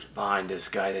turd behind this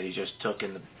guy that he just took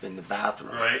in the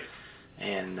bathroom. Right.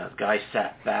 And the guy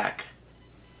sat back,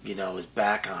 his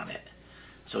back on it.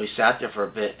 So he sat there for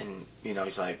a bit, and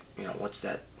he's like, what's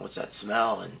that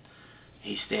smell? And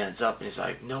he stands up and he's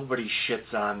like, nobody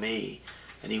shits on me.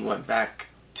 And he went back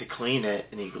to clean it,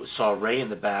 and he saw Ray in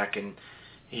the back, and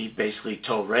he basically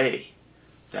told Ray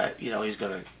that he's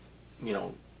gonna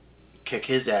kick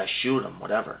his ass, shoot him,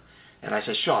 whatever. And I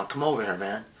said, Sean, come over here,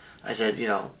 man. I said,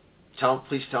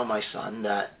 please tell my son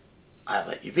that I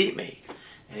let you beat me.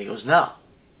 And he goes, no.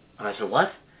 And I said,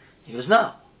 what? He goes,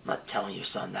 no, I'm not telling your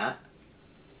son that.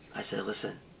 I said,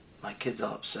 listen, my kid's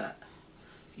all upset.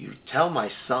 You tell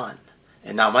my son.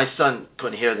 And now my son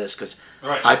couldn't hear this because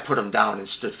I put him down and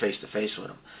stood face to face with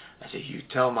him. I said, you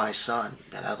tell my son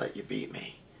that I let you beat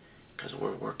me because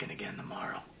we're working again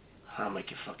tomorrow. I'll make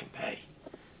you fucking pay.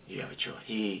 You have a choice.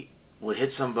 He would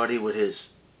hit somebody with his,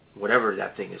 whatever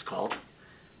that thing is called.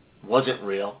 Wasn't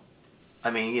real. I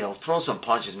mean, throw some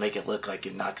punches, make it look like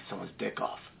you're knocking someone's dick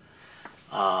off.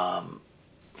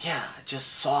 Just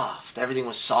soft. Everything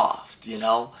was soft,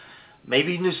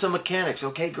 Maybe he knew some mechanics.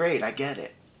 Okay, great, I get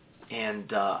it.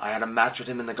 And I had a match with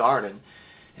him in the garden,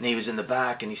 and he was in the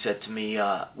back, and he said to me,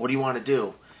 what do you want to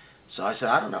do? So I said,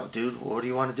 I don't know, dude, what do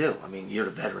you want to do? I mean, you're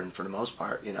the veteran for the most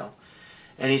part,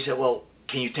 And he said, well,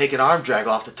 can you take an arm drag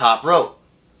off the top rope?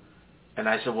 And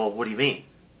I said, well, what do you mean?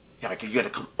 You got to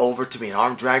come over to me and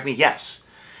arm drag me? Yes.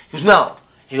 He goes, no.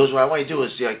 He goes, what I want you to do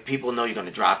is, people know you're going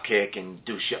to drop kick and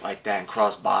do shit like that and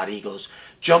cross body. He goes,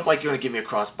 jump like you're going to give me a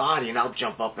cross body, and I'll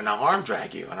jump up and I'll arm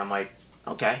drag you. And I'm like,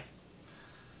 okay.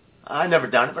 I've never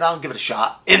done it, but I'll give it a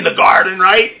shot. In the garden,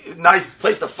 right? Nice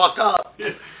place to fuck up.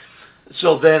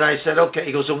 So then I said, okay.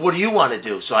 He goes, so what do you want to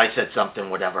do? So I said something,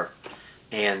 whatever.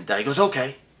 And he goes,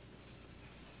 okay.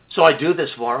 So I do this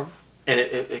for him, and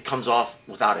it comes off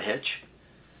without a hitch.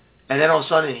 And then all of a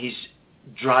sudden, he's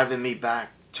driving me back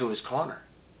to his corner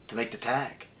to make the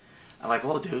tag. I'm like,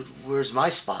 well, dude, where's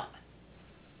my spot?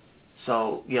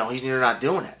 So, you're not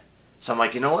doing it. So I'm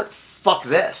like, you know what? Fuck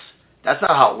this. That's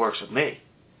not how it works with me.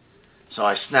 So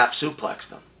I snap suplexed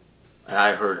him.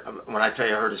 And when I tell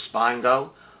you I heard his spine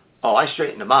go, I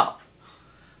straightened him out.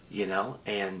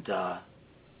 And a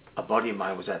buddy of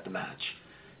mine was at the match.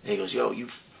 And he goes, yo, you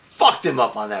fucked him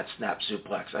up on that snap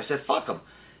suplex. I said, fuck him.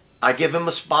 I give him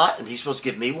a spot, and he's supposed to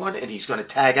give me one, and he's going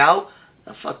to tag out.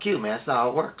 Now, fuck you, man. That's not how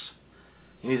it works.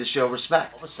 You need to show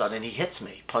respect. All of a sudden, he hits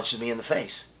me, punches me in the face.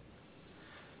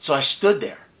 So I stood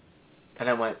there, and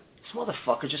I went, this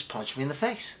motherfucker just punched me in the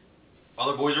face.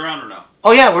 Other boys around or no?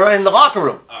 Oh, yeah, we're in the locker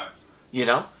room. All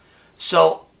right.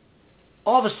 So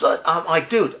all of a sudden, I'm like,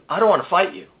 dude, I don't want to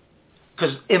fight you.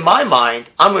 Because in my mind,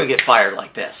 I'm going to get fired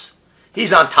like this.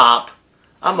 He's on top.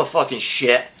 I'm a fucking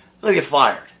shit. I'm going to get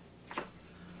fired.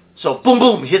 So boom,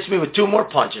 boom, he hits me with 2 more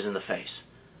punches in the face.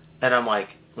 And I'm like,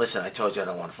 listen, I told you I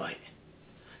don't want to fight.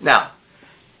 Now,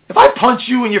 if I punch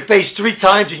you in your face 3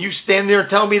 times and you stand there and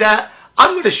tell me that,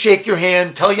 I'm going to shake your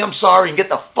hand, tell you I'm sorry, and get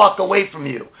the fuck away from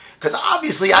you. Because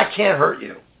obviously I can't hurt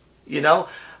you,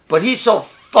 But he's so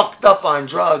fucked up on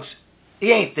drugs,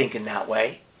 he ain't thinking that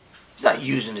way. He's not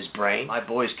using his brain. My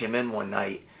boys came in one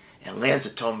night, and Lanza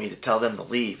told me to tell them to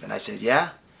leave. And I said,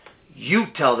 yeah? You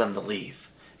tell them to leave.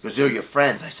 He goes, they're your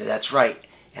friends. I said, that's right.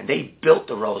 And they built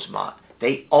the Rosemont.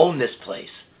 They own this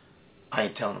place. I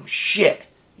ain't telling them shit.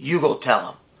 You go tell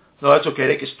them. No, that's okay.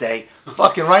 They can stay.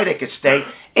 Fucking right, they can stay.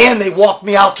 And they walked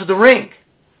me out to the ring.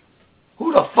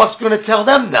 Who the fuck's going to tell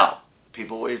them no?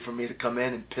 People waited for me to come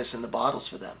in and piss in the bottles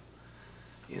for them.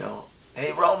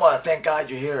 Hey, Roma, thank God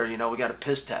you're here. We got a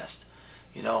piss test.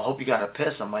 Hope you got a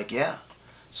piss. I'm like, yeah.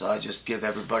 So I just give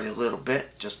everybody a little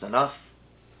bit, just enough.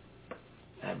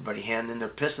 Everybody hand in their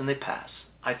piss and they pass.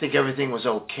 I think everything was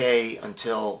okay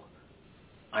until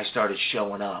I started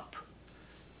showing up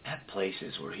at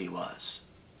places where he was.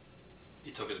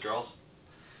 You took his girls?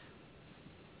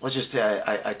 Let's just say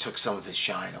I took some of his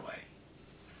shine away.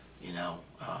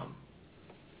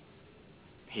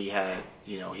 He had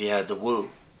the woo.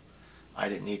 I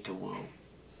didn't need to woo.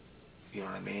 You know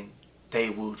what I mean? They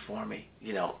wooed for me.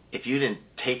 If you didn't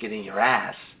take it in your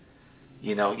ass,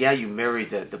 you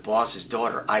married the boss's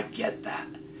daughter. I get that.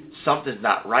 Something's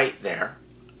not right there.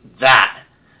 That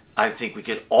I think we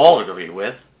could all agree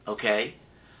with, okay?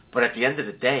 But at the end of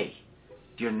the day,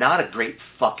 you're not a great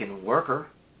fucking worker,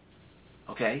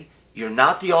 okay? You're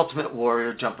not the Ultimate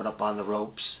Warrior jumping up on the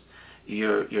ropes.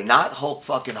 You're not Hulk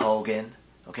fucking Hogan,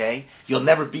 okay? You'll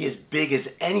never be as big as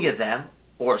any of them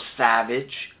or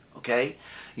Savage, okay?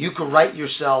 You can write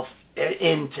yourself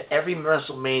into every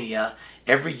WrestleMania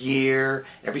every year,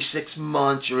 every 6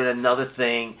 months, you're in another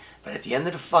thing. But at the end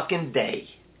of the fucking day,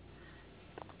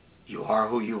 you are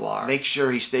who you are. Make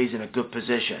sure he stays in a good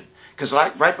position. Because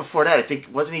right before that, I think,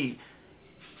 wasn't he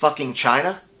fucking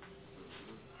China?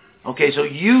 Okay, so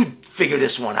you figure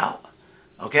this one out.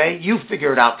 Okay? You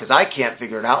figure it out because I can't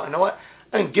figure it out. You know what?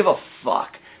 I don't give a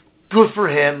fuck. Good for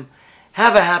him.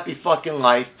 Have a happy fucking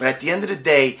life. But at the end of the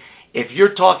day, if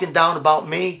you're talking down about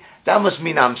me, that must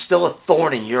mean I'm still a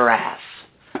thorn in your ass.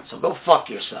 So go fuck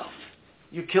yourself.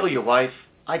 You kill your wife.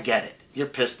 I get it. You're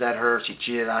pissed at her. She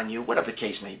cheated on you. Whatever the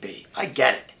case may be. I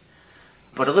get it.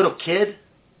 But a little kid,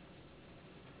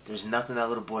 there's nothing that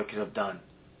little boy could have done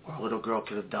or a little girl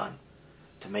could have done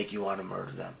to make you want to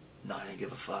murder them. No, I didn't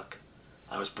give a fuck.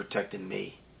 I was protecting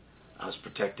me. I was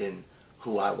protecting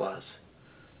who I was.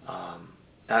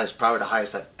 That is probably the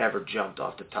highest I've ever jumped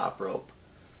off the top rope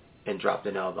and dropped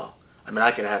an elbow. I mean,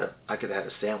 I could have had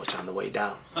a sandwich on the way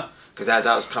down. Because as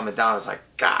I was coming down, I was like,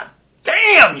 God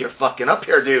damn, you're fucking up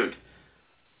here, dude.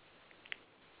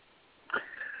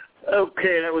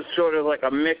 Okay, that was sort of like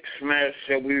a mixed match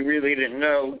that we really didn't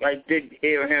know. I did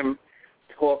hear him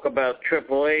talk about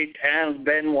Triple H and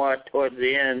Benoit towards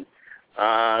the end,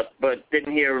 but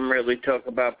didn't hear him really talk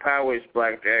about Powers,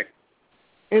 Blackjack.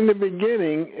 In the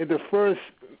beginning, in the first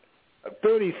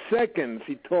 30 seconds,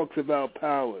 he talks about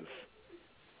Powers.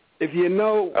 If you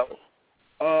know,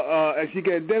 if you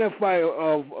can identify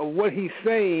of what he's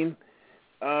saying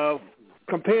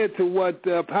compared to what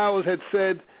Powers had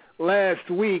said last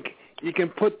week, you can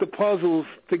put the puzzles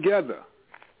together.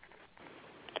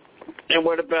 And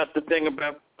what about the thing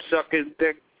about sucking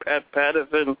dick, Pat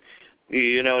Patterson,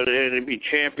 you know, they're to be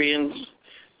champions?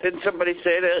 Didn't somebody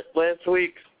say that last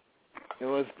week?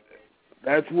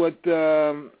 That's what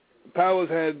Powers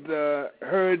had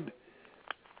heard,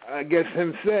 I guess,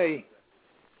 him say,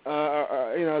 you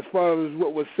know, as far as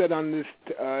what was said on this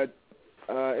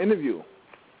interview.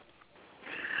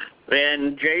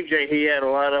 And JJ, he had a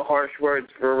lot of harsh words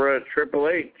for Triple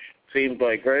H, seemed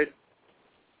like, right?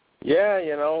 Yeah,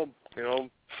 you know,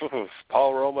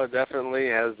 Paul Roma definitely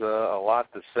has a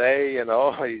lot to say. You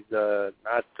know, he's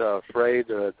not afraid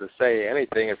to say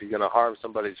anything. If he's going to harm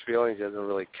somebody's feelings, he doesn't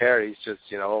really care. He's just,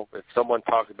 you know, if someone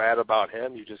talks bad about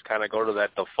him, you just kind of go to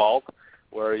that default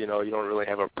where, you know, you don't really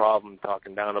have a problem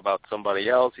talking down about somebody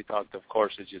else. He talked, of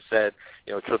course, as you said,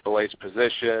 you know, Triple H's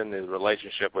position, his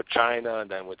relationship with China,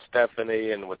 and then with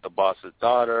Stephanie and with the boss's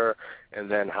daughter, and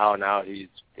then how now he's,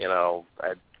 you know,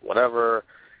 at whatever.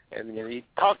 And you know, he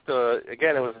talked,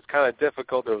 again, it was kind of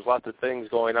difficult. There was lots of things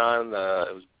going on.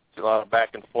 It was a lot of back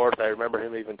and forth. I remember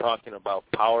him even talking about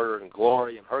Power and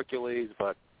Glory and Hercules,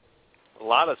 but a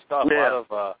lot of stuff, yeah. a lot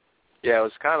of, yeah, it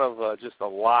was kind of just a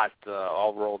lot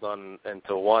all rolled on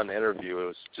into one interview. It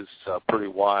was just pretty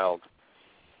wild.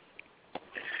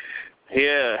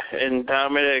 Yeah, and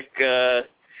Dominic,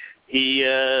 he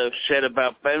said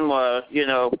about Benoit, you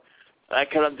know, I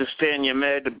can understand you're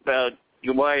mad about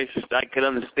your wife. I can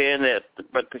understand that,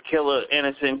 but to kill an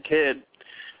innocent kid,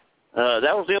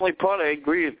 that was the only part I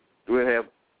agreed with him.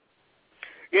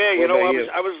 Yeah, you know,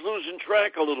 I was losing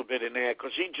track a little bit in there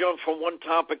because he jumped from one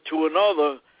topic to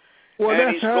another. Well, and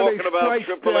that's he's how talking they about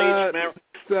Triple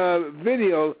H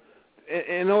video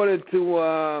in order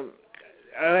to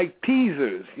like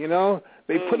teasers, you know.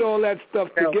 They put all that stuff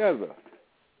together.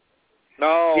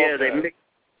 No, yeah,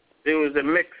 there was a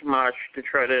mix mosh to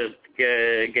try to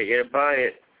get you to buy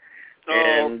it,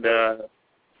 and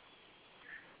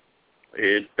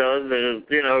it does.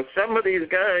 You know, some of these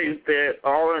guys that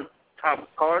aren't top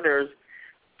carders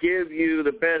give you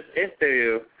the best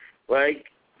interview. Like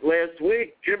last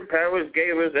week, Jim Powers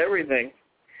gave us everything.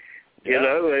 You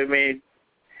know, I mean,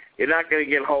 you're not going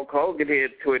to get Hulk Hogan here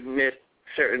to admit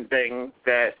certain things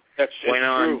that went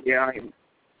on. Yeah,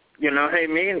 you know what I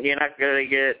mean? You're not going to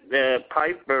get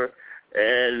Piper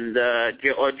and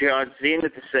or John Cena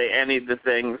to say any of the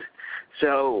things.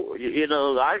 So, you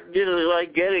know, I really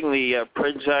like getting the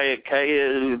Prince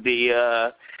Iakea,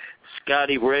 the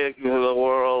Scotty Riggs of the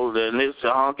world, and this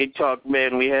honky talk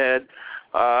man we had,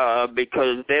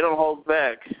 because they don't hold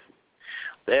back.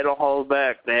 They don't hold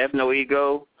back. They have no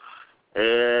ego,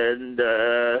 and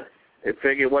they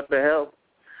figure, what the hell?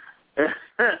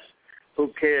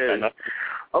 Who cares?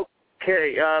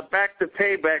 Okay, back to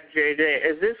Payback, JJ.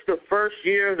 Is this the first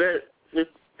year that this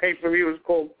pay-per-view is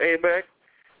called Payback,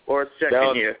 or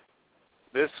second year?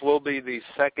 This will be the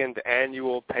second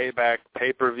annual Payback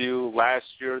pay-per-view. Last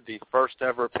year, the first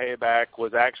ever Payback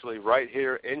was actually right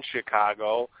here in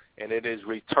Chicago, and it is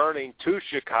returning to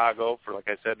Chicago for, like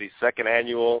I said, the second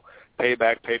annual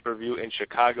Payback pay-per-view in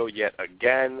Chicago yet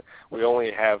again. We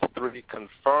only have 3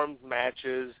 confirmed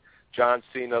matches: John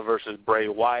Cena versus Bray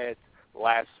Wyatt,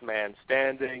 Last Man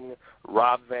Standing,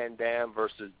 Rob Van Dam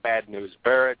versus Bad News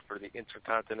Barrett for the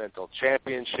Intercontinental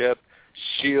Championship,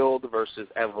 Shield versus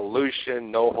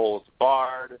Evolution, No Holds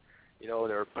Barred, You know,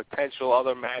 there are potential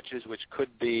other matches which could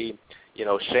be, you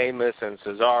know, Sheamus and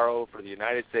Cesaro for the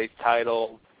United States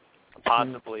title,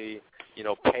 possibly, you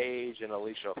know, Paige and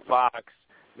Alicia Fox,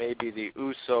 maybe the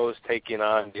Usos taking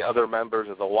on the other members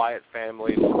of the Wyatt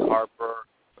family, Luke Harper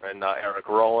and Eric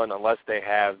Rowan, unless they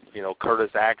have, you know,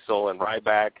 Curtis Axel and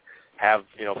Ryback have,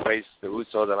 you know, face the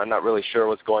Usos. And I'm not really sure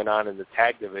what's going on in the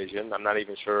tag division. I'm not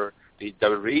even sure the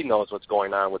WWE knows what's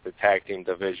going on with the tag team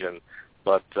division.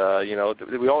 But, you know,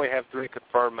 we only have 3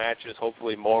 confirmed matches.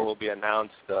 Hopefully more will be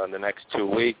announced in the next 2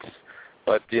 weeks.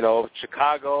 But, you know,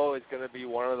 Chicago is going to be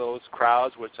one of those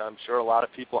crowds, which I'm sure a lot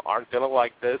of people aren't going to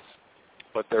like this,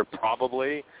 but there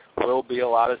probably will be a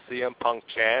lot of CM Punk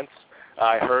chants.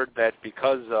 I heard that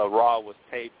because Raw was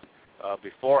taped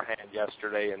beforehand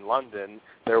yesterday in London,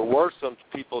 there were some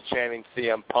people chanting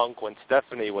CM Punk when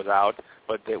Stephanie was out,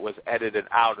 but it was edited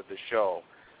out of the show.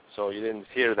 So you didn't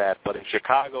hear that. But in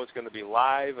Chicago, it's going to be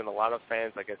live, and a lot of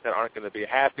fans, like I said, aren't going to be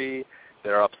happy.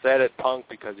 They're upset at Punk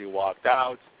because he walked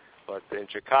out. But in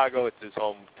Chicago, it's his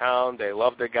hometown. They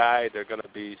love the guy. They're going to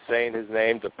be saying his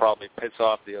name to probably piss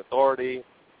off the authority.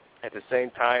 At the same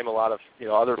time, a lot of, you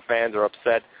know, other fans are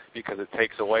upset because it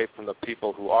takes away from the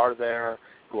people who are there,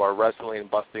 who are wrestling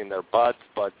and busting their butts.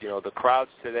 But, you know, the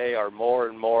crowds today are more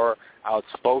and more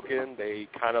outspoken. They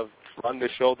kind of run the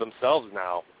show themselves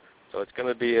now. So it's going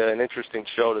to be an interesting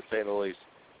show, to say the least.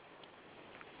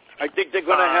 I think they're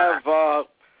going to have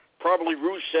probably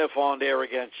Rusev on there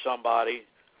against somebody,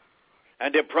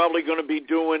 and they're probably going to be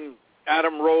doing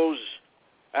Adam Rose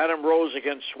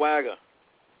against Swagger.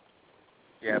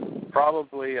 Yeah,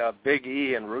 probably Big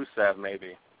E and Rusev,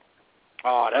 maybe.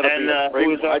 Oh, that'll be a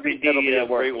great one. I think that'll be a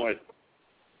great one.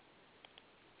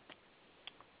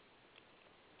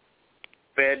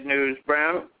 Bad News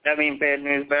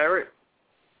Barrett.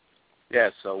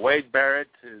 Yes, so Wade Barrett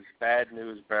is Bad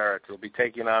News Barrett. He'll be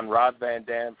taking on Rob Van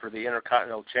Dam for the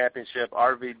Intercontinental Championship.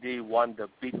 RVD won to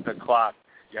beat the clock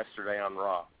yesterday on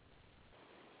Raw.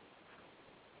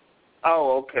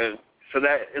 Oh, okay. So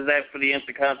is that for the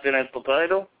Intercontinental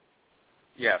title?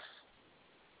 Yes.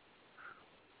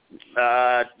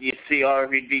 You see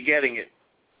RVD getting it?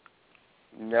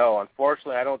 No,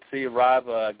 unfortunately, I don't see Rob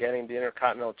getting the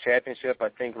Intercontinental Championship. I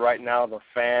think right now the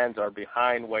fans are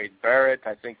behind Wade Barrett.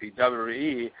 I think the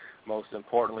WWE, most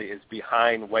importantly, is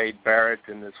behind Wade Barrett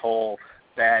in this whole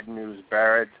Bad News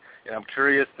Barrett. And I'm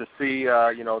curious to see,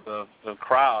 you know, the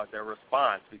crowd, their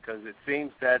response, because it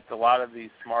seems that a lot of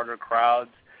these smarter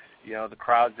crowds, you know, the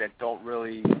crowds that don't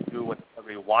really do what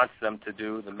everybody wants them to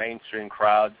do, the mainstream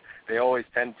crowds, they always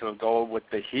tend to go with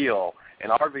the heel.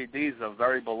 And RVD is a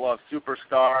very beloved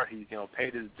superstar. He's, you know,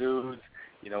 paid his dues.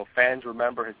 You know, fans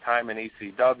remember his time in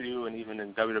ECW and even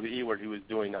in WWE where he was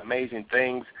doing amazing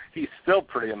things. He's still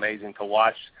pretty amazing to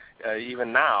watch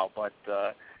even now. But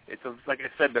it's like I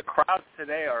said, the crowds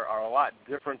today are a lot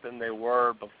different than they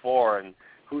were before. And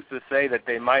who's to say that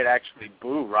they might actually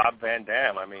boo Rob Van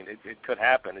Dam? I mean, it could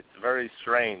happen. It's very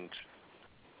strange.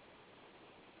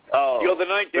 Oh, the other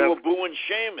night they were booing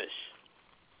Sheamus.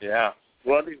 Yeah.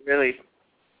 Well, they really...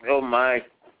 Oh, my.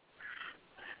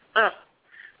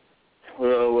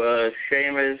 Well,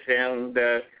 Sheamus, and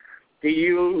do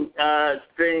you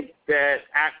think that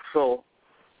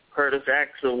Curtis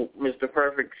Axel, Mr.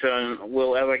 Perfect Son,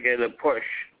 will ever get a push,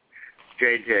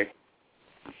 JJ?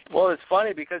 Well, it's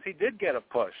funny because he did get a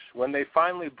push when they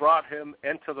finally brought him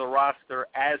into the roster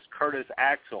as Curtis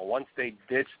Axel. Once they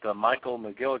ditched the Michael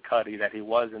McGillicuddy that he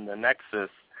was in the Nexus,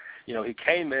 you know, he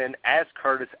came in as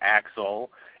Curtis Axel,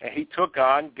 and he took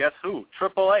on, guess who?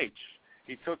 Triple H.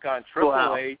 He took on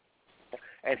Triple H,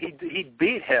 and he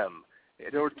beat him.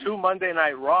 There were 2 Monday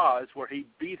Night Raws where he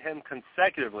beat him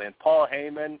consecutively, and Paul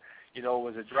Heyman, you know,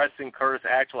 was addressing Curtis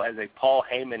Axel as a Paul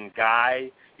Heyman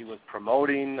guy. He was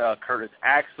promoting Curtis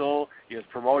Axel. He was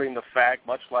promoting the fact,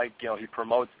 much like, you know, he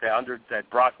promotes that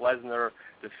Brock Lesnar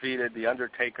defeated the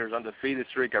Undertaker's undefeated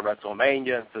streak at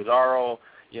WrestleMania, and Cesaro,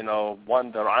 you know,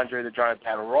 won the Andre the Giant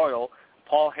Battle Royal.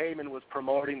 Paul Heyman was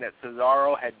promoting that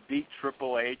Cesaro had beat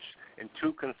Triple H in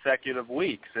 2 consecutive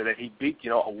weeks, so that he beat, you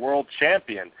know, a world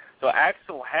champion. So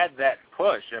Axel had that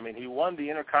push. I mean, he won the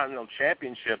Intercontinental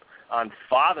Championship on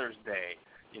Father's Day,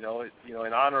 you know,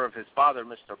 in honor of his father,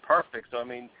 Mr. Perfect. So, I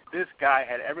mean, this guy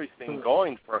had everything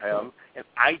going for him, and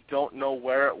I don't know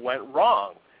where it went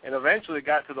wrong. And eventually it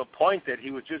got to the point that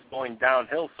he was just going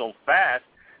downhill so fast,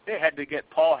 they had to get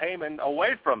Paul Heyman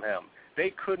away from him.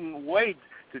 They couldn't wait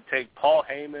to take Paul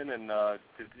Heyman and to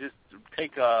just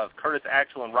take Curtis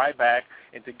Axel and Ryback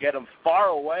and to get them far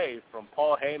away from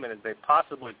Paul Heyman as they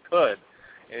possibly could.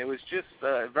 And it was just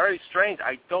very strange.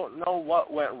 I don't know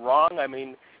what went wrong. I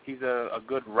mean, he's a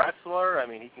good wrestler. I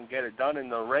mean, he can get it done in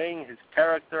the ring. His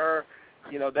character,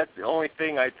 that's the only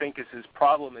thing I think is his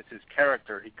problem is his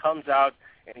character. He comes out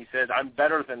and he says, I'm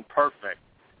better than perfect.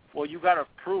 Well, you got to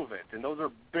prove it. And those are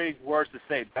big words to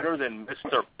say, better than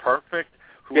Mr. Perfect.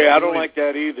 Yeah, I don't like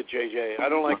that either, JJ. I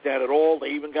don't like that at all. They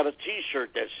even got a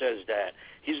T-shirt that says that.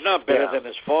 He's not better than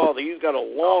his father. He's got a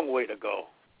long way to go.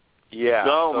 Yeah.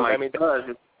 No, God,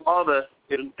 his father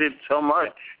did so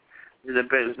much in the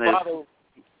business.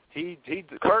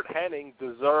 Kurt Hennig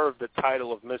deserved the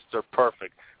title of Mr.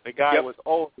 Perfect. The guy was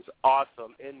always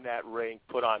awesome in that ring,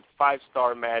 put on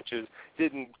 5-star matches,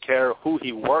 didn't care who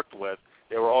he worked with.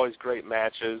 They were always great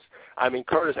matches. I mean,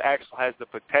 Curtis Axel has the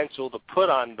potential to put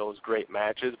on those great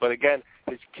matches, but again,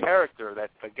 his character,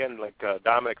 that again, like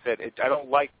Dominic said, I don't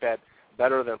like that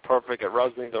better than perfect. It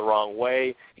rubs me the wrong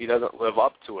way. He doesn't live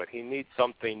up to it. He needs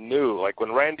something new. Like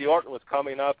when Randy Orton was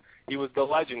coming up, he was the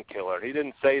legend killer. He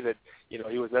didn't say that, he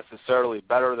was necessarily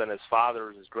better than his father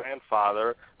or his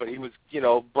grandfather, but he was,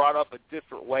 brought up a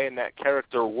different way, and that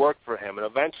character worked for him. And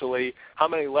eventually, how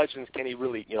many legends can he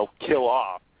really, kill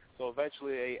off? So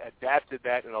eventually they adapted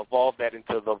that and evolved that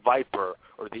into the Viper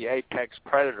or the Apex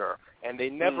Predator. And they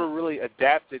never really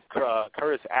adapted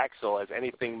Curtis Axel as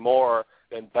anything more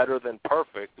than better than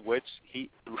perfect, which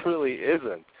he really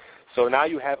isn't. So now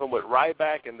you have them with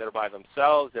Ryback, and they're by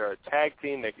themselves. They're a tag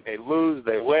team. They lose,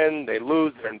 they win, they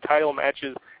lose. They're in title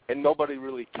matches, and nobody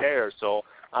really cares. So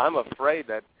I'm afraid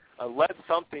that unless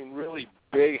something really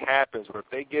big happens, or if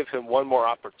they give him one more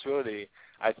opportunity,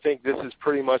 I think this is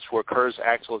pretty much where Curtis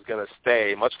Axel is going to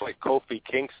stay. Much like Kofi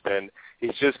Kingston,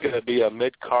 he's just going to be a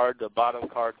mid-card to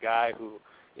bottom-card guy who,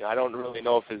 I don't really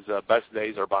know if his best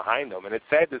days are behind him. And it's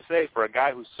sad to say for a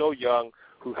guy who's so young,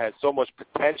 who has so much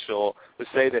potential, to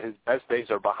say that his best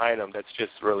days are behind him, that's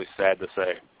just really sad to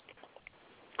say.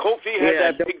 Kofi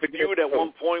had that big feud at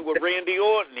one point with Randy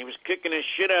Orton. He was kicking his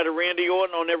shit out of Randy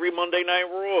Orton on every Monday Night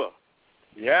Raw.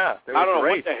 Yeah, I don't know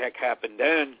what the heck happened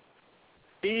then.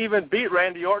 He even beat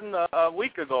Randy Orton a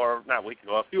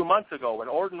few months ago when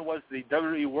Orton was the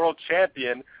WWE World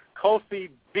Champion. Kofi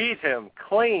beat him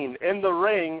clean in the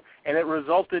ring, and it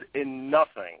resulted in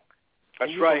nothing.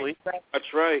 That's right.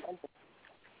 That's right.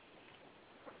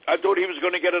 I thought he was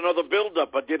going to get another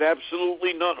build-up, but did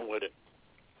absolutely nothing with it.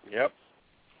 Yep.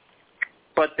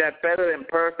 But that better than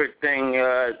perfect thing,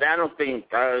 I don't think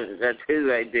that's his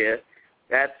idea.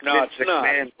 That's no, it's not.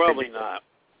 It's probably not.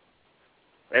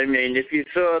 I mean, if you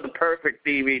saw the Perfect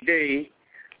DVD,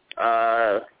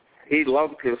 he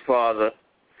loved his father.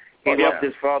 He loved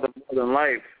his father more than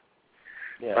life.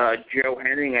 Yeah. Joe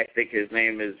Hennig, I think his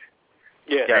name is.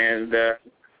 Yeah. And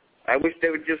I wish they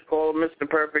would just call him Mr.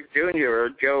 Perfect Jr. or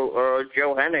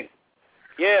Joe Hennig.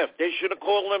 Yeah, they should have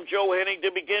called him Joe Hennig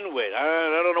to begin with.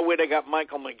 I don't know where they got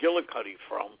Michael McGillicuddy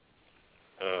from.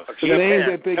 The name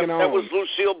that they can own. That was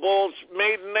Lucille Ball's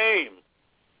maiden name.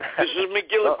 This is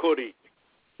McGillicuddy.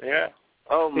 Yeah.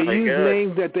 Oh, my God. They use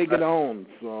names that they can own,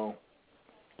 so.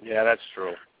 Yeah, that's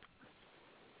true.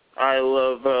 I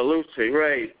love Lucy,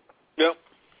 right. Yep.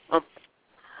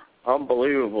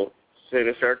 Unbelievable, say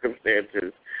the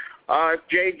circumstances.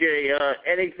 JJ,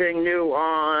 anything new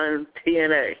on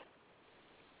TNA?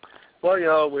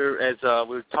 Well,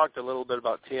 we talked a little bit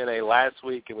about TNA last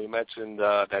week, and we mentioned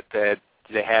that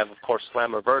they have, of course,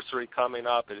 Slammiversary coming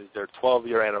up. It is their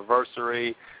 12-year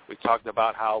anniversary. We talked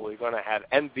about how we're going to have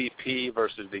MVP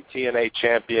versus the TNA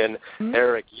champion,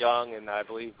 Eric Young, and I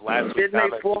believe last week.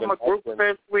 Didn't they form a group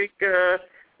this week?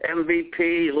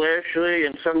 MVP, Lashley,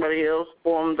 and somebody else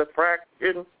formed the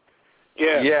fraction?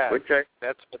 Yeah.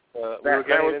 That's what we were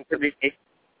getting into.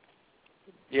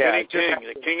 Kenny King,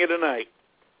 the King of the Night.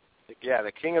 Yeah,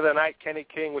 the King of the Night, Kenny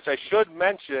King, which I should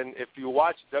mention, if you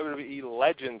watch WWE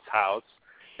Legends House,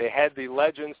 they had the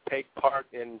Legends take part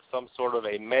in some sort of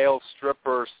a male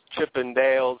stripper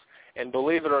Chippendales, and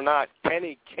believe it or not,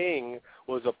 Kenny King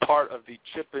was a part of the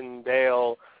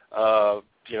Chippendale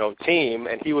team,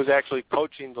 and he was actually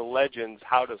coaching the Legends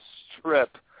how to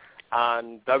strip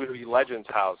on WWE Legends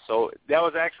House. So that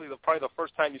was actually probably the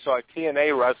first time you saw a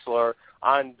TNA wrestler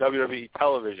on WWE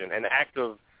television, an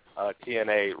active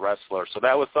TNA wrestler. So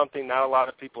that was something not a lot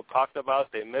of people talked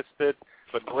about. They missed it.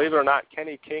 But believe it or not,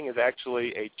 Kenny King is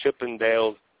actually a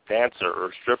Chippendales dancer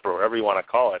or stripper, whatever you want to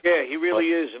call it. Yeah, he really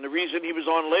is. And the reason he was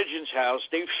on Legends House,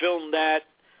 they filmed that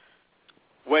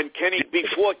when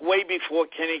way before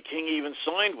Kenny King even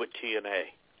signed with TNA.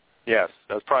 Yes,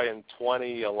 that was probably in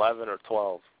 2011 or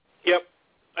 12. Yep.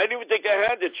 I didn't even think I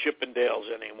had the Chippendales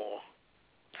anymore.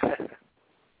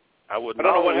 I wouldn't. I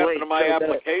don't know what happened to my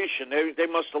application. They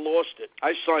must have lost it.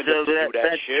 I signed up to do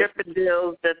that shit. That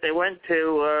Chippendales that they went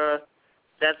to,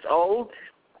 that's old?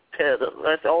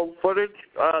 That's old footage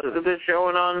that they're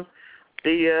showing on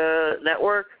the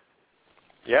network?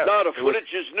 Yeah. No, the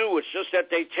footage is new. It's just that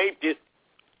they taped it.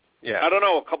 Yeah. I don't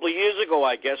know, a couple of years ago,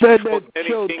 I guess. That showed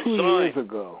 2 years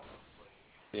ago.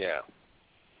 Yeah.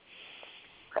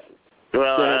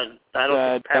 Well, I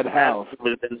don't think that house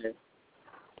was in there.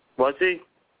 Was he?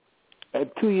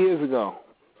 2 years ago.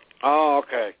 Oh,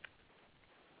 okay.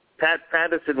 Pat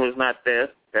Patterson was not there,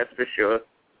 that's for sure.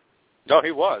 No,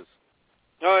 he was.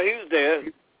 No, he was there.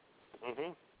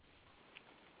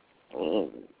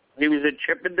 He was at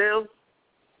Chippendales?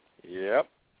 Yep.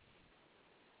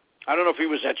 I don't know if he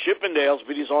was at Chippendales,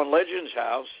 but he's on Legends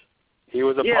House. He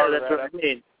was a part of that. Yeah, that's what I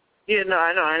mean. Yeah, no,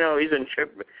 I know he's in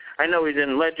I know he's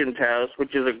in Legends House,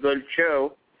 which is a good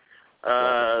show.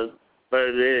 And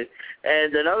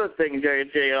another thing,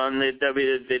 JJ, on the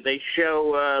they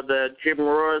show the Jim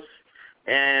Ross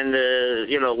and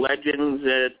Legends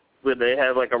where they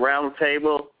have like a round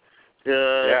table.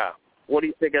 Yeah. What do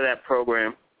you think of that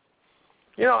program?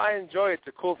 I enjoy it.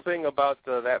 The cool thing about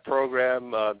that program,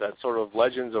 that sort of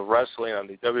Legends of Wrestling on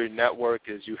the WWE Network,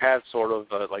 is you have sort of,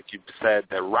 like you said,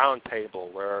 that round table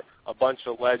where a bunch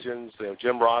of legends,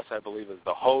 Jim Ross, I believe, is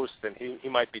the host, and he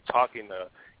might be talking to,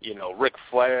 Ric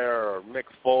Flair or Mick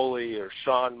Foley or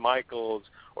Shawn Michaels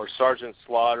or Sergeant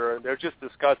Slaughter, and they're just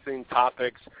discussing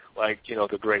topics like,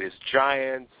 the greatest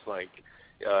giants, like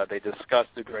they discuss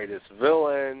the greatest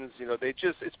villains.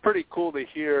 It's pretty cool to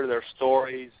hear their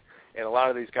stories. And a lot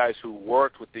of these guys who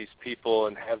worked with these people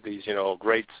and have these,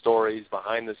 great stories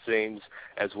behind the scenes,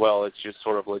 as well as just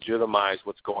sort of legitimize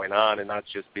what's going on and not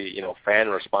just be, fan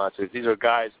responses. These are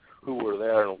guys who were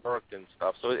there and worked and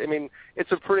stuff. So,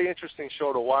 it's a pretty interesting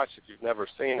show to watch if you've never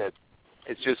seen it.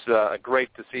 It's just great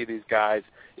to see these guys,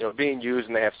 being used,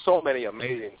 and they have so many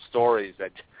amazing stories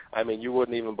that, you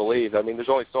wouldn't even believe. There's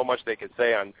only so much they could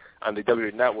say on the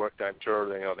WWE Network that I'm sure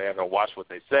they haven't watched what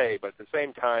they say. But at the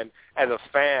same time, as a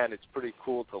fan, it's pretty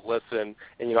cool to listen.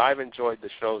 And, I've enjoyed the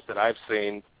shows that I've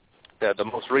seen. The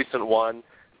most recent one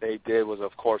they did was,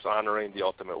 of course, honoring the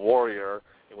Ultimate Warrior,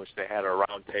 in which they had a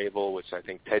round table, which I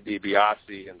think Ted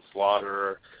DiBiase and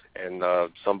Slaughter and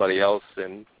somebody else.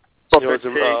 And it was a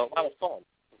lot of fun.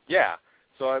 Yeah.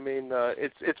 So,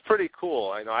 it's pretty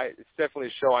cool. It's definitely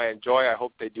a show I enjoy. I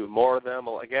hope they do more of them.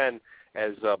 Again,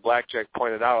 as Blackjack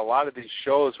pointed out, a lot of these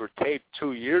shows were taped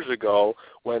 2 years ago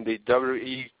when the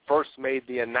WWE first made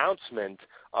the announcement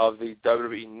of the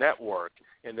WWE Network.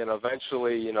 And then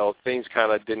eventually, things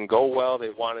kind of didn't go well. They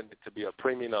wanted it to be a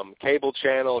premium cable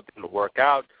channel. It didn't work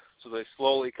out. So they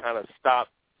slowly kind of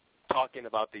stopped talking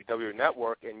about the WWE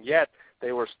Network, and yet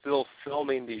they were still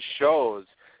filming these shows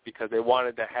because they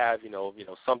wanted to have,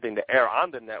 something to air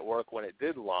on the network when it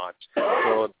did launch.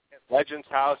 So Legends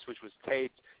House, which was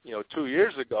taped, 2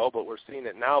 years ago, but we're seeing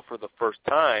it now for the first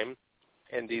time.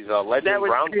 And these Legends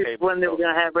Roundtable. When they were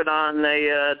going to have it on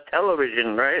the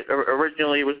television, right?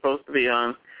 Originally, it was supposed to be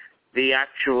on the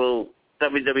actual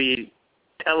WWE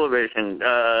television.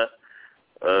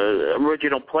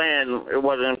 Original plan, it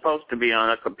wasn't supposed to be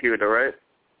on a computer, right?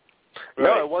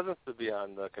 No, it wasn't to be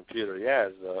on the computer. Yeah,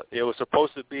 it was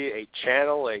supposed to be a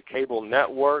channel, a cable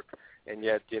network, and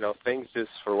yet, things just,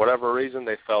 for whatever reason,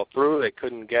 they fell through. They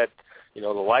couldn't get, the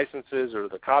licenses or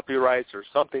the copyrights, or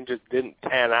something just didn't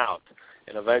pan out.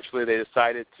 And eventually they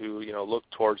decided to, look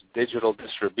towards digital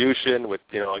distribution with,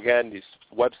 again, these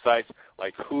websites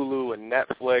like Hulu and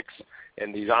Netflix,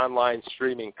 and these online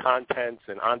streaming contents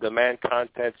and on-demand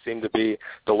content seem to be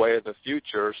the way of the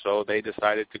future, so they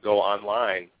decided to go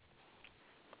online.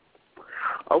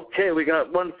 Okay, we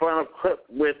got one final clip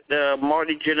with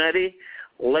Marty Jannetty.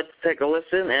 Let's take a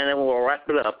listen, and then we'll wrap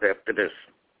it up after this.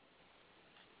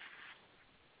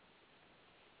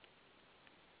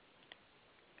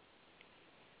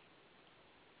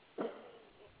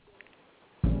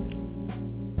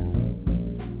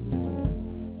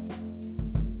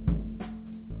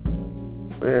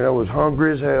 And I was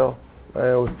hungry as hell.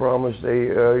 I was promised I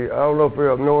don't know if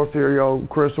you're up north here, y'all,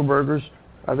 Crystal Burgers.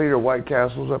 I think they're White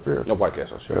Castles up here. No, White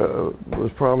Castles, sure. Was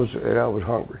promised, and I was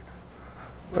hungry.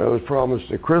 I was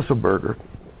promised a Crystal Burger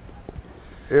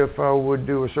if I would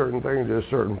do a certain thing to a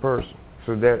certain person.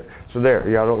 So there,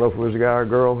 y'all don't know if it was a guy or a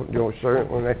girl,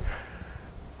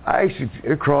 I actually,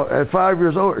 at 5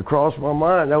 years old, it crossed my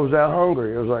mind. I was that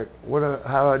hungry. I was like,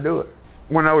 how do I do it?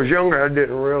 When I was younger, I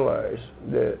didn't realize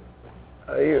that.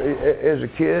 As a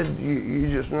kid,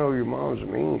 you just know your mom's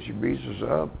mean. She beats us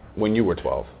up. When you were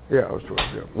 12? Yeah, I was 12.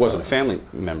 Yeah. Wasn't a family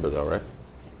member though, right?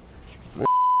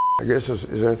 I guess is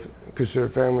that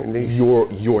considered family niece?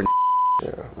 Your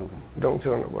Yeah. Don't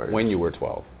tell nobody. When you were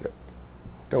 12. Yeah.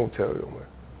 Don't tell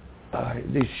nobody.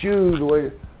 These shoes,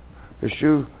 the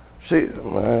shoe. See,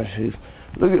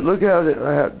 look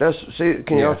how that's. See,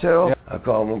 can y'all tell? Yeah. I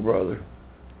call my brother,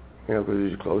 because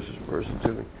he's the closest person to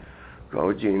me.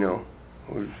 Called Gino,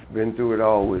 who's been through it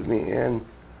all with me, and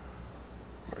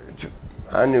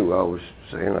I knew I was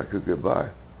saying like a goodbye.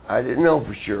 I didn't know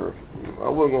for sure. I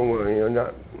wasn't gonna,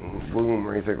 not boom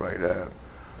or anything like that.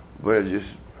 But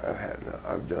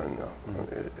I've done enough.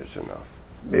 It's enough.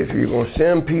 If you're gonna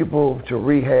send people to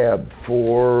rehab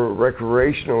for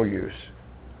recreational use,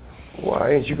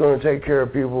 why ain't you gonna take care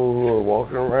of people who are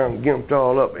walking around gimped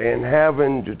all up and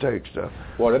having to take stuff?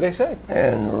 What did they say?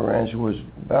 And her answer was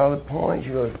valid point.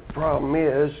 The problem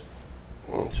is,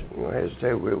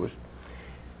 hesitate with it was,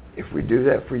 if we do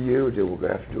that for you, then we're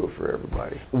going to have to do it for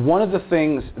everybody. One of the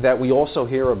things that we also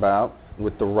hear about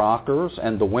with the rockers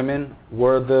and the women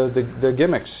were the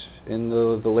gimmicks in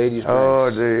the ladies'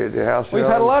 rooms. The house We've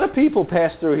had a lot of people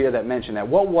pass through here that mentioned that.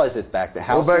 What was it back then?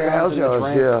 House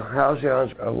house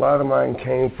sounds. A lot of mine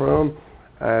came from,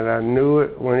 and I knew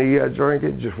it when he got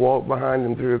drinking. Just walk behind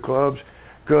them through the clubs,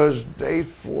 because they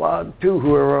flock to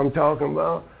whoever I'm talking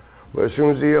about. But as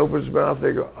soon as he opens his mouth,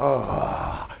 they go,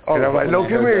 oh. And I'm like, no,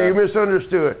 come here, you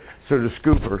misunderstood. So the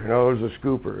scooper, it was a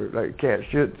scooper, like cat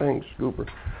shit thing, scooper.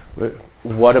 But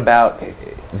what about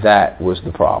that was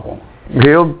the problem?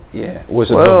 Him? Yeah. Was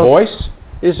it the voice?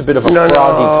 It's a bit of a froggy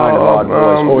kind of odd voice.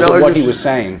 Or was it what he was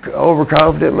saying?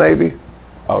 Overconfident, maybe.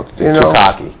 Oh, too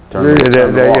cocky.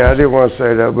 I didn't want to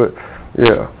say that, but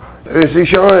yeah. See,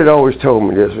 Sean had always told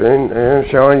me this, and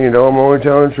Sean, I'm only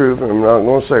telling the truth, and I'm not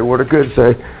going to say what I could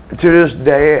say. To this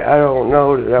day, I don't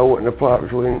know that wouldn't have popped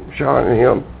between Sean and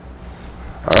him.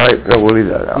 All right, no, we'll leave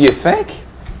that out. You think?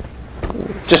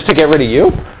 Just to get rid of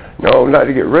you? No, not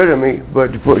to get rid of me,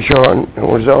 but to put Sean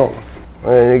on his own.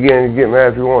 And again, get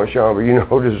mad if you want, Sean, but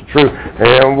this is true.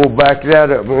 And we'll back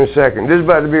that up in a second. This is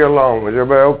about to be a long one. Is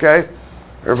everybody okay?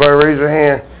 Everybody raise their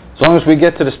hand. As long as we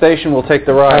get to the station, we'll take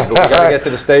the ride. But we got to get to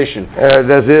the station.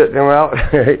 That's it. Then we're out.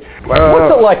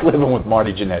 What's it like living with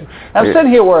Marty Jannetty? I'm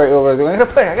sitting here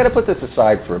I got to put this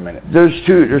aside for a minute. There's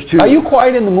two. Are you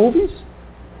quiet in the movies?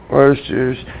 Well,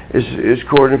 it's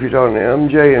Courtney if you're talking to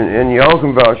MJ, and y'all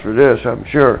can vouch for this, I'm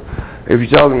sure. If you're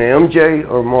talking to MJ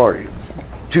or Marty,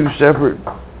 two separate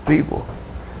people.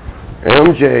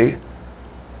 MJ,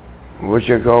 which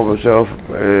I call myself,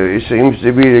 he seems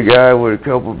to be the guy with a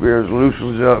couple of beers,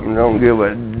 loosens up and don't give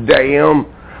a damn.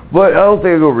 But I don't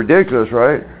think it'll go ridiculous,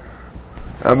 right?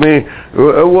 I mean,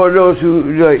 one of those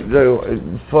who like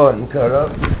fun cut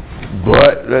up,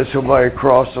 but let somebody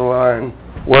cross the line.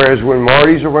 Whereas when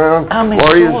Marty's around,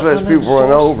 Marty just lets people run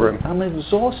over him. I'm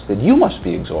exhausted. You must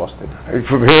be exhausted.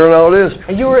 From hearing all this,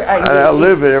 I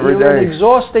live it every day. You're an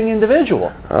exhausting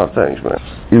individual. Oh, thanks, man.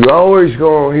 You're always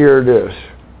going to hear this.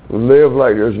 Live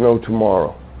like there's no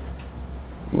tomorrow.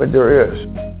 But there is.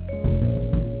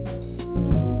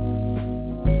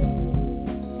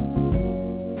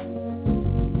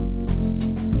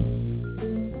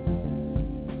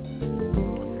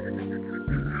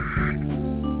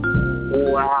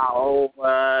 Wow,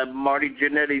 Marty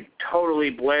Jannetty totally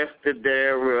blasted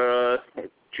there.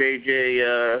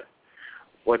 JJ,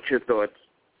 what's your thoughts?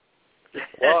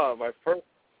 Well, my first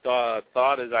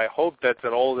thought is I hope that's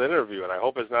an old interview, and I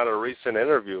hope it's not a recent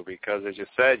interview because, as you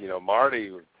said,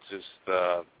 Marty just,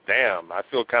 damn, I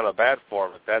feel kind of bad for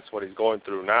him if that's what he's going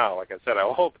through now. Like I said,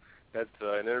 I hope that's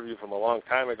an interview from a long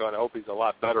time ago, and I hope he's a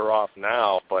lot better off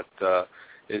now, but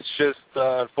it's just,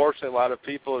 unfortunately, a lot of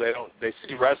people, they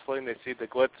see wrestling, they see the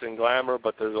glitz and glamour,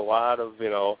 but there's a lot of,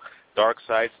 dark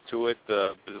sides to it.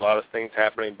 There's a lot of things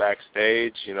happening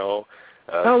backstage,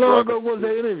 How long ago was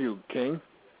the interview, King?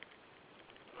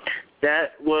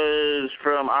 That was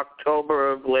from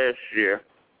October of last year.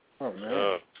 Oh,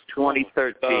 man.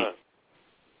 2013.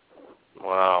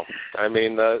 Wow. I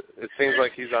mean, it seems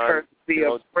like he's on...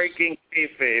 Breaking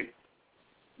kayfabe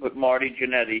with Marty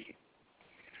Jannetty.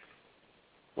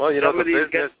 Well, the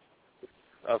business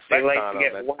effect they like on to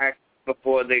get them. whacked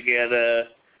before they get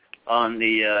on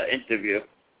the interview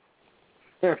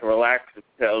to relax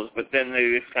themselves, but then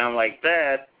they just sound like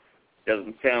that.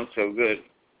 Doesn't sound so good.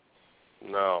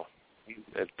 No,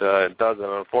 it doesn't.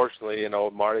 Unfortunately,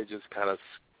 Marty just kind of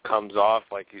comes off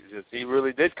like he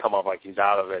really did come off like he's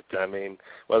out of it. I mean,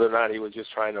 whether or not he was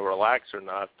just trying to relax or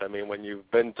not. I mean, when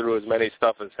you've been through as many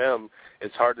stuff as him,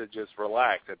 it's hard to just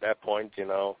relax. At that point,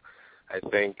 I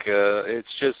think it's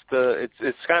just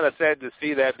it's kind of sad to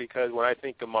see that because when I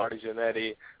think of Marty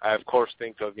Jannetty, I of course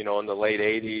think of in the late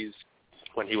 '80s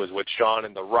when he was with Shawn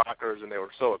and the Rockers and they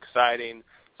were so exciting.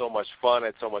 so much fun,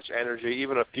 had so much energy.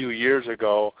 Even a few years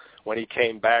ago when he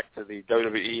came back to the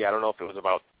WWE, I don't know if it was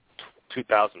about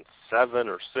 2007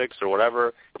 or 6 or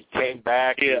whatever, he came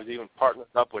back. He was even partnered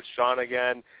up with Shawn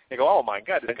again. You go, oh, my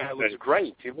God, this guy looks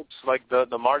great. He looks like the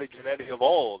Marty Jannetty of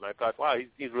old. And I thought, wow,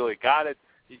 he's really got it.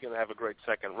 He's going to have a great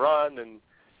second run. And,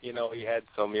 you know, he had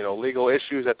some, you know, legal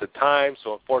issues at the time,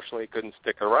 so unfortunately he couldn't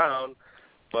stick around.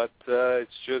 But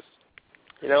it's just,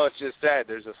 you know, it's just sad.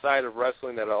 There's a side of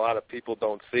wrestling that a lot of people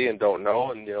don't see and don't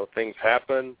know, and, you know, things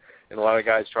happen, and a lot of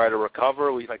guys try to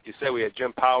recover. Like you said, we had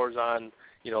Jim Powers on,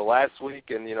 you know, last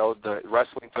week, and, you know, the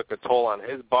wrestling took a toll on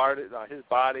his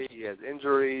body. He has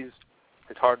injuries.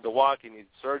 It's hard to walk. He needs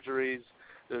surgeries.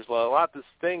 There's a lot of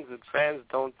things that fans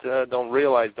don't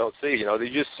realize, don't see. You know, they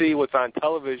just see what's on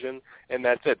television, and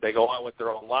that's it. They go on with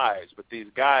their own lives. But these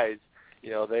guys, you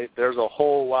know, there's a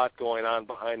whole lot going on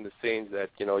behind the scenes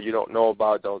that, you know, you don't know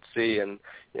about, don't see, and,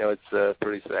 you know, it's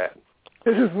pretty sad.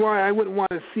 This is why I wouldn't want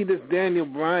to see this Daniel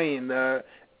Bryan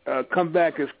come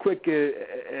back as quick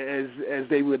as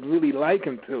they would really like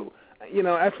him to. You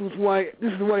know, this is why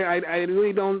I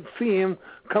really don't see him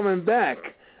coming back,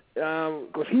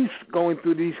 because he's going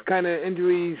through these kind of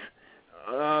injuries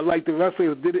like the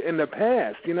wrestlers did in the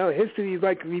past. You know, history is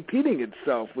like repeating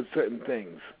itself with certain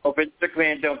things. Oh, Vince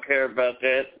McMahon don't care about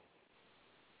that.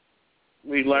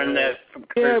 We learned that from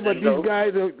Kurt but Angle. these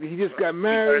guys, he just got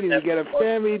married and he got a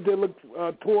family to look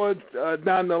towards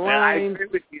down the line.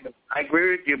 I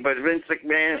agree with you, but Vince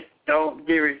McMahon don't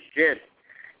give a shit.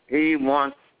 He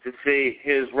wants to see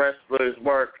his wrestlers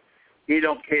work. He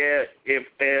don't care if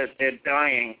they're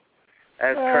dying,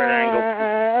 as Kurt Angle.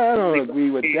 I don't agree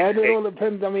with that. It all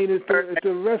depends. I mean, it's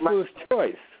the wrestler's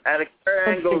choice. Out of Kurt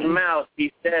Angle's mouth,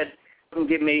 he said,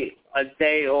 give me a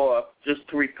day off just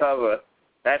to recover.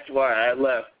 That's why I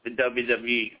left the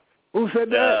WWE. Who said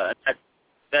that?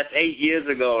 That's 8 years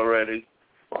ago already.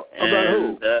 About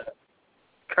who?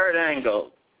 Kurt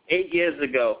Angle. 8 years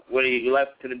ago when he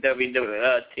left to the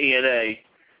TNA.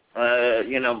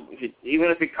 You know, even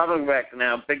if he's coming back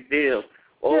now, big deal.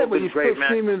 But he's still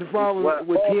seeming involved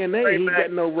with TNA. He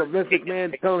got no Vince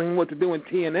McMahon telling him what to do in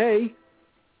TNA,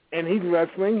 and he's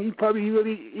wrestling. He probably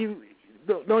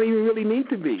don't even really need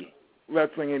to be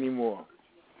wrestling anymore.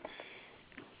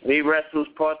 He wrestles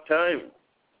part-time.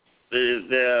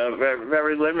 They're very,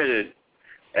 very limited.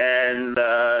 And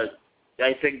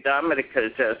I think Dominic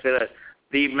has said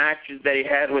the matches that he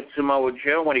had with Samoa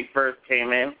Joe when he first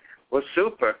came in was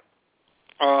super.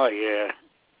 Oh, yeah.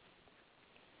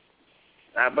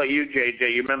 How about you,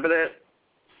 JJ? You remember that?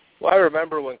 Well, I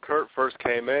remember when Kurt first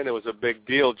came in, it was a big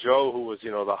deal. Joe, who was,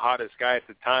 you know, the hottest guy at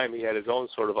the time, he had his own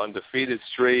sort of undefeated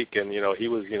streak, and, you know, he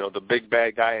was, you know, the big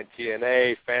bad guy in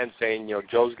TNA, fans saying, you know,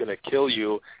 Joe's going to kill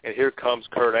you, and here comes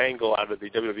Kurt Angle out of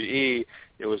the WWE.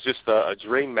 It was just a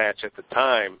dream match at the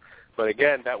time. But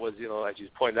again, that was, you know, as you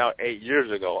pointed out, 8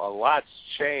 years ago. A lot's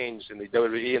changed in the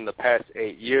WWE in the past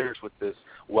 8 years with this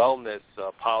wellness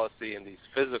policy and these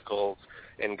physicals,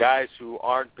 and guys who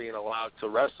aren't being allowed to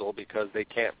wrestle because they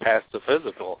can't pass the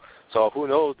physical. So who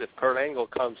knows if Kurt Angle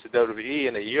comes to WWE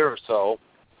in a year or so,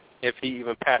 if he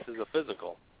even passes a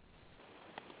physical.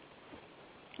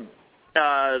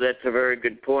 That's a very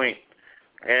good point.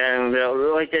 And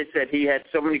like I said, he had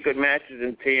so many good matches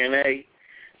in TNA.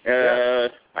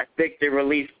 I think they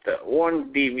released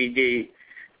one DVD,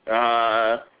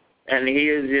 and he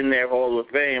is in their Hall of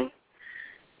Fame.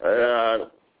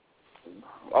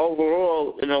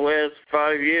 Overall, in the last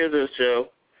 5 years or so,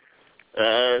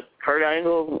 Kurt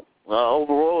Angle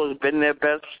overall has been their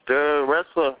best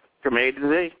wrestler from A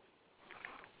to Z.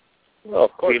 Well,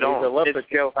 of course, we don't his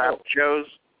show have shows,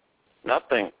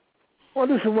 nothing. Well,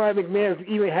 this is why McMahon's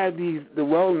even had the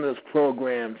wellness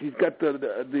programs. He's got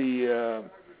the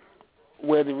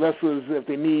where the wrestlers, if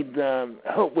they need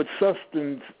help with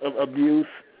substance abuse,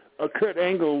 Kurt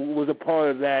Angle was a part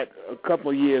of that a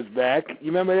couple of years back. You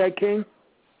remember that, King?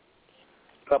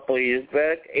 A couple of years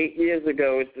back, 8 years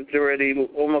ago. It's already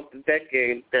almost a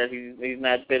decade that he's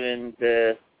not been in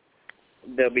the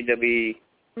WWE.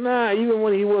 Nah, even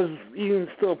when he was even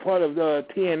still part of the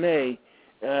TNA,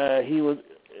 he was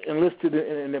enlisted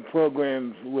in the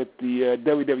programs with the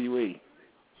WWE.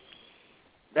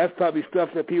 That's probably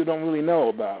stuff that people don't really know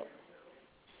about.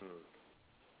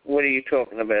 What are you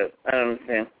talking about? I don't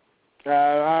understand.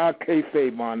 I'll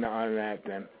kayfabe on that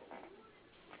then.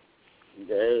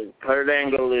 Kurt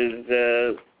Angle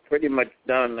is pretty much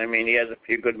done. I mean, he has a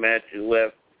few good matches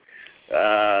left.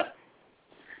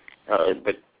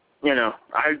 But, you know,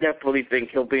 I definitely think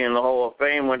he'll be in the Hall of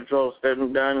Fame when it's all said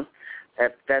and done.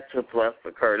 That's what's left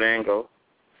for Kurt Angle.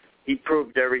 He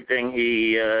proved everything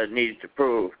he needed to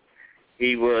prove.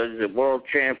 He was a world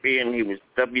champion. He was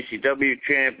WCW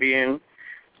champion.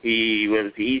 He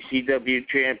was the ECW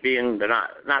champion. They're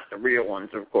not the real ones,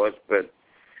 of course, but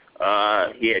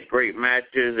he had great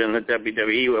matches in the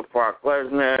WWE with Brock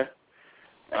Lesnar.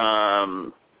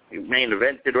 He main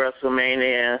evented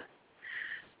WrestleMania.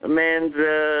 The man's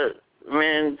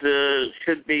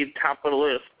should be top of the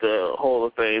list, Hall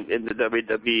of Fame in the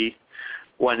WWE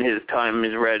when his time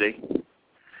is ready.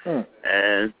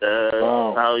 And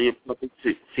how you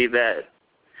see that?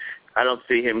 I don't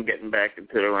see him getting back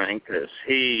into the ring because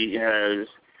he has,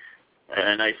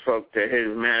 and I spoke to his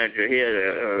manager, he had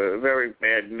a very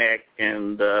bad neck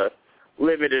and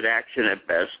limited action at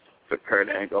best for Kurt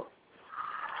Angle.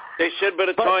 They said by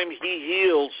the time he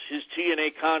heals, his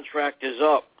TNA contract is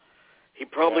up. He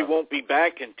probably won't be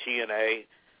back in TNA.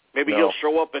 Maybe he'll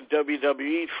show up in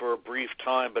WWE for a brief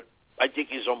time, but I think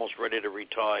he's almost ready to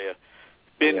retire.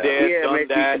 Been there, done maybe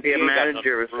that. He could be a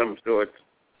manager of some sort.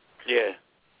 Yeah.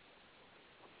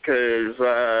 Because,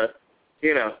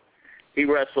 he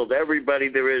wrestled everybody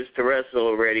there is to wrestle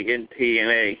already in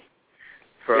TNA.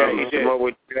 From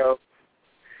Samoa Joe,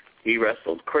 he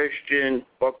wrestled Christian,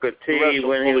 Booker T,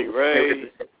 when he was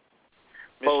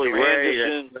Bully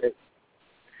Ray,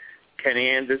 Kenny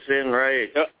Anderson, right?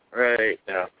 Yep. Right.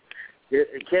 Yeah.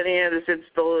 Kenny Anderson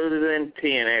still is in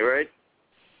TNA, right?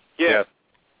 Yeah.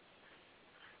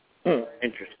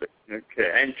 Interesting.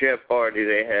 Okay. And Jeff Hardy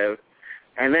they have.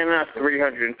 And they're not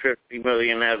 $350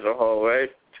 million as a whole, right?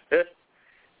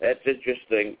 That's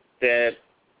interesting. That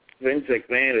Vince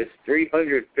McMahon is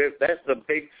 $350. That's a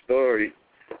big story.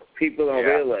 People don't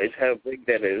realize how big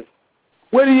that is.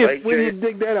 Where do you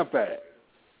dig that up at?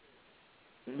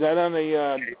 Is that on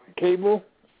the cable?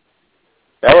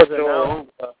 That was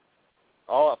announced.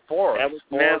 All four. That was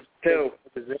announced too.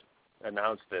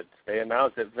 Announced it. They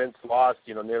announced that Vince lost,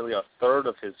 nearly a third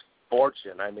of his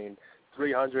fortune. I mean,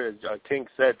 300. King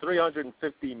said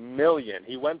 350 million.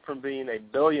 He went from being a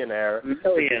billionaire to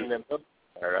being a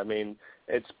millionaire. I mean,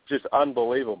 it's just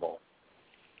unbelievable.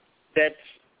 That's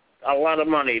a lot of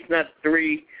money. It's not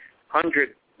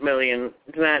 300 million.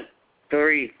 It's not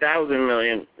 3,000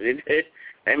 million. It's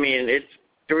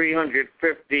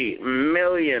 350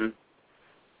 million.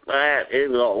 That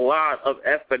is a lot of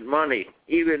effing money,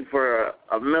 even for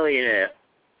a millionaire.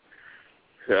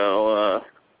 So,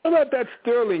 how about that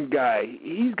Sterling guy?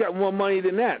 He's got more money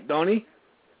than that, don't he?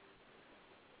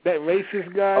 That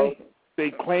racist guy? They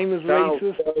claim is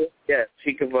racist? Yes,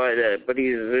 he can buy that, but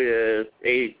he's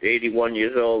 81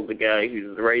 years old, the guy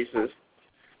who's racist.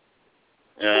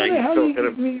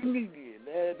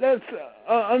 That's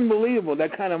unbelievable,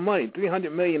 that kind of money.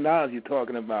 $300 million you're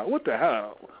talking about. What the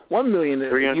hell? $1 million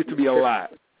used to be a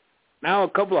lot. Now a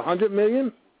couple of $100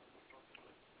 million?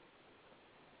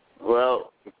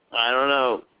 Well, I don't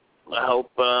know. I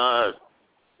hope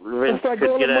Vince it's like could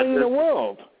all the get money in the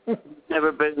world.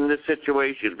 Never been in this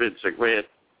situation, Vince McMahon.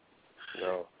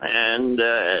 No. And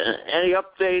any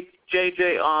updates,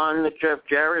 JJ, on the Jeff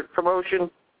Jarrett promotion?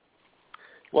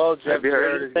 Well, Jeff Have you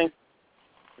heard Jarrett anything?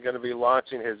 is going to be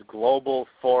launching his Global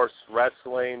Force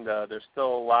Wrestling. There's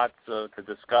still a lot to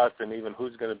discuss, and even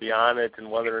who's going to be on it,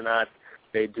 and whether or not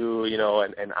they do,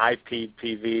 an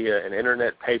IPTV, an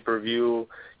internet pay-per-view,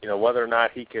 whether or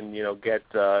not he can, get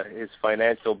his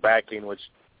financial backing, which,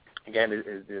 again,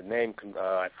 is the name,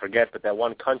 I forget, but that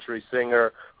one country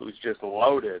singer who's just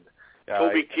loaded.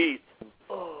 Toby Keith.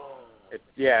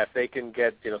 If they can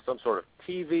get, some sort of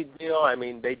TV deal, I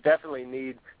mean, they definitely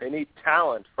need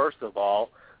talent, first of all,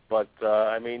 but,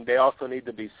 they also need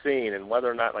to be seen, and whether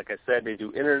or not, like I said, they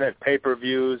do internet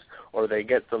pay-per-views or they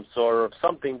get some sort of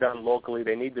something done locally,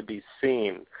 they need to be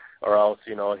seen, or else,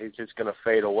 he's just going to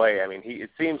fade away. I mean, it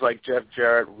seems like Jeff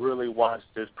Jarrett really wants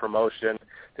this promotion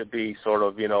to be sort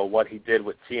of, what he did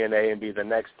with TNA and be the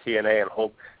next TNA and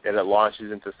hope that it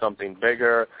launches into something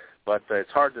bigger. But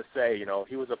it's hard to say.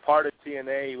 He was a part of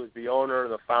TNA. He was the owner,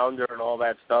 the founder, and all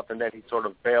that stuff, and then he sort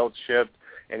of bailed ship,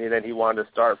 and then he wanted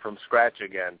to start from scratch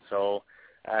again. So,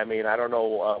 I don't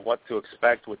know what to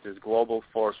expect with this Global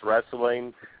Force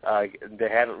Wrestling. They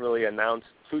haven't really announced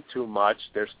too much.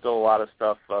 There's still a lot of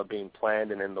stuff being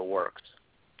planned and in the works.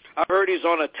 I heard he's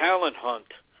on a talent hunt.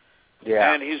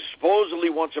 Yeah. And he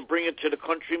supposedly wants to bring it to the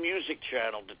Country Music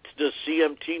Channel, the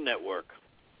CMT network.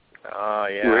 Oh,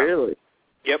 yeah. Really?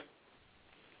 Yep.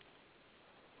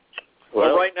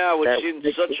 Well, right now it's in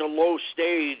such a low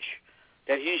stage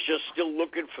that he's just still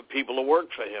looking for people to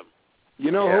work for him.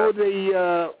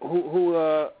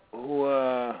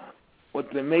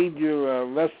 What's the major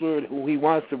wrestler who he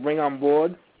wants to bring on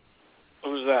board?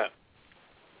 Who's that?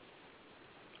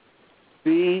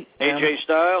 AJ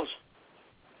Styles?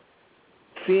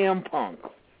 CM Punk.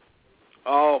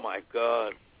 Oh, my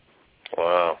God.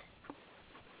 Wow.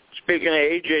 Speaking of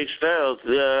AJ Styles,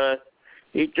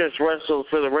 he just wrestled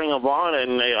for the Ring of Honor,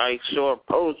 and I saw a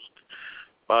post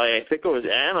by, I think it was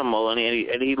Animal, and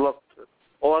he looked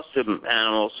awesome,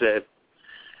 Animal said.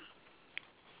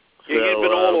 He's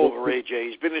been all over, AJ.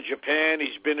 He's been in Japan,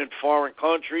 he's been in foreign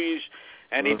countries,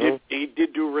 and he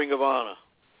did do Ring of Honor.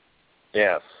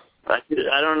 Yes. I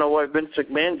don't know why Vince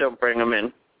McMahon don't bring him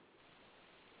in.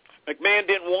 McMahon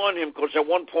didn't want him because at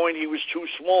one point he was too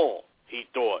small, he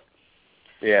thought.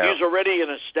 Yeah. He's already an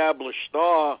established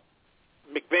star.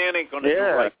 McMahon ain't going to do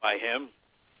right by him.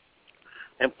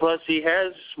 And plus he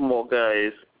has small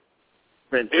guys,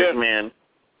 Vince McMahon.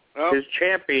 Oh. His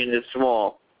champion is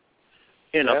small,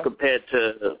 compared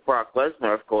to Brock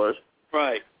Lesnar, of course.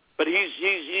 Right. But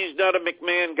he's not a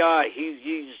McMahon guy.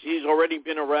 He's already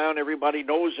been around. Everybody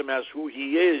knows him as who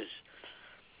he is.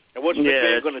 And what's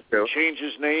McMahon going to do? Change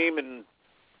his name and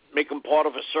make him part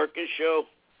of a circus show?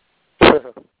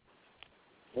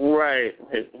 Right.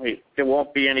 There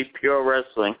won't be any pure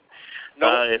wrestling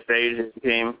if AJ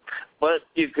came. But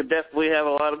you could definitely have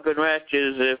a lot of good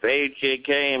matches if AJ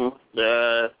came.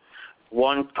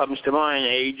 One comes to mind,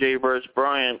 AJ versus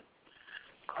Bryant.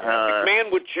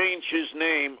 McMahon would change his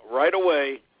name right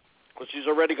away because he's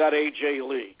already got AJ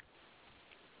Lee.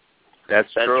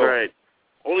 That's true. Right.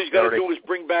 All he's got to do is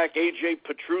bring back AJ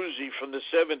Petruzzi from the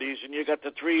 70s, and you got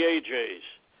the three AJs.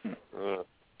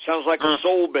 Sounds like a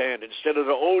soul band. Instead of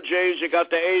the OJs, you got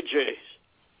the AJs.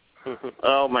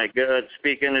 Oh, my God.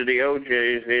 Speaking of the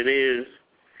OJs, it is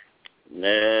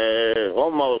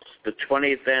almost the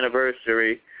 20th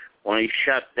anniversary when he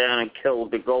shot down and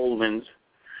killed the Goldmans.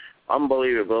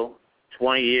 Unbelievable.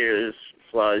 20 years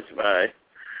flies by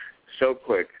so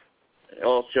quick.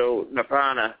 Also,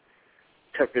 Nirvana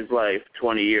took his life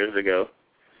 20 years ago.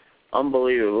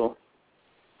 Unbelievable.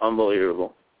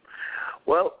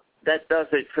 Well, that does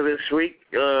it for this week.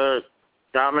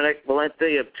 Dominic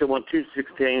Valente of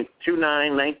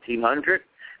 212-629-1900.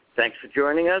 Thanks for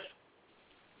joining us.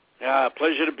 Yeah,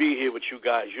 pleasure to be here with you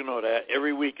guys. You know that.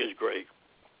 Every week is great.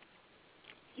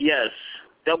 Yes.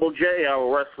 Double J, our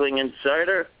wrestling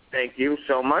insider. Thank you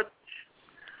so much.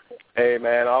 Hey,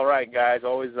 man. All right, guys.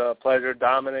 Always a pleasure.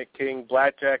 Dominic, King,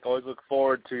 Blackjack. Always look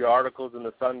forward to your articles in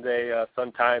the Sunday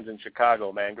Sun-Times in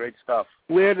Chicago, man. Great stuff.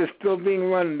 Where they're still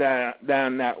being run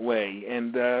down that way.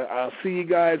 And I'll see you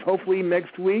guys hopefully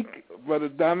next week, Brother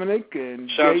Dominic and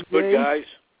Sounds JJ good, guys.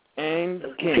 And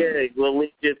King. Okay, we'll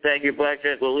leave you. Thank you,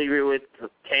 Blackjack. We'll leave you with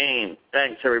Kane.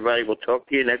 Thanks, everybody. We'll talk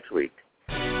to you next week.